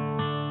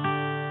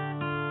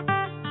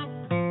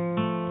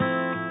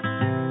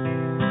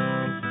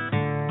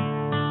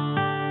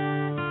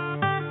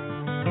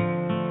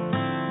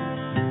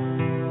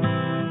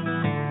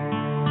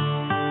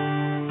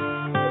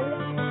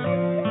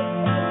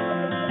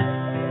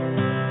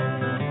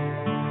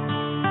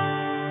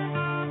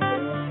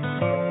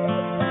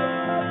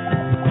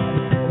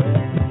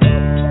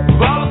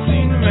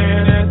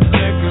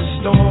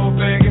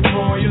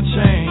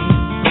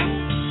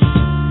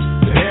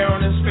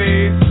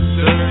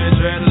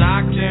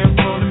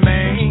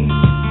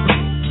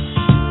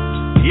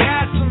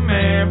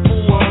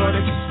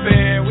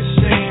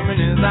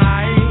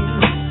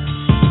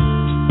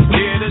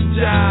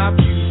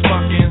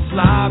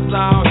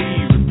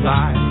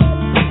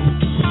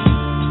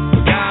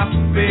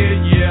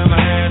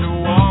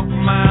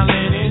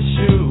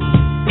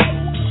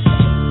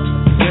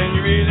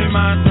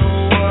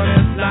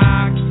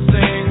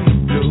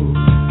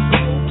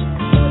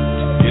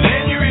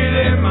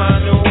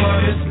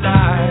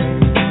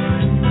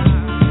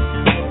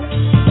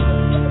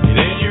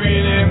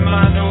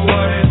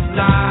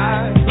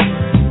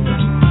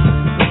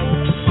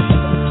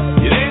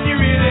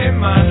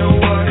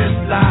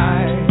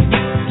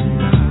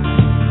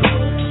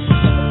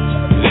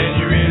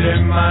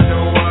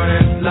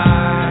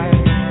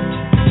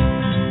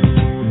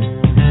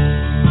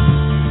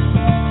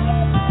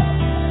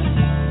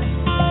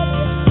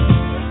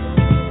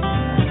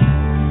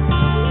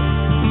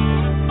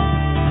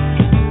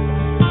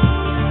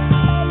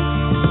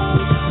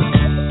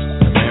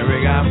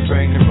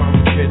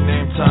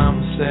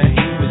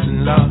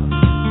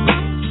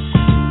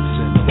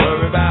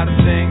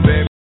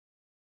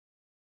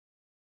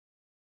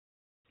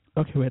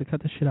 Okay, we had to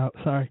cut this shit out.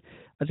 Sorry.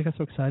 I just got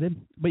so excited.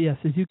 But yes,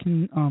 as you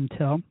can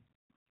tell,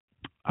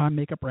 I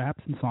make up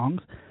raps and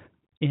songs,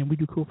 and we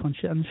do cool, fun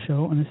shit on the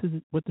show. And this is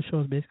what the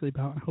show is basically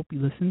about. I hope you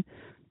listen.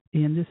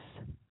 And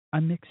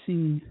I'm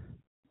mixing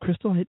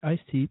Crystal Light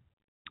iced tea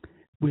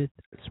with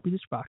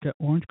Swedish vodka,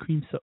 orange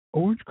cream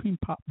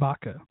pop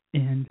vodka,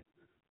 and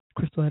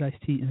Crystal Light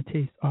iced tea, and it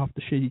tastes off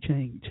the shitty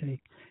chain.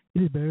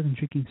 It is better than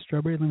drinking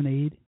strawberry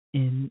lemonade.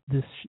 And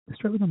this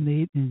strawberry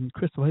lemonade and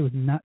Crystal Light was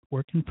not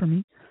working for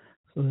me.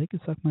 So they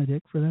could suck my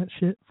dick for that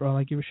shit, for all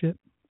I give a shit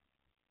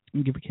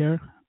and give a care,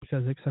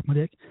 because they could suck my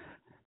dick.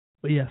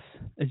 But yes,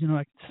 as you know,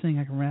 I can sing,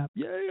 I can rap.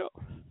 Yeah,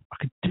 I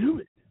could do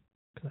it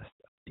because I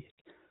suck dick.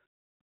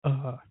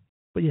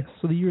 But yes,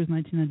 so the year is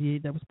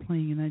 1998. That was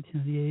playing in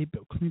 1998.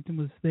 Bill Clinton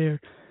was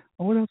there.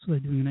 Oh, what else was I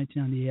doing in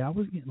 1998? I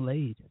wasn't getting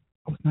laid.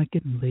 I was not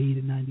getting laid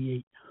in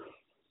 98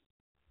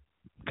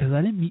 because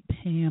I didn't meet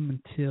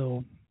Pam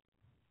until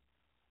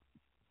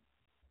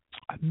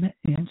I met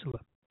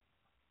Angela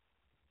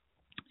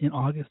in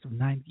August of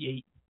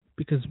 98,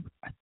 because this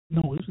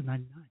was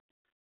 99.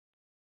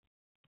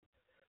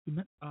 We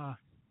met,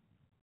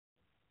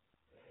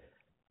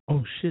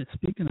 oh shit,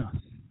 speaking of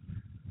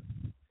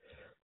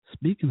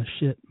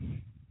shit,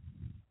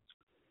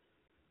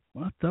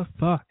 what the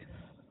fuck?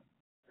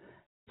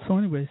 So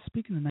anyways,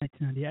 speaking of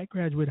 1998, I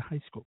graduated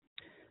high school.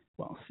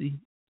 Well,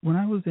 see, when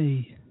I was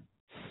a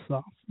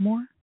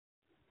sophomore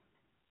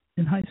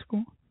in high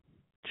school,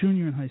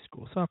 junior in high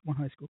school, sophomore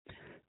in high school,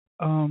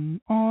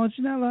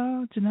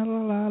 Janella,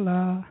 la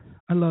la.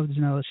 I love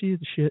Janella. She is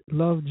the shit.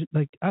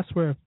 I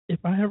swear,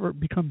 if I ever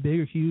become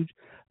big or huge,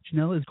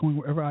 Janella is going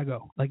wherever I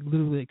go. Like,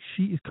 literally, like,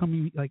 she is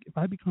coming. Like, if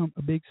I become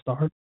a big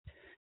star,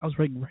 I was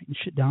writing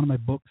shit down in my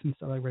books and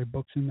stuff. I write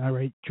books and I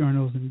write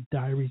journals and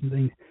diaries and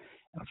things.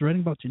 I was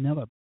writing about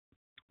Janella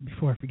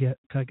before I forget,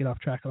 because I get off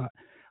track a lot.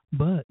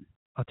 But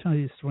I'll tell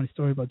you this funny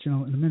story about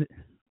Janella in a minute.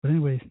 But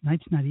anyways,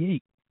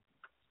 1998.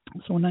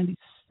 So in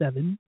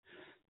 97,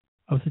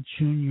 I was a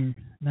junior.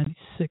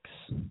 96,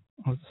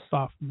 I was a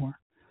sophomore.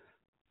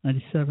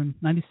 97,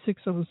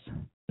 96, I was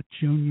a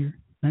junior.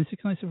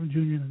 96, 97,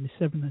 junior.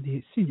 97,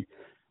 98, senior.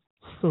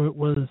 So it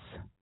was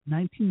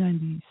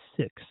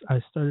 1996, I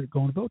started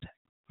going to VOTEC.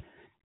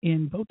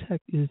 And VOTEC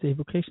is a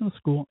vocational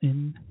school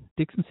in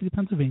Dixon City,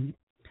 Pennsylvania,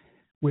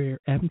 where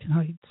Abington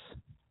Heights,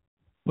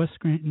 West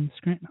Scranton,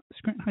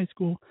 Scranton High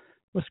School,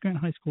 West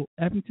Scranton High School,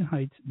 Abington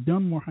Heights,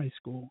 Dunmore High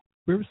School,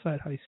 Riverside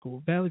High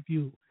School, Valley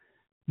View,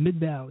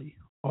 Mid-Valley,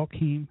 all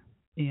came,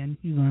 and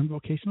you learn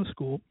vocational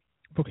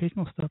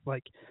stuff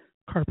like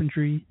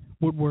carpentry,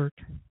 woodwork,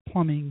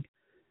 plumbing.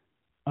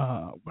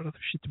 What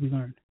other shit did we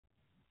learn?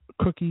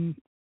 cooking,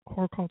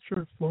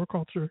 horticulture,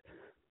 floriculture.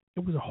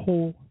 It was a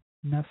whole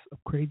mess of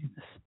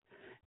craziness.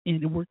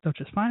 And it worked out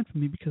just fine for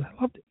me because I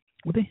loved it.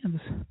 Well, they had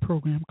this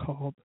program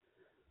called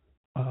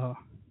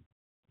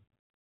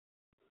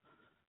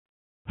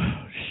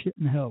shit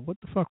in hell. What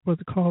the fuck was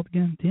it called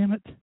again? Damn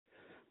it.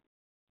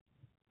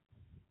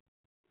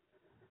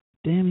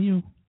 Damn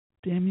you.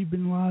 Damn you,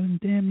 Bin Laden.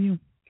 Damn you.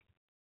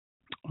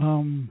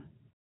 I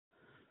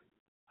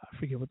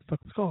forget what the fuck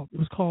it was called. It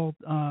was called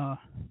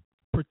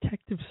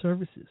Protective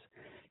Services.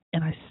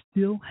 And I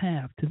still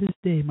have, to this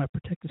day, my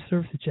Protective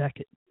Services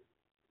jacket.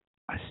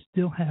 I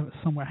still have it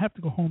somewhere. I have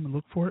to go home and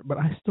look for it, but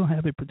I still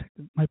have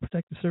my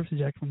Protective Services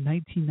jacket from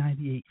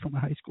 1998 from my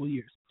high school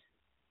years.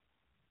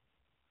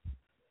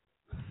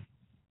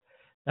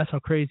 That's how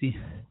crazy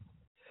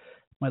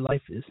my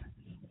life is.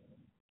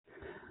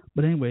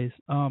 But anyways,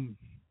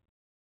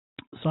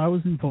 so I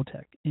was in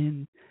Votech,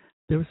 and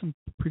there were some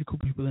pretty cool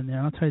people in there.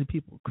 And I'll tell you the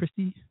people: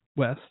 Christy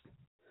West,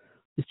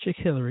 this chick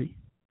Hillary,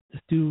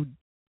 this dude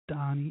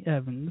Donnie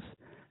Evans,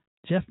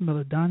 Jeff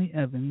Miller, Donnie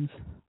Evans.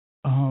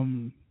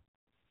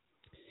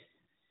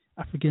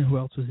 I forget who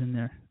else was in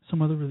there.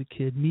 Some other really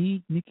kid.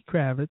 Me, Nikki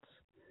Kravitz,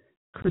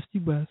 Christy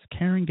West,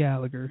 Karen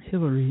Gallagher,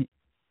 Hillary,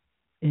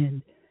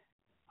 and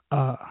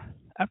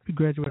after you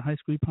graduate high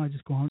school, you probably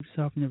just go home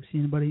yourself and never see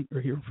anybody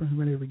or hear from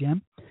anybody ever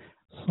again.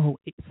 So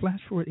flash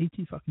forward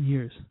 18 fucking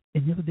years,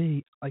 and the other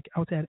day, like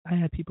I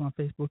had people on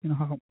Facebook. You know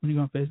how when you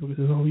go on Facebook, it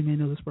says, "Oh, you may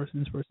know this person,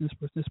 this person, this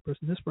person, this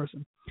person, this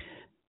person,"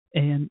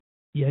 and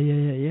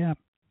yeah.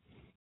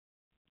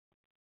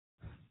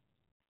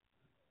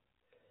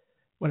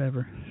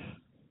 Whatever.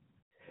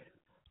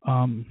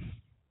 So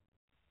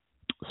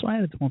I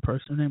added one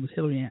person. Her name was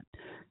Hillary Ann.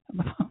 I'm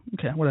like, oh,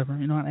 okay, whatever.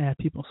 You know, I add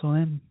people. So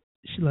then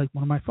she liked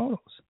one of my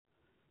photos.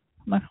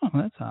 I'm like, oh,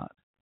 that's odd.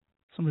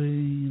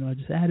 Somebody, I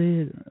just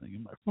added or like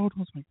my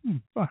photos. I'm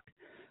like, fuck.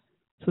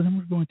 So then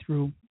we're going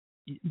through.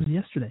 It was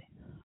yesterday,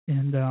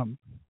 and I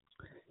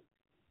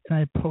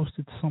had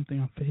posted something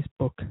on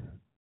Facebook.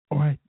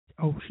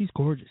 She's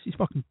gorgeous. She's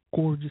fucking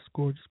gorgeous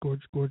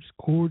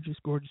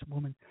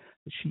woman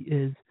that she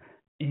is.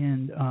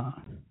 And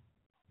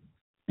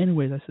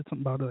anyways, I said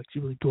something about her, like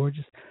she's really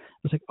gorgeous. I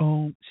was like,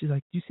 oh, she's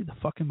like, do you see the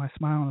fuck in my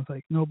smile? And I was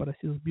like, no, but I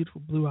see those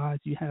beautiful blue eyes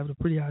you have, the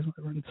pretty eyes,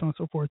 whatever, and so on and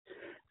so forth.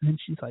 And then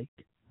she's like,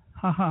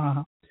 ha ha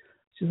ha.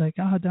 She's like,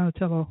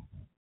 Donatello.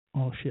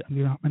 Oh shit, I'm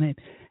giving out my name.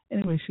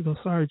 Anyway, she goes,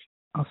 Sarge.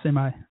 I'll say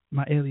my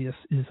alias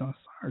is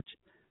Sarge.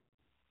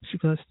 She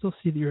goes, I still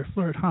see that you're a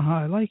flirt. Ha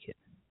ha, I like it.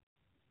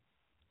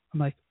 I'm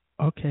like,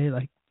 okay,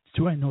 like,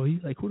 do I know you?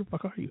 Like, who the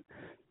fuck are you?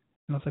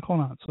 And I was like, hold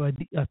on. So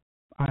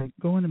I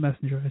go in the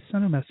messenger. I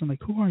send her a message. I'm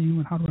like, who are you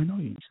and how do I know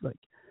you? And she's like,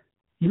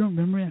 you don't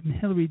remember me? I'm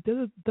Hillary. I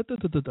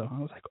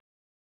was like,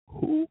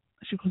 who?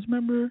 She goes,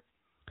 remember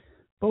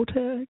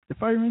Votech, the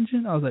fire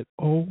engine? I was like,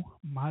 oh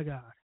my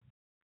God.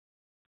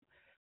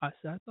 I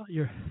said, I thought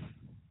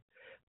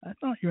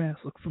your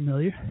ass looked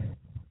familiar.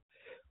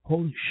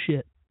 Holy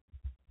shit.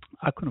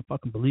 I couldn't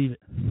fucking believe it.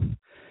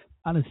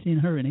 I'd have seen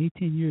her in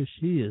 18 years.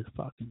 She is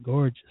fucking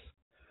gorgeous.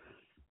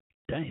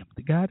 Damn,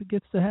 the guy that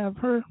gets to have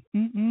her?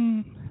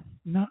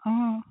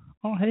 Nuh-uh.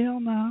 Oh, hell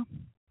no.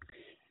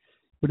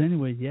 But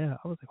anyway, yeah,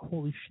 I was like,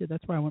 holy shit.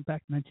 That's why I went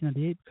back to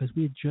 1998, because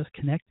we had just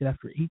connected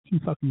after 18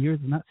 fucking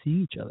years of not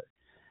seeing each other.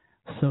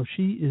 So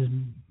she is,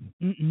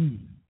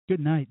 Good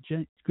night,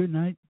 good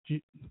night,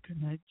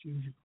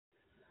 Juju.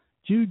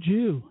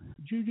 Juju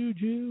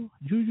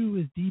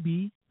is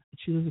DB.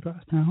 She lives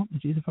across town,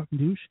 and she's a fucking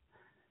douche.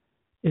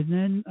 And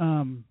then,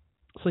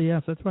 so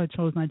that's why I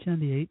chose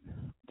 1998.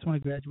 That's when I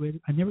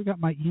graduated. I never got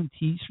my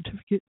EMT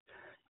certificate,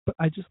 but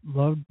I just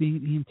loved being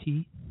an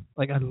EMT.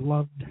 Like, I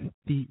loved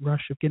the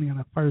rush of getting on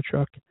a fire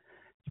truck and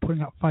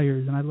putting out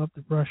fires, and I loved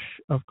the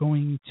rush of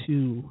going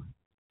to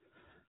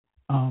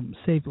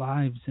save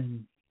lives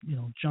and,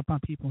 jump on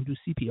people and do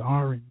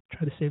CPR and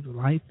try to save their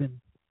life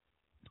and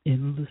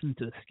listen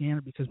to the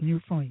scanner. Because when you're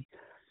from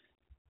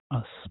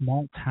a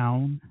small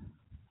town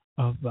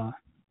of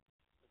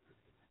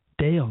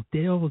Dale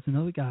was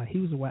another guy. He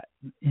was a whack.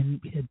 And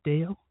we had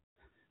Dale,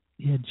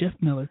 we had Jeff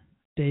Miller,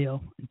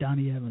 Dale, and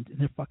Donnie Evans, and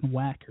they're fucking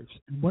whackers.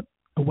 And what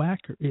a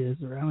whacker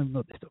is, or I don't even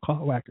know if they still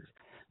call it whackers,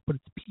 but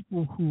it's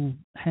people who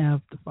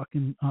have the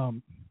fucking,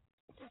 who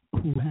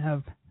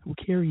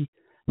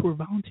are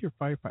volunteer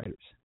firefighters,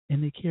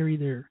 and they carry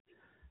their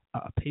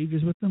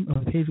pages with them.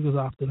 When the page goes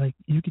off, they're like,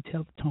 you can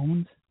tell the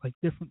tones, like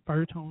different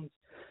fire tones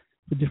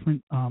for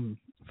different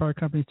fire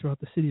companies throughout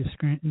the city of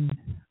Scranton,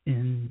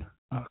 in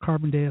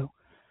Carbondale,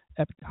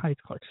 Epic Heights,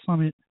 Clark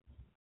Summit,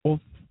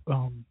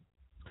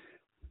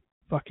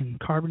 fucking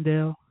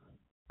Carbondale,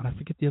 and I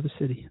forget the other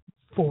city,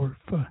 Forest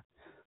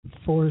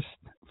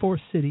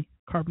City,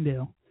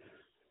 Carbondale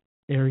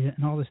area,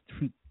 and all this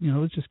different, it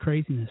was just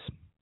craziness.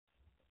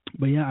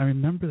 But yeah, I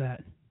remember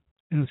that,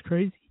 and it was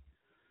crazy.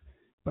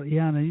 But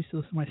yeah, and I used to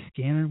listen to my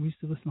scanner, and we used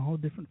to listen to all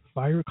the different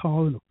fire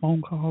calls and the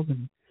phone calls,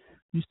 and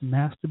we used to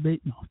masturbate.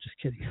 No, just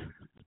kidding.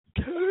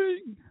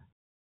 Kidding.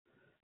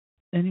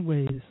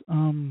 Anyways,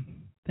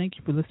 thank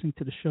you for listening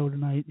to the show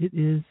tonight. It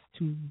is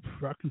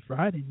fucking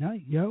Friday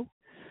night, yo.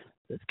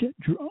 Let's get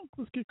drunk.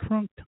 Let's get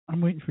crunked.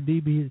 I'm waiting for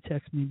DB to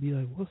text me and be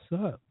like, "What's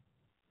up?"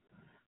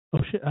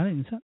 Oh shit! I didn't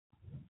even send.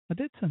 I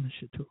did send this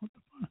shit to her. What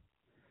the fuck?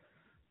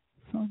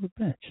 Son of a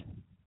bitch.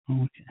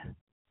 Oh, okay.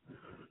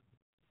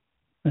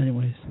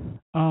 Anyways,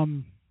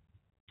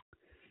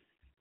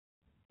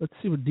 let's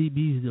see what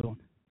DB is doing.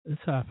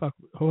 That's how I fuck.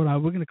 Hold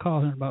on, we're gonna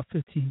call her in about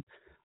 15,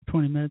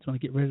 20 minutes when I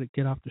get ready to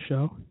get off the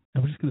show,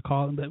 and we're just gonna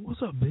call her and be like,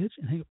 "What's up, bitch?"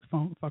 and hang up the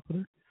phone and fuck with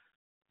her.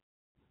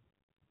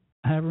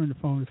 I have her in the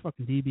phone with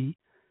fucking DB.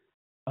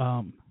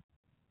 I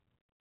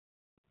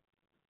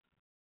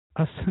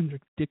send her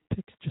dick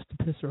pics just to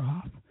piss her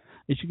off,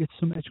 and she gets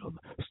so mad. She goes,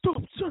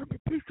 "Stop sending me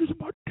pictures of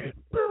my dick."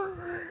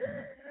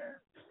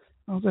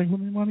 I was like, "Well,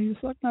 why don't you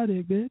suck my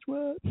dick, bitch?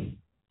 What?"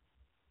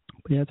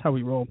 But yeah, that's how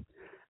we roll.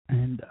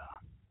 And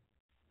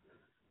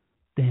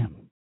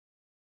damn.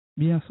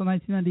 Yeah, so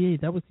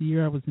 1998, that was the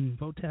year I was in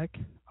Votech.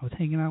 I was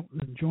hanging out,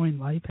 enjoying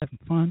life, having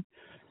fun.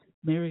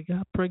 Mary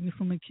got pregnant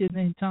from a kid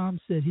named Tom,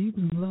 said he was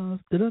in love.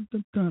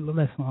 Dun-dun-dun-dun. Love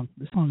that song.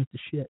 This song is the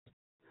shit.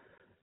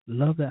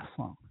 Love that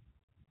song.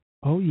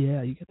 Oh,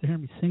 yeah, you got to hear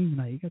me sing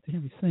tonight. You got to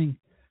hear me sing.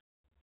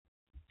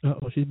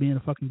 Uh-oh, she's being a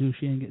fucking douche.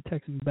 She ain't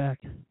texting me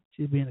back.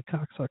 She's being a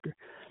cocksucker.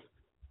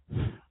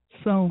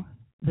 So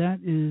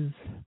that is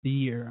the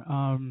year.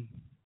 I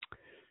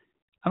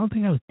don't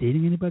think I was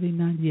dating anybody in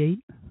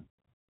 98.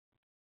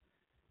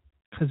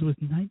 Because it was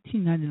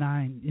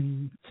 1999,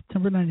 in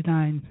September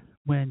 99,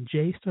 when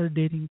Jay started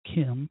dating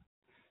Kim,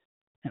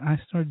 and I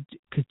started,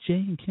 because Jay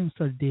and Kim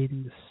started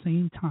dating the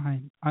same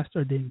time I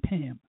started dating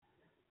Pam.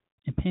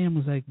 And Pam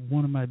was like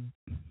one of my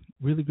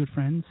really good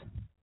friends,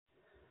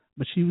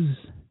 but her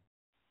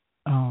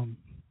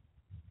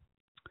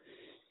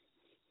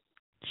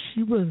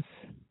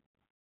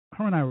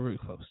and I were really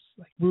close.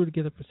 Like, we were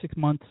together for 6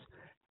 months,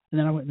 and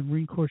then I went in the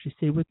Marine Corps. She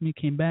stayed with me,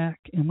 came back,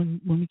 and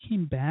when we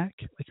came back,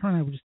 like, her and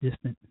I were just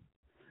distant.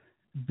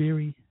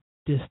 Very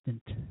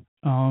distant,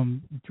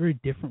 very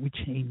different. We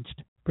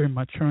changed very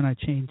much. Her and I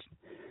changed,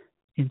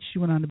 and she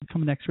went on to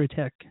become an X-ray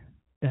tech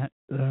at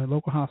the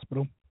local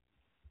hospital.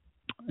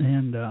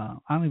 And I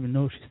don't even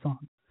know if she's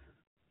on.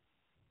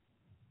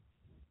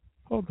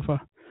 Hold the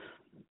fuck,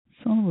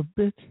 son of a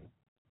bitch!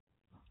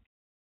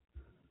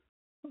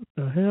 What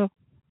the hell?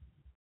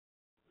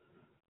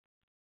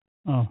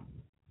 Oh,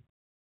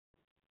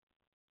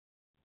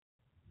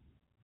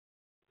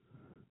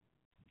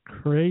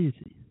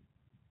 crazy!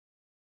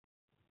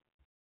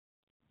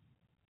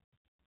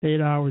 8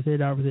 hours,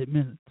 8 hours, 8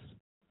 minutes.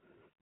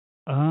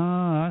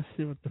 I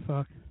see what the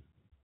fuck.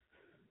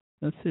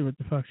 Let's see what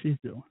the fuck she's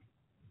doing.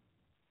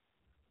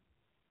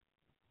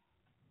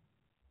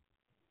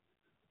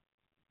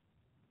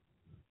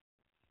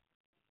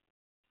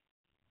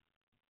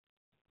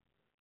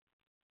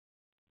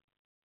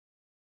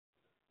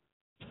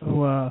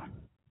 So,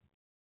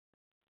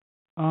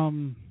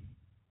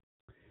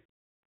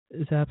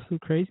 it's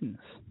absolute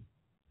craziness.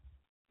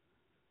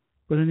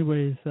 But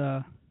anyways,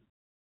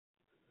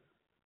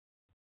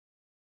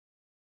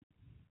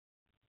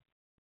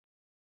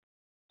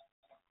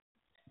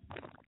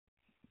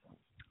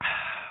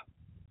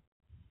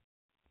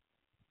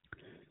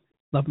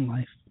 loving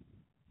life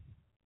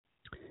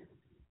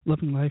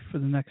for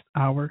the next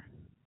hour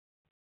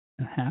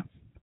and a half.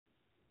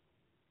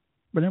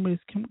 But anyways,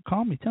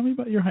 call me. Tell me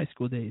about your high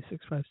school days.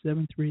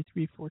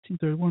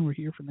 657-333-1431. We're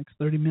here for the next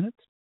 30 minutes.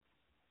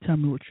 Tell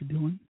me what you're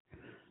doing.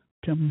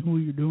 Tell me who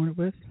you're doing it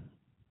with.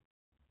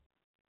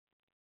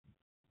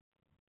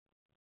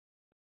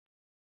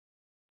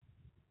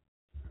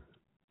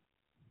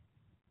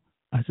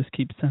 I just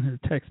keep sending her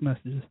text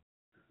messages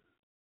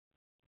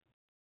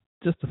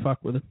just to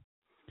fuck with her.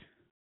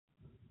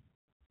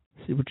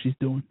 See what she's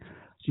doing.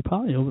 She's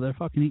probably over there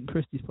fucking eating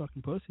Christy's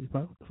fucking pussy.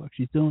 Probably what the fuck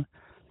she's doing.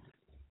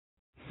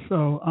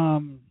 So,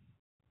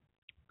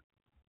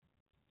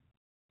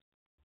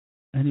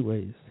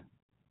 anyways,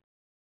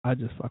 I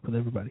just fuck with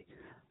everybody.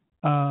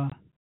 Fucking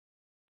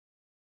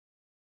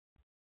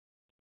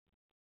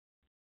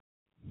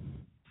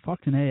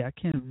A, I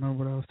can't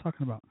remember what I was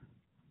talking about.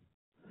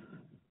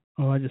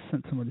 Oh, I just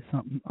sent somebody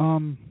something.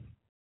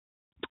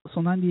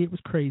 So 98 was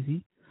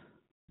crazy.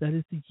 That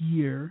is the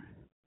year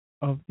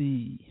of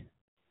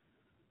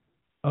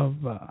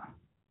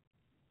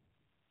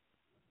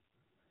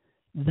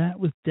that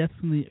was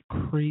definitely a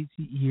crazy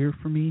year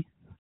for me,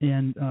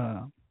 and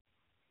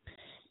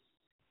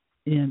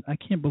I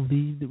can't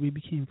believe that we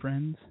became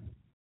friends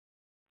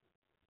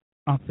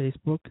on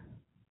Facebook,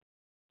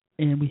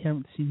 and we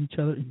haven't seen each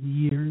other in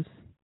years.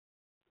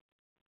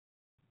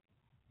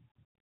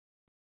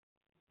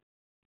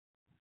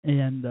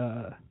 And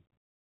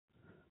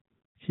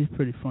she's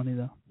pretty funny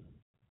though.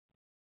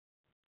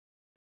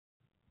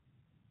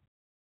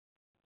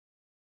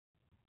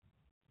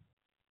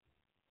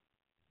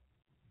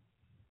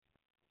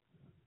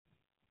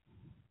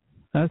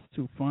 That's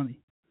too funny.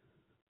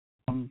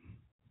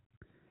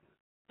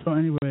 So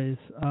anyways,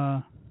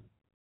 I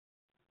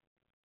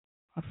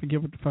forget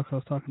what the fuck I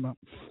was talking about.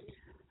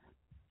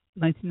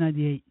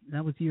 1998.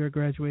 That was the year I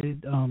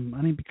graduated. I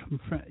didn't become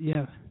a friend.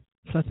 Yeah.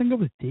 So I think I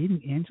was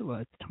dating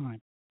Angela at the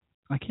time.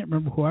 I can't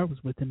remember who I was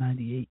with in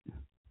 '98.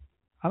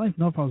 I don't even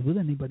know if I was with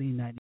anybody in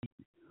 '98.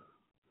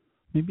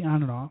 Maybe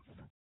on and off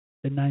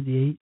in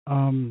 '98.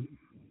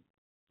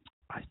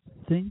 I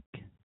think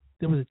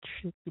there was a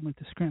chick that went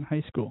to Scranton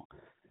High School. I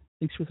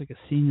think she was like a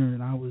senior,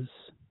 and I was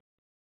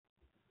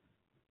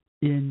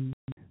in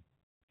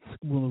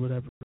school or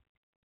whatever.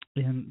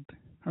 And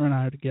her and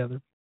I are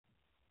together.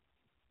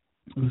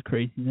 It was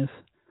craziness.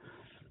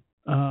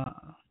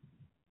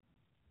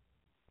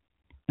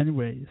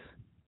 Anyways,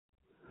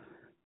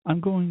 I'm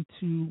going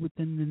to,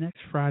 within the next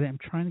Friday, I'm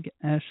trying to get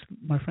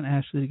my friend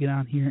Ashley to get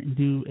on here and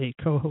do a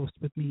co-host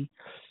with me.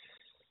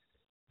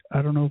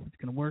 I don't know if it's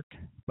going to work,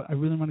 but I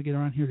really want to get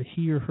her on here to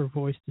hear her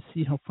voice, to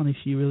see how funny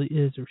she really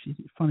is, or if she's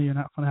funny or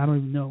not funny. I don't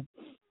even know.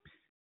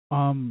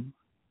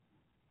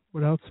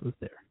 What else was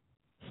there?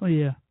 So,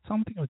 yeah, so I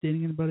don't think I was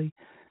dating anybody.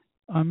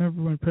 I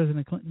remember when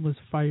President Clinton was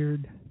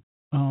fired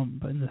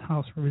but in the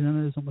House of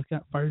Representatives, almost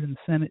got fired in the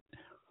Senate,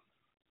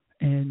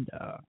 and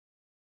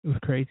it was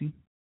crazy.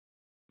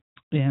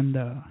 And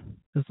it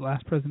was the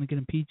last president to get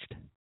impeached.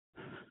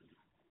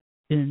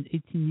 In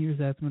 18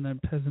 years after when the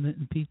president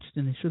impeached,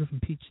 and they should have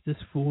impeached this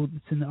fool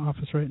that's in the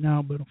office right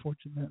now, but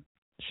unfortunately that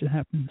shit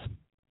happens.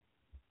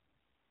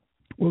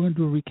 We're going to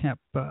do a recap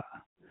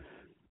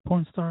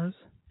porn stars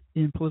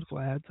in political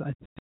ads. I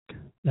think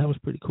that was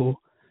pretty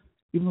cool.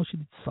 Even though she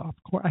did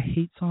softcore, I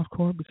hate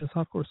softcore because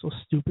softcore is so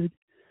stupid.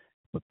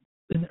 But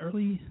in the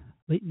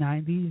late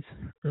 90s,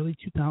 early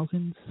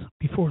 2000s,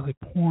 before like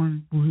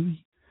porn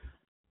really,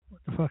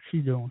 what the fuck's she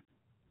doing?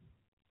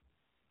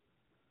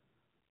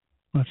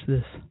 Watch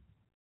this.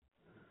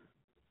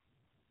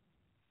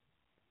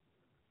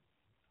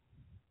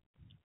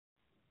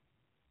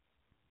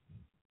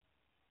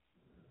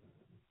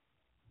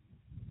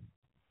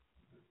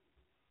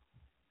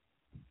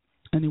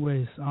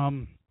 Anyways,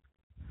 so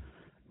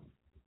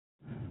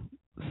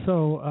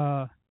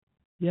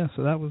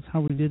that was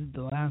how we did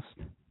the last.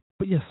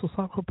 But yeah, so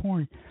softcore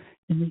porn,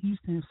 and they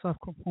used to have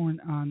softcore porn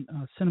on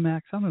Cinemax.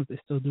 I don't know if they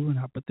still do or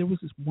not, but there was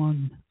this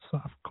one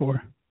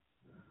softcore.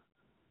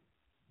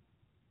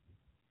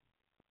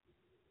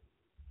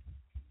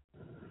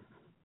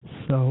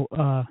 So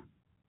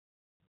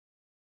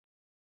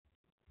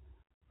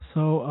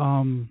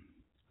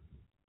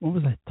what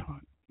was I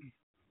talking?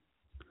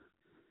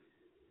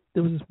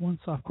 There was this one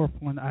softcore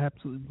porn I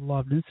absolutely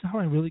loved. And this is how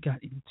I really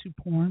got into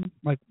porn,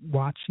 like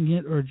watching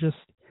it or just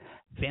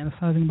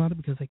fantasizing about it,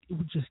 because like it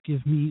would just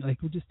give me, like,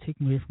 it would just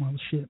take me away from all the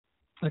shit.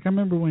 Like I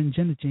remember when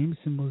Jenna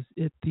Jameson was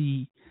at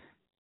the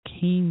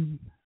Cannes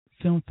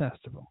Film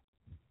Festival,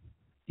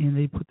 and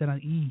they put that on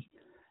E!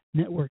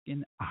 Network,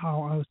 and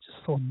how I was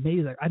just so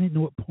amazed. Like I didn't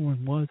know what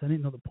porn was. I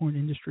didn't know the porn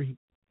industry,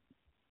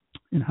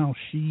 and how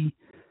she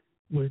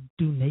would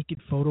do naked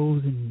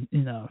photos and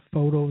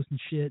photos and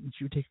shit, and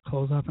she would take her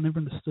clothes off. I never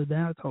understood that.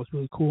 I thought it was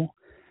really cool.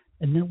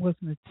 And then it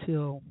wasn't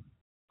until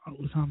it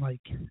was on like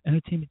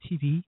Entertainment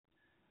TV,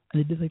 and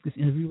they did like this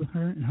interview with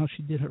her and how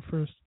she did her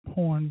first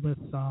porn with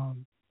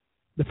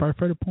the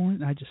firefighter porn,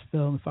 and I just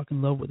fell in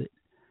fucking love with it.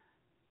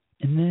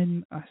 And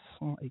then I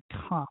saw a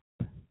cop.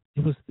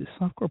 It was the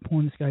softcore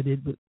porn this guy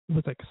did, but it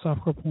was like a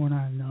softcore porn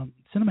on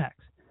Cinemax,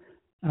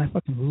 and I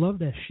fucking loved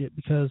that shit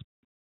because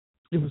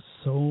it was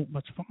so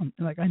much fun.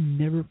 And like I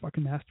never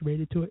fucking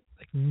masturbated to it,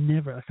 like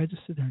never. Like I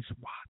just sit there and just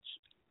watch,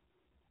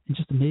 and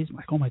just amazed.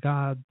 Like, oh my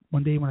god,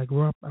 one day when I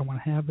grow up, I want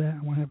to have that.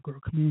 I want to have a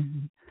girl come in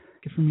and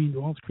get for me and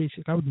do all this crazy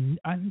shit. I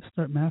didn't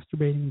start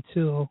masturbating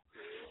until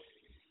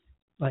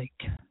like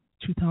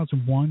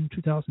 2001,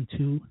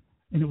 2002,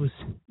 and it was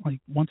like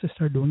once I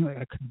started doing it, like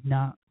I could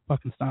not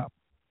fucking stop.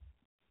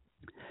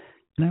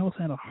 And I also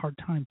had a hard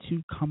time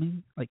too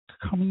coming. Like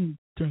coming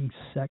during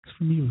sex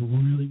for me was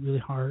really, really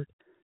hard.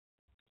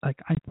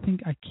 Like I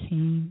think I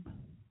came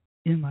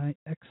in my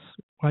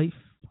ex-wife,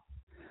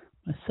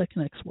 my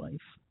second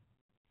ex-wife,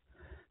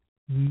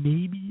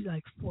 maybe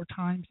like 4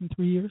 times in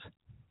 3 years.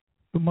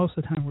 But most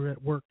of the time we were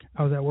at work.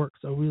 I was at work,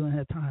 so we really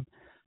had time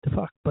to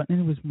fuck. But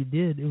anyways, we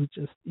did. It was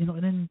just, and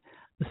then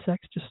the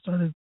sex just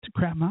started to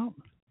crap out,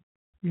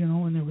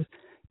 and it was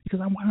because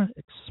I wanted to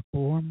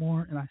explore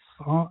more, and I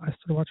started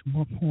watching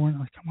more porn.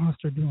 Like I want to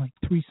start doing like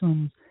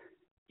threesomes,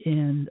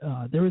 and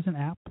there is an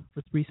app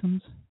for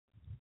threesomes,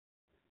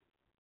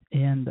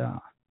 and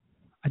I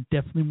would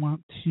definitely love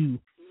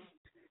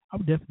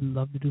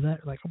to do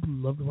that. Like I would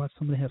love to watch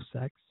somebody have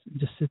sex and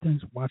just sit there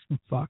and just watch them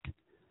fuck,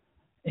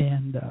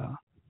 and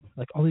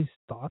like all these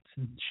thoughts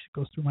and shit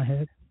goes through my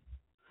head,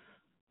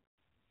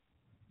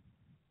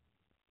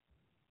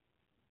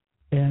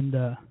 and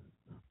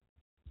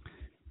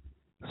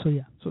so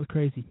it's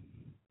crazy.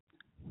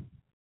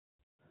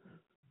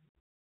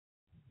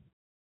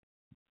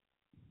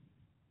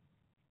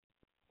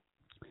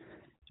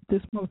 If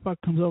this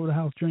motherfucker comes over the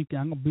house drinking,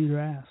 I'm gonna beat her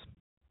ass.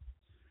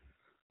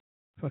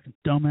 Fucking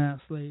dumbass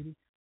lady.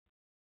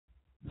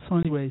 So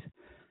anyways,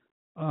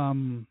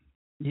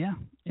 yeah,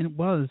 and it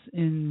was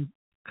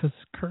because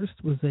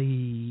Kirst was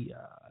a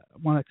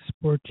one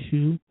Explorer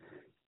 2,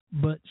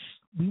 but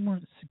we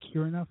weren't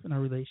secure enough in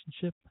our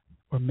relationship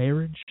or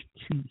marriage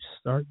to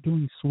start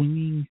doing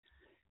swinging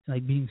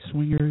like being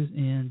swingers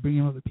and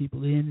bringing other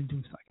people in and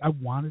doing stuff. Like, I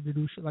wanted to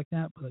do shit like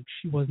that, but like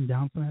she wasn't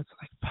down for that. So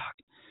like, fuck,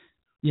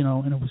 you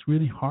know. And it was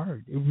really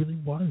hard. It really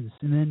was.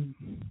 And then,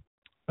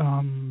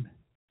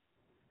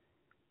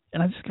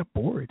 and I just got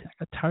bored. I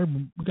got tired.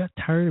 We got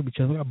tired of each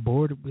other. We got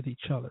bored with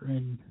each other,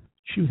 and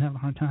she was having a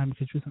hard time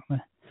because she was on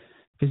the,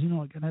 because you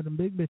know, I gotta have them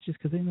big bitches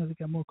because they know they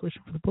got more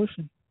cushion for the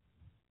pushing.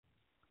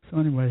 So,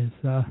 anyways,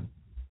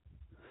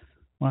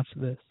 watch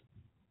this.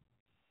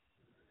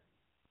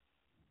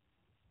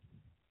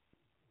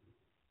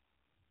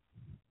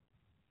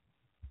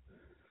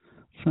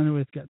 So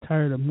anyways, got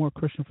tired of more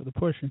cushion for the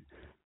pushing.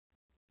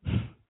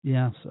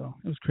 Yeah, so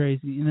it was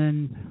crazy. And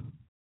then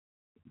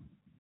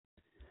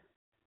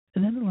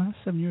in the last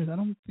 7 years, I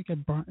don't think I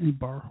brought any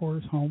bar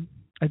whores home.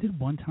 I did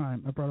one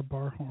time. I brought a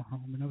bar whore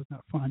home, and that was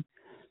not fun.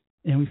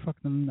 And we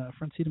fucked in the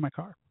front seat of my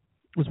car.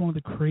 It was one of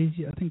the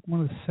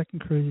one of the second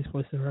craziest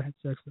places I ever had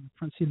sex in the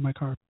front seat of my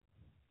car.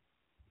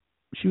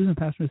 She was in the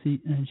passenger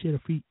seat, and she had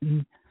her feet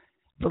in.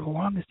 For the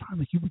longest time,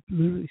 like, you would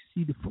literally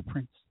see the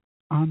footprints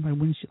on my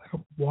windshield. Like,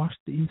 I washed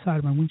the inside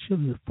of my windshield,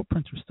 and the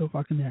footprints were still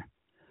fucking there.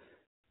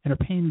 And her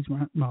panties were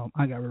on, well,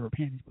 I got rid of her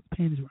panties, but the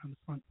panties were on the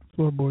front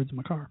floorboards of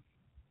my car.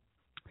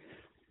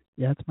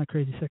 Yeah, that's my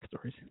crazy sex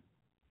stories.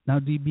 Now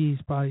DB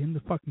is probably in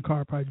the fucking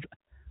car, probably.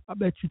 I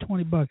bet you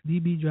 $20.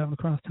 DB driving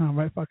across town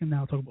right fucking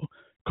now, talking about,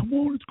 come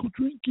on, let's go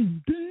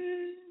drinking.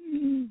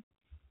 Dang.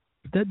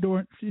 If that door,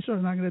 if she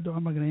started knocking that door,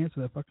 I'm not gonna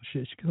answer that fucking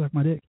shit. She could like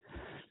my dick.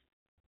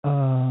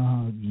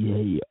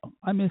 Yeah.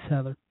 I miss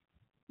Heather.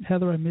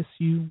 Heather, I miss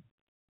you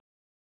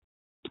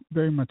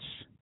very much.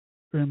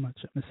 Very much.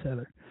 I miss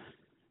Heather.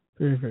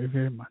 Very, very,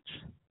 very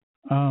much.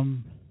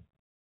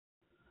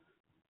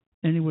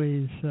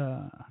 Anyways,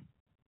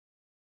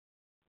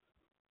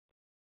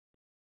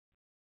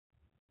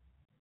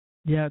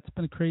 yeah, it's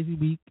been a crazy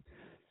week.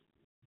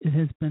 It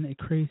has been a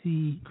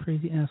crazy,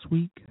 crazy ass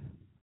week.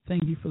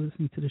 Thank you for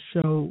listening to the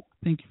show.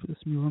 Thank you for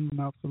listening to me run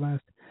my mouth for the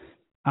last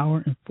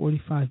hour and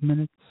 45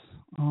 minutes.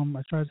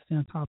 I tried to stay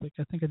on topic.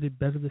 I think I did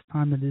better this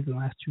time than I did the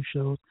last two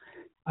shows.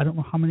 I don't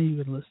know how many of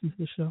you are going to listen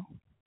to the show.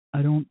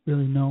 I don't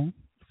really know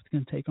if it's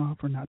going to take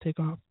off or not take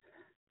off.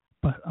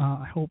 But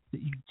I hope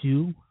that you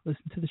do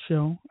listen to the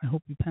show. I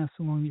hope you pass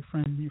along your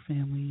friends and your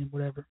family and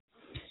whatever.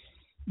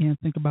 And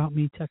think about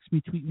me. Text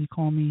me, tweet me,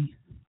 call me.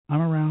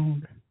 I'm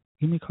around.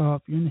 Give me a call.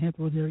 If you're in the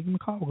Hampton Roads area, give me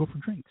a call. We'll go for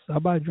drinks. I'll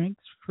buy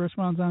drinks. First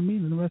round's on me,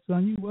 and the rest is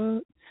on you.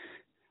 What?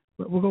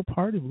 We'll go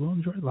party. We'll go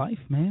enjoy life,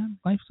 man.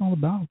 Life's all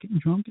about getting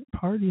drunk and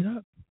partying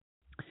up.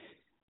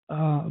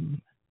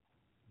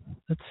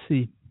 Let's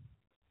see.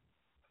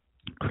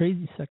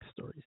 Crazy sex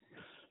stories.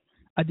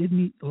 I did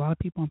meet a lot of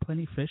people on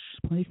Plenty of Fish.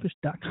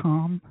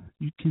 Plentyfish.com.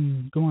 You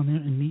can go on there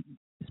and meet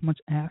as much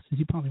ass as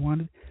you probably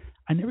wanted.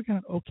 I never got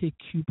an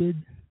OkCupid.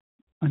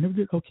 I never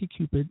did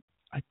OkCupid.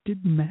 I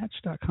did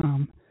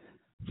Match.com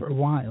for a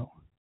while,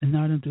 and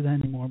now I don't do that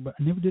anymore. But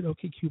I never did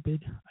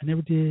OkCupid. I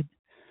never did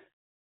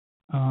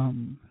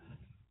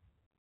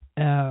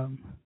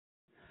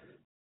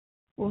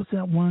what was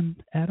that one?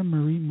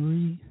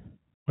 Marie,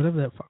 whatever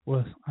that fuck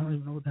was. I don't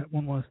even know what that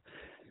one was.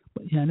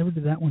 But yeah, I never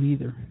did that one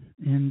either.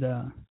 And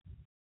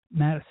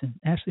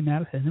Ashley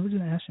Madison. I never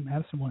did an Ashley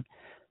Madison one.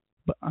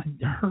 But I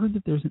heard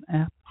that there's an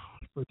app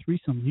for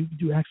threesomes. You can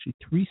do actually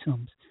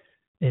threesomes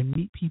and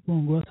meet people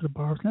and go out to the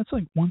bars. And that's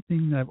like one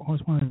thing that I've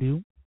always wanted to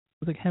do.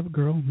 It's like have a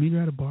girl, meet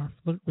her at a bar,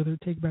 flirt with her,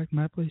 take her back to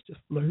my place, just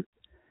flirt.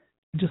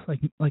 Just like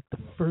the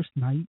first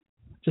night,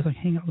 just like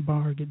hang out in the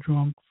bar, get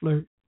drunk,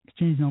 flirt,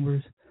 exchange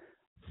numbers,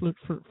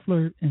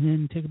 flirt, and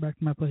then take her back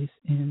to my place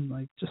and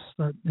like just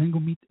start, then go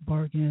meet the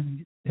bar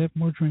again and have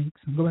more drinks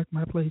and go back to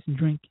my place and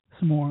drink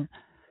some more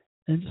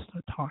and just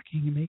start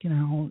talking and making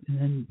out and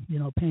then, you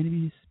know,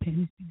 panties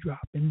be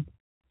dropping.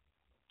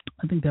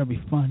 I think that'd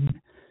be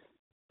fun.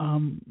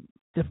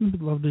 Definitely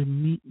would love to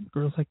meet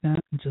girls like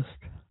that and just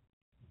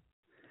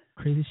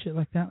crazy shit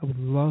like that. I would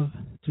love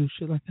to do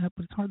shit like that,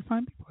 but it's hard to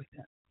find people like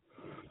that.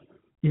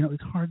 You know,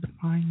 it's hard to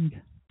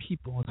find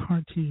people. It's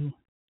hard to,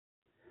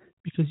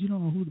 because you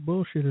don't know who the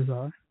bullshitters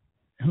are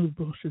and who the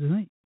bullshitters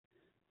ain't.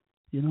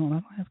 You know, and I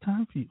don't have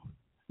time for you.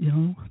 You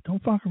know,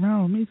 don't fuck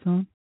around with me,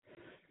 son.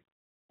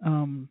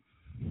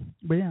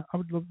 But yeah, I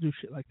would love to do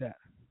shit like that.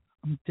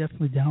 I'm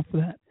definitely down for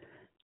that.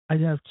 I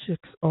have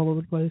chicks all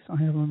over the place. I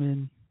have them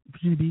in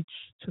Virginia Beach,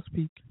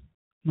 Chesapeake,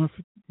 North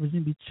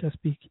Virginia Beach,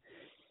 Chesapeake.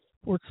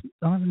 I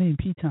don't have a name,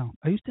 P-Town.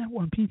 I used to have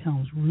one in P-Town.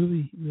 Was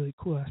really, really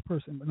cool ass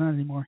person, but not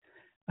anymore.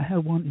 I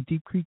had one in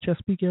Deep Creek,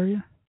 Chesapeake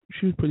area.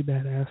 She was pretty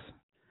badass,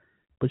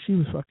 but she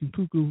was fucking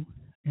cuckoo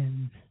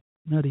and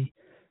nutty,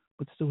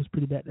 but still was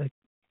pretty bad. Like,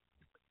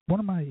 one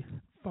of my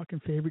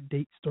fucking favorite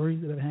date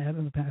stories that I've had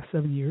in the past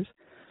 7 years,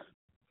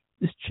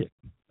 this chick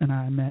and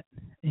I met,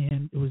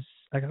 and it was,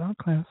 I got out of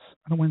class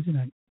on a Wednesday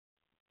night,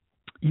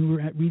 and we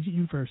were at Regent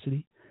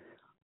University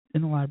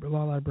in the library,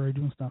 law library,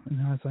 doing stuff,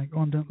 and I was like, oh,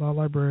 I'm done at law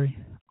library,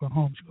 going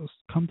home. She goes,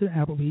 come to the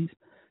Applebee's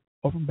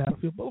over in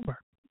Battlefield Boulevard.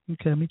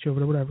 Okay, I'll meet you over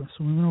there, whatever.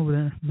 So we went over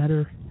there, met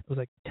her. It was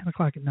like 10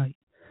 o'clock at night.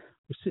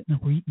 We're sitting there,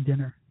 we're eating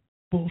dinner,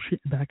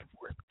 bullshitting back and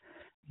forth.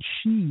 And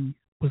she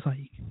was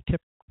like,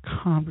 kept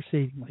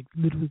conversating, like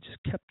literally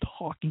just kept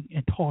talking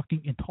and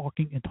talking and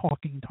talking and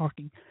talking and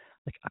talking.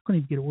 Like I couldn't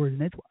even get a word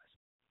in edgewise.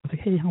 I was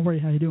like, hey, how are you?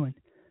 How you doing?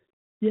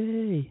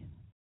 Yay.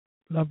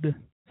 Love to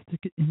stick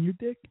it in your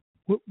dick.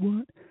 What?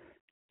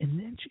 And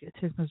then she got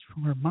a text message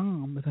from her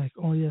mom. It's like,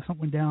 oh yeah,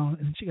 something went down.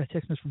 And then she got a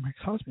text message from her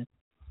ex-husband.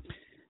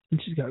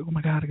 And she's got, oh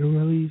my God, I got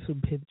to leave. So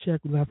we paid the check.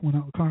 We left, went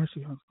out in the car.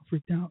 She got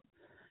freaked out.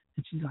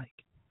 And she's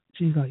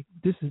like,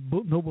 this is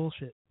no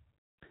bullshit.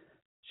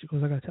 She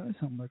goes, I got to tell you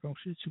something. I'm like, oh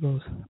shit. She goes,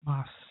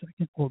 my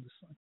second oldest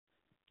son.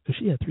 Because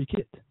she had 3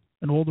 kids.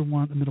 An older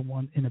one, a middle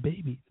one, and a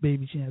baby. The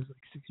baby she has like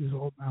 6 years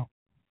old now.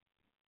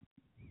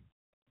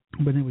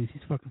 But anyways,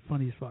 he's fucking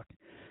funny as fuck.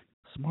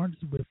 Smart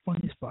as but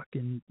funny as fuck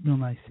and real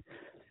nice.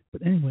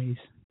 But anyways,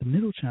 the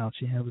middle child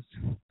she had was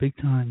big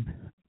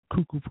time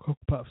cuckoo for Cocoa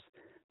Puffs.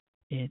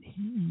 And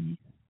he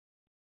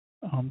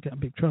got in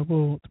big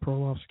trouble. The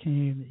parole officer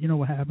came. You know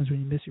what happens when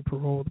you miss your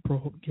parole? The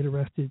parole get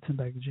arrested, sent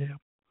back to jail.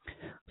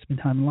 Spend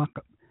time in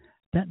lockup.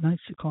 That night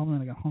she called me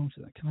when I got home.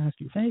 She's like, can I ask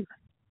you a favor?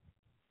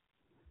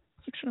 I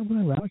was like, sure,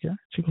 whatever. Okay.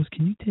 She goes,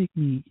 can you take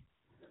me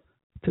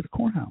to the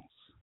courthouse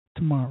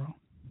tomorrow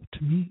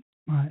to meet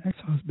my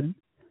ex-husband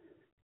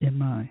and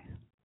my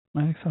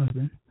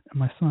ex-husband and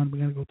my son? We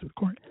got to go to the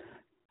court.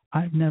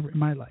 I've never in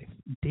my life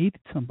dated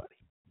somebody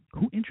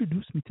who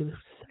introduced me to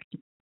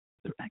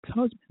their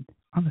ex-husband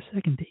on the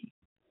second date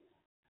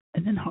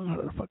and then hung out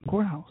at the fucking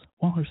courthouse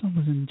while her son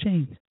was in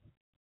chains,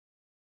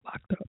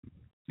 locked up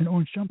in an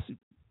orange jumpsuit.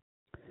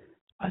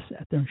 I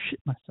sat there and shit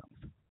myself.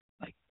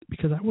 Like,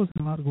 because I wasn't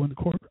allowed to go in the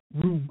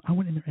courtroom. I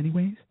went in there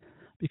anyways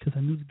because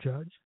I knew the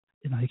judge.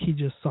 And like he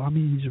just saw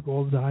me and he just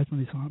rolled his eyes when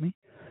he saw me.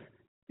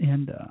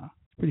 And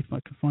it's pretty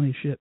fucking funny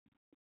shit.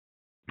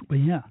 But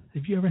yeah,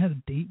 have you ever had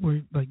a date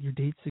where like your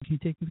date said, can you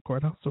take me to the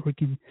courthouse so we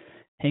can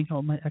hang out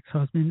with my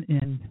ex-husband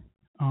and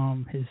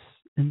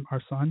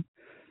our son?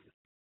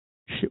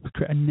 Shit was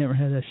crazy. I never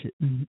had that shit.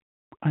 And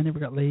I never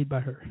got laid by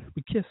her.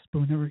 We kissed, but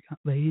we never got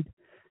laid.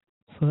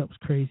 So that was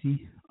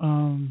crazy.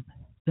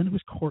 Then it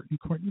was Courtney.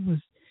 Courtney was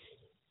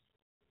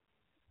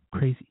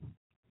crazy.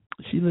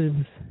 She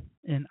lives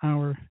an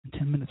hour and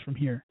 10 minutes from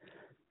here,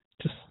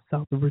 just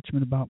south of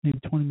Richmond, about maybe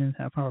 20 minutes,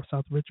 half hour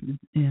south of Richmond.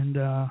 And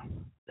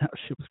that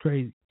shit was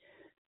crazy.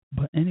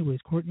 But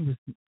anyways, Courtney was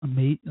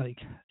amazing. Like,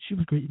 she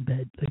was great in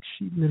bed. Like,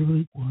 she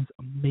literally was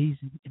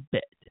amazing in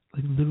bed.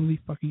 Like, literally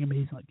fucking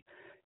amazing.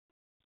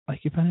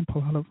 Like if I didn't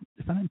pull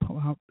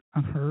out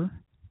on her,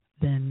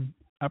 then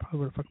I probably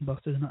would have fucking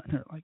busted a nut in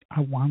her. Like, I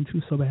wanted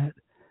to so bad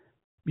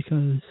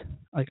because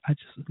like I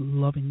just was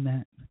loving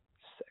that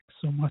sex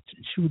so much.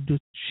 And she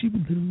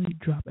would literally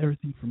drop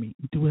everything for me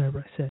and do whatever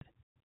I said.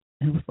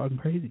 And it was fucking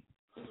crazy.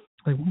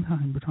 Like one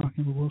time we're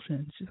talking about bullshit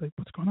and she's like,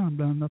 what's going on?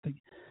 But nothing.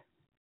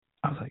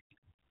 I was like,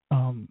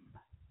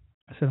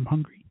 I said I'm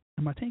hungry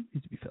and my tank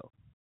needs to be filled.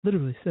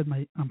 Literally said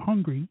I'm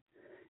hungry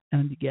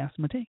and I need gas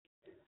in my tank.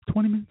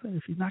 20 minutes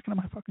later, she's knocking on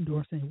my fucking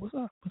door saying, what's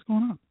up? What's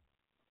going on?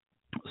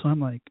 So I'm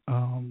like,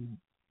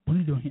 what are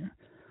you doing here?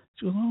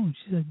 She goes, oh,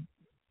 she said,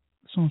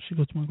 so she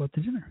goes, want to go out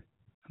to dinner?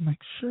 I'm like,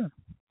 sure.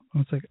 I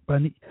was like,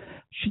 but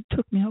she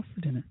took me out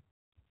for dinner,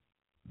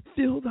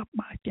 filled up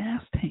my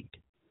gas tank.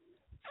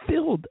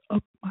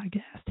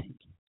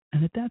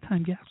 And at that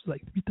time, gas was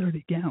like $3.30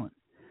 a gallon.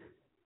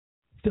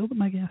 Filled up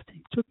my gas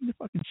tank, took me to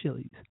fucking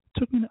Chili's,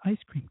 took me to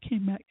ice cream,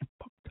 came back and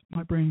fucked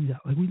my brains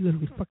out. Like, we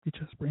literally fucked each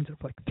other's brains out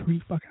for like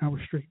 3 fucking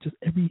hours straight. Just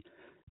every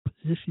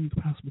position you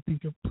could possibly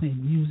think of,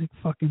 playing music,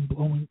 fucking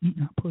blowing,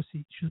 eating out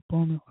pussy. She was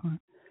blowing me all the time.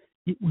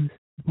 It was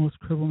the most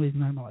incredible, amazing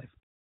night of my life.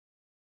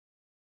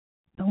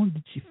 Not only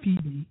did she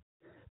feed me,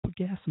 put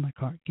gas in my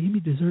car, gave me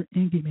dessert,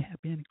 and gave me a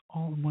happy ending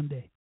all in one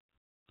day.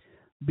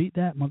 Beat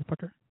that,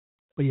 motherfucker.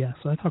 But yeah,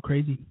 so that's how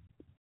crazy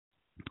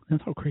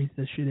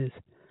that shit is.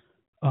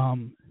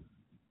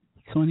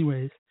 So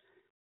anyways,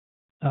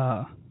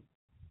 yeah,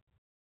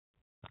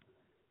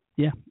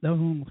 that was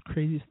one of the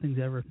craziest things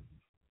ever.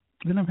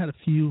 Then I've had a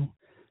few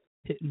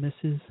hit and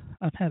misses.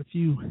 I've had a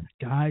few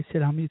guys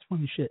hit on me. It's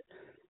funny shit.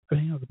 I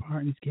hang out at the bar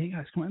and these gay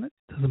guys come in. It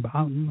doesn't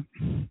bother me.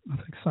 I was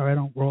like, sorry, I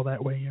don't roll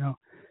that way, you know.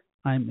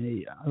 I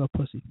love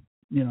pussy,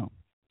 you know.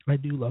 I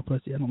do love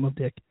pussy. I don't love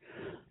dick.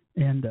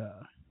 And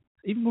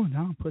even going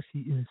down on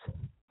pussy is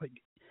like,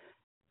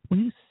 when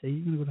you say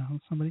you're gonna go down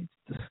on somebody,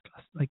 it's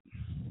disgusting. Like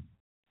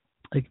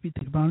if you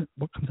think about it,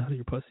 what comes out of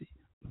your pussy?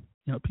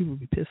 You know, people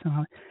be pissing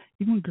on it.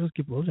 Even when girls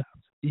give blowjobs,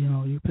 you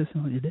know, you're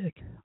pissing on your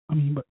dick. I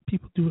mean, but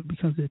people do it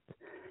because it's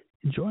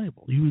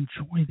enjoyable. You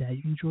enjoy that.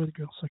 You enjoy the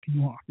girl sucking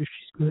you off if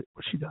she's good at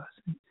what she does.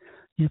 And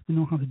you have to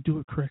know how to do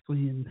it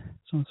correctly and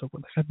so on and so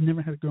forth. Like, I've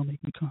never had a girl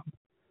make me come.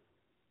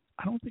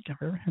 I don't think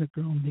I've ever had a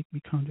girl make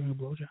me come during a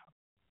blowjob.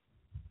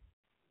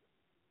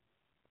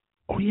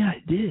 Oh, yeah,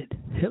 I did.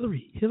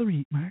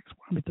 Hillary, my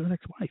third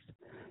ex-wife.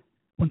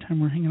 One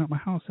time we're hanging out at my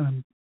house and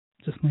I'm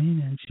just laying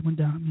there and she went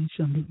down on me and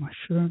she undid my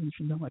shirt and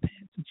she undid my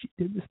pants and she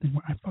did this thing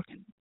where I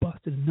fucking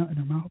busted a nut in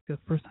her mouth for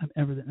the first time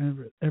ever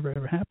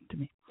happened to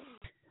me.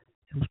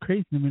 It was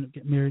crazy. And then we ended up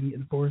getting married and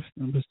getting divorced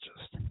and it was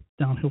just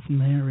downhill from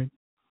there. And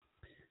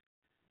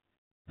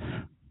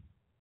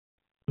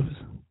it was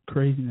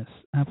craziness,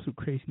 absolute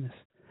craziness.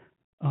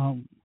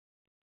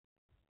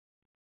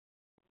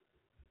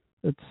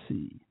 Let's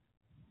see.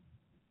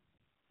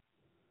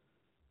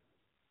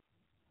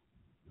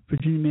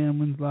 Virginia man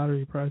wins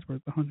lottery prize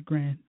worth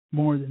 $100,000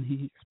 more than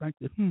he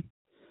expected.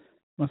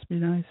 Must be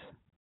nice.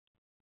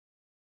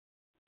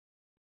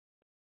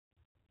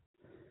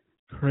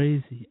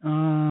 Crazy.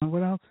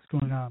 What else is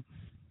going on?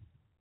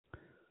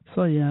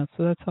 So yeah,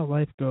 so that's how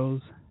life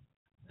goes.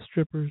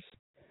 Strippers,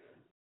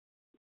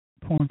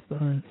 porn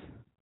stars.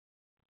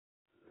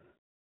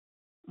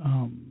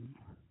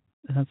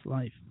 That's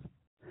life.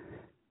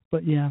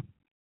 But yeah,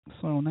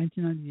 so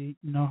 1998,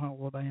 you know how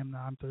old I am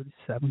now. I'm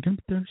 37. Gonna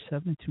be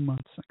 37 in 2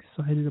 months. I'm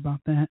excited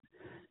about that.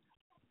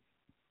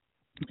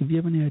 If you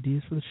have any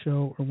ideas for the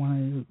show or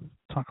want to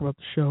talk about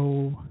the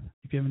show,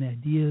 if you have any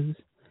ideas,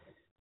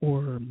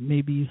 or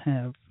maybe you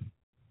have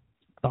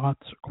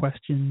thoughts or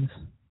questions,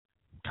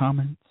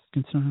 comments,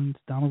 concerns,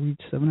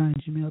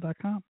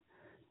 DonaldReach79@gmail.com.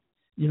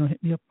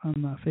 Hit me up on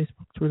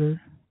Facebook,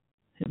 Twitter.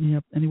 Hit me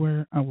up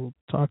anywhere. I will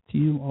talk to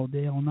you all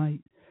day, all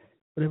night.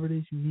 Whatever it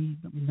is you need,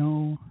 let me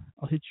know.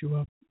 I'll hit you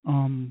up.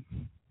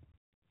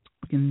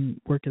 We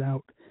can work it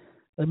out.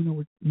 Let me know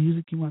what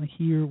music you want to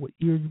hear, what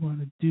year you want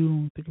to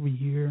do. Pick every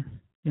year.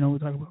 We'll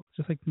talk about,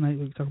 just like tonight,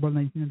 we talk about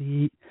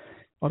 1998,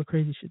 all the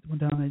crazy shit that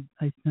went down in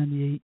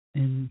 1998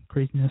 and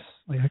craziness.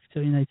 Like I could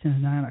tell you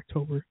 1999,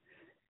 October,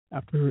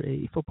 after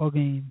a football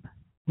game, I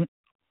went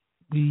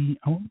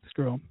with this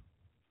girl,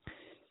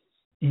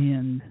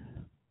 and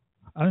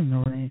I didn't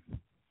know her name.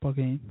 Football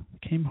game,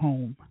 came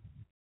home,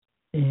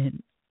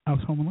 and I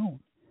was home alone.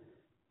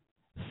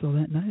 So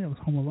that night I was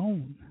home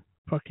alone.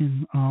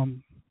 Fucking, I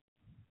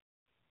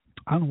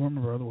don't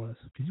remember where her brother was,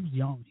 because he was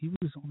young. He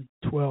was only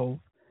 12,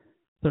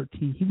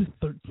 13. He was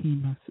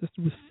 13. My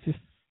sister was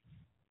 15.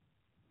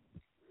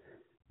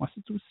 My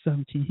sister was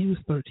 17. He was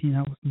 13.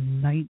 I was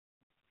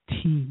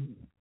 19.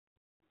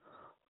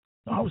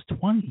 No, I was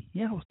 20.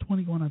 Yeah, I was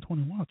 20 going on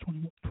 21. I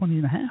was 20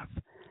 and a half.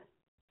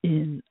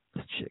 And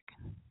this chick.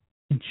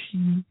 And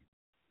she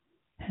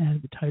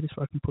had the tightest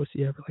fucking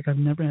pussy ever. Like, I've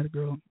never had a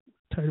girl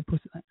tighter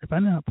pussy. If I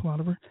didn't have to pull out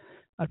of her,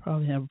 I'd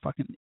probably have a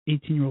fucking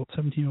 18-year-old,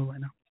 17-year-old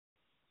right now.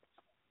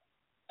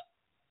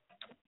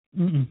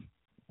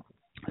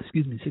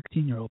 Excuse me,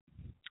 16-year-old.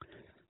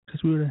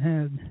 Because we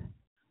had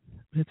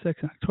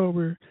sex in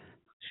October.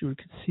 She would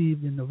have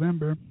conceived in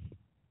November.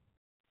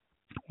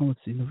 Well,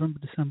 let's see, November,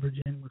 December,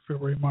 January,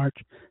 February, March,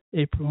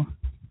 April,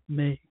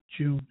 May,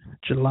 June,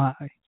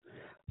 July.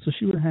 So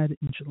she would have had it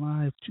in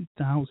July of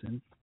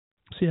 2000.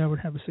 See, I would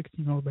have a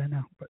 16-year-old by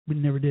now, but we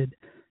never did.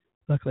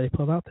 Luckily, I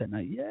pulled out that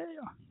night. Yeah.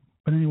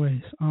 But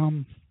anyways,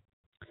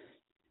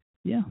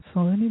 yeah.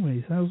 So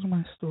anyways, those are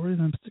my stories.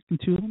 I'm sticking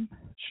to them.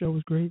 The show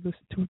was great.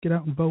 Listen to it. Get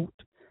out and vote.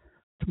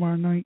 Tomorrow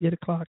night, 8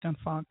 o'clock on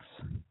Fox.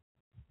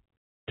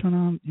 Turn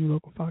on your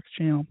local Fox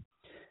channel.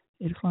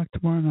 8 o'clock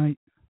tomorrow night.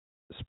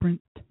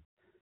 Sprint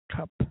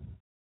Cup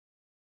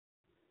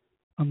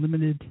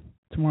Unlimited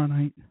tomorrow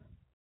night.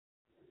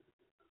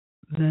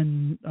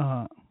 Then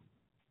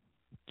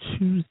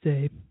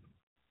Tuesday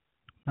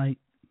night,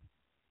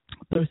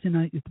 Thursday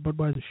night is the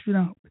Budweiser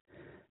Shootout,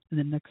 and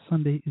then next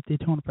Sunday is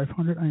Daytona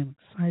 500. I am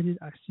excited.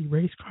 I see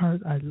race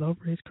cars. I love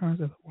race cars.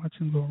 I love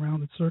watching them go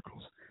around in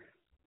circles.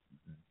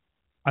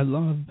 I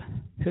love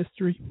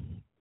history.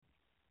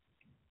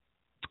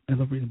 I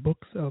love reading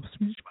books. I love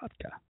Swedish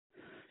vodka.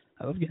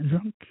 I love getting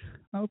drunk.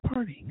 I love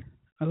partying.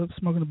 I love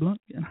smoking a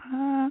blunt, getting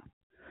high.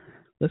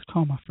 Let's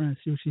call my friend,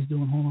 see what she's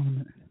doing. Hold on a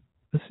minute.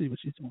 Let's see what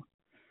she's doing.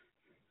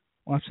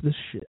 Watch this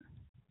shit.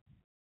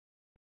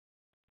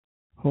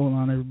 Hold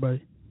on,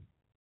 everybody.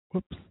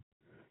 Whoops.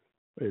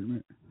 Wait a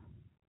minute.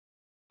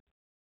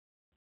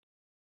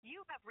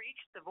 You have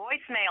reached the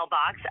voicemail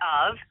box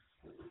of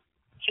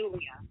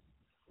Julia.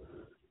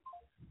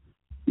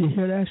 You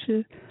hear that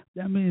shit?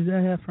 That means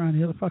that half around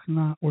the other fucking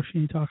lot, or she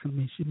ain't talking to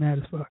me. She mad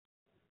as fuck.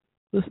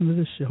 Listen to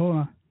this shit. Hold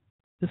on.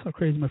 This is how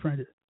crazy my friend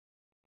is.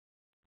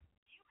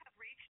 You have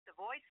reached the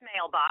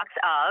voicemail box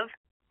of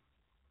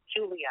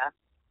Julia.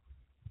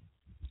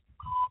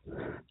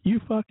 You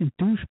fucking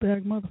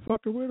douchebag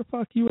motherfucker. Where the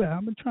fuck you at?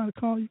 I've been trying to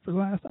call you for the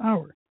last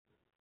hour.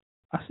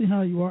 I see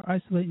how you are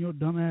isolating your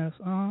dumb ass.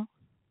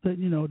 But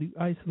you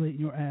isolating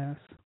your ass.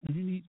 And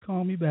you need to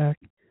call me back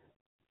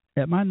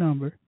at my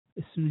number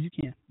as soon as you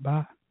can.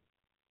 Bye.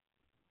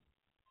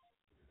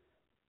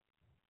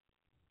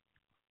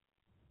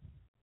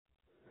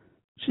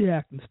 She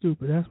acting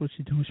stupid. That's what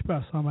she's doing. She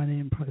probably saw my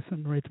name and probably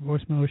sent me right to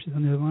voicemail or she's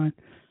on the other line.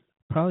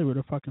 Probably with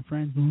her fucking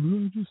friends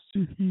going, just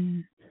sit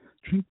here,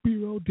 drink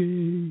beer all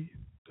day,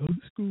 go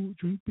to school,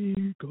 drink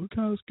beer, go to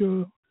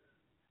Costco,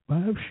 buy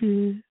up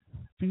shit,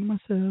 finger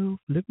myself,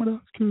 lick my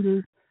dog's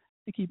cooter,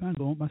 and keep on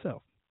going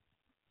myself.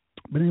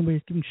 But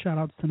anyways, giving shout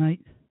outs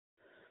tonight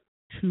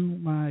to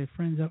my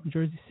friends out in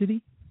Jersey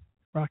City,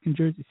 rocking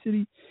Jersey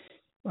City,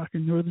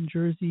 rocking Northern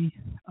Jersey,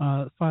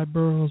 5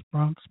 boroughs,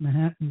 Bronx,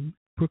 Manhattan,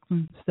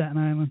 Brooklyn, Staten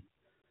Island,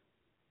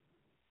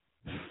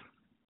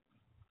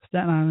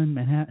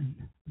 Manhattan,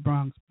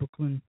 Bronx,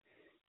 Brooklyn,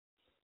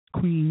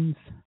 Queens,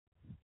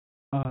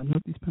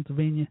 Northeast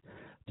Pennsylvania.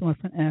 To my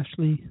friend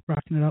Ashley,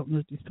 rocking it out in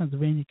Northeast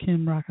Pennsylvania.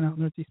 Kim, rocking out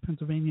in Northeast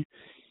Pennsylvania.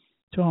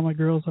 To all my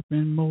girls up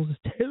in Moses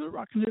Taylor,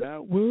 rocking it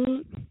out.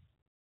 What?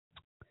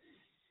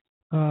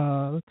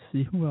 Let's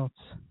see, who else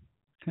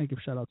can I give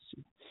shout outs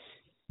to?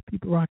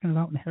 People rocking it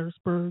out in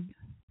Harrisburg.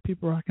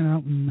 People rocking it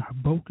out in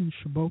Hoboken,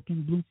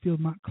 Shaboken, Bloomfield,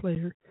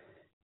 Montclair,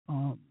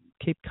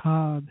 Cape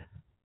Cod,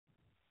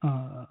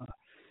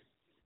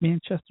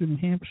 Manchester, New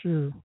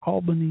Hampshire,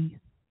 Albany,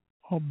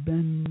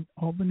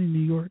 New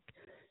York,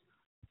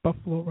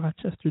 Buffalo,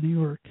 Rochester, New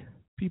York.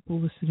 People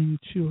listening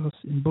to us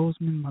in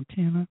Bozeman,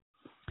 Montana,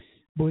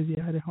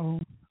 Boise, Idaho,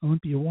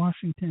 Olympia,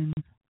 Washington,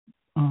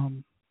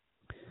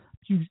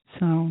 Puget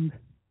Sound.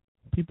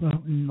 People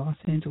out in Los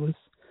Angeles,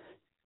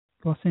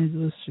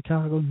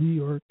 Chicago, New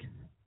York,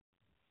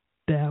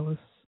 Dallas,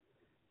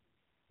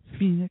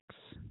 Phoenix,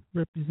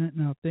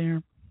 representing out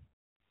there.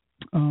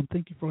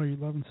 Thank you for all your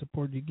love and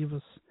support you give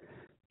us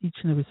each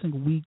and every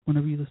single week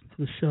whenever you listen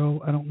to the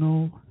show. I don't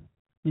know.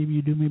 Maybe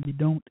you do, maybe you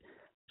don't.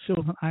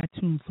 Show's on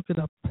iTunes. Look it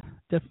up.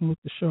 Definitely look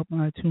the show up on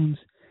iTunes.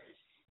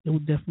 It will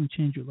definitely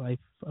change your life.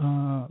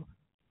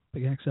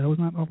 Like I said, I was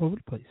not all over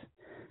the place.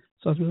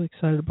 So I was really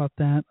excited about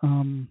that.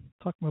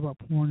 Talking about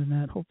porn and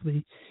that.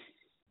 Hopefully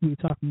we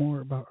can talk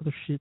more about other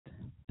shit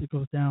that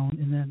goes down.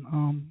 And then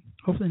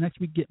hopefully next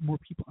week get more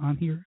people on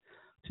here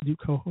to do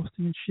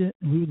co-hosting and shit.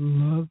 And we would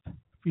love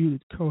for you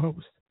to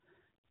co-host.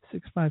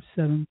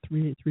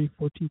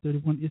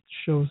 657-383-1431 is the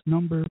show's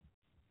number.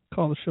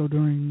 Call the show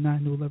during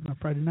 9 to 11 on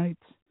Friday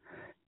nights.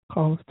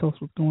 Call us, tell us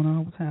what's going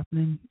on, what's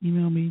happening.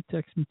 Email me,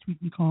 text me,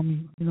 tweet me, call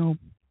me. Let me know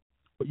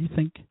what you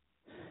think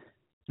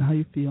and how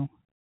you feel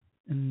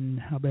and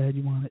how bad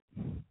you want it.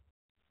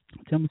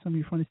 Tell me some of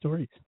your funny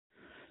stories.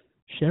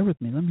 Share with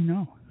me. Let me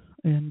know.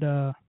 And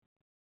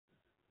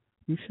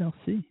we shall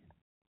see.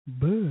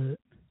 But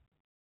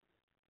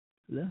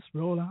let's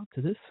roll out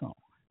to this song.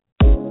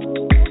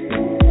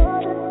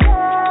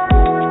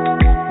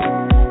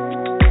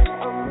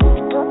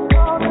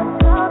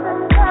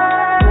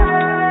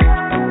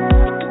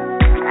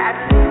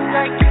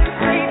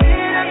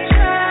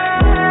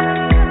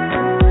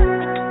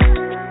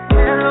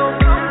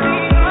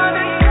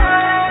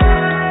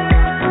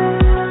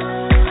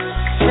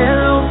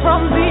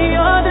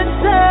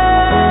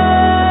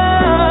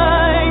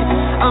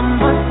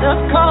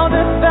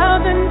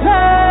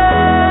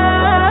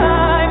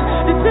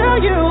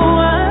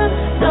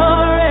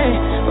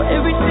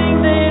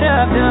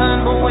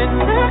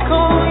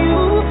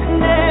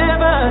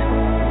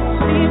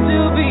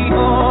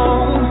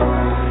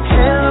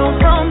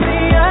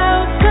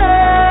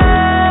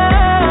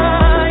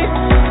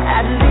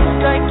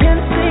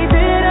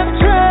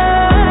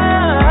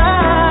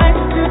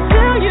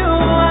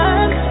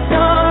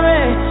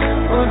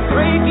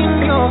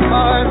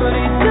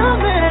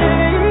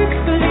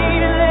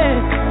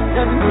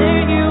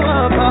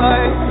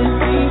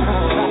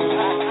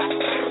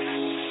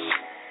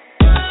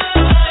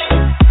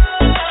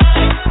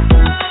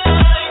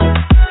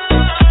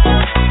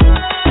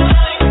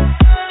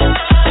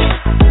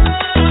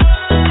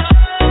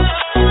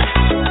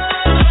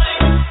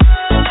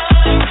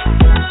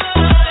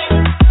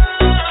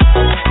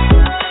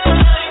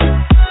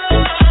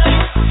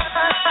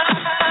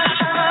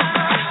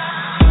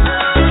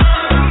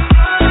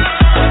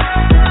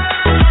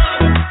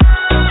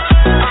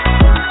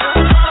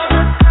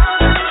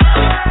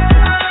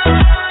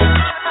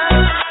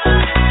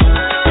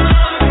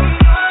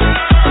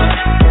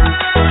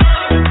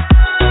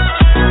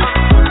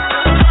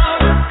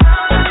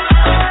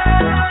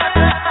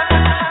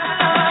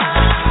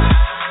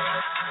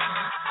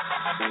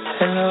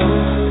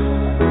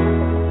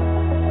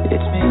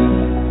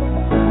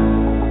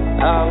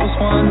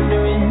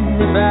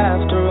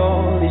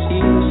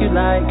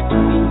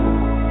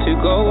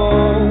 Go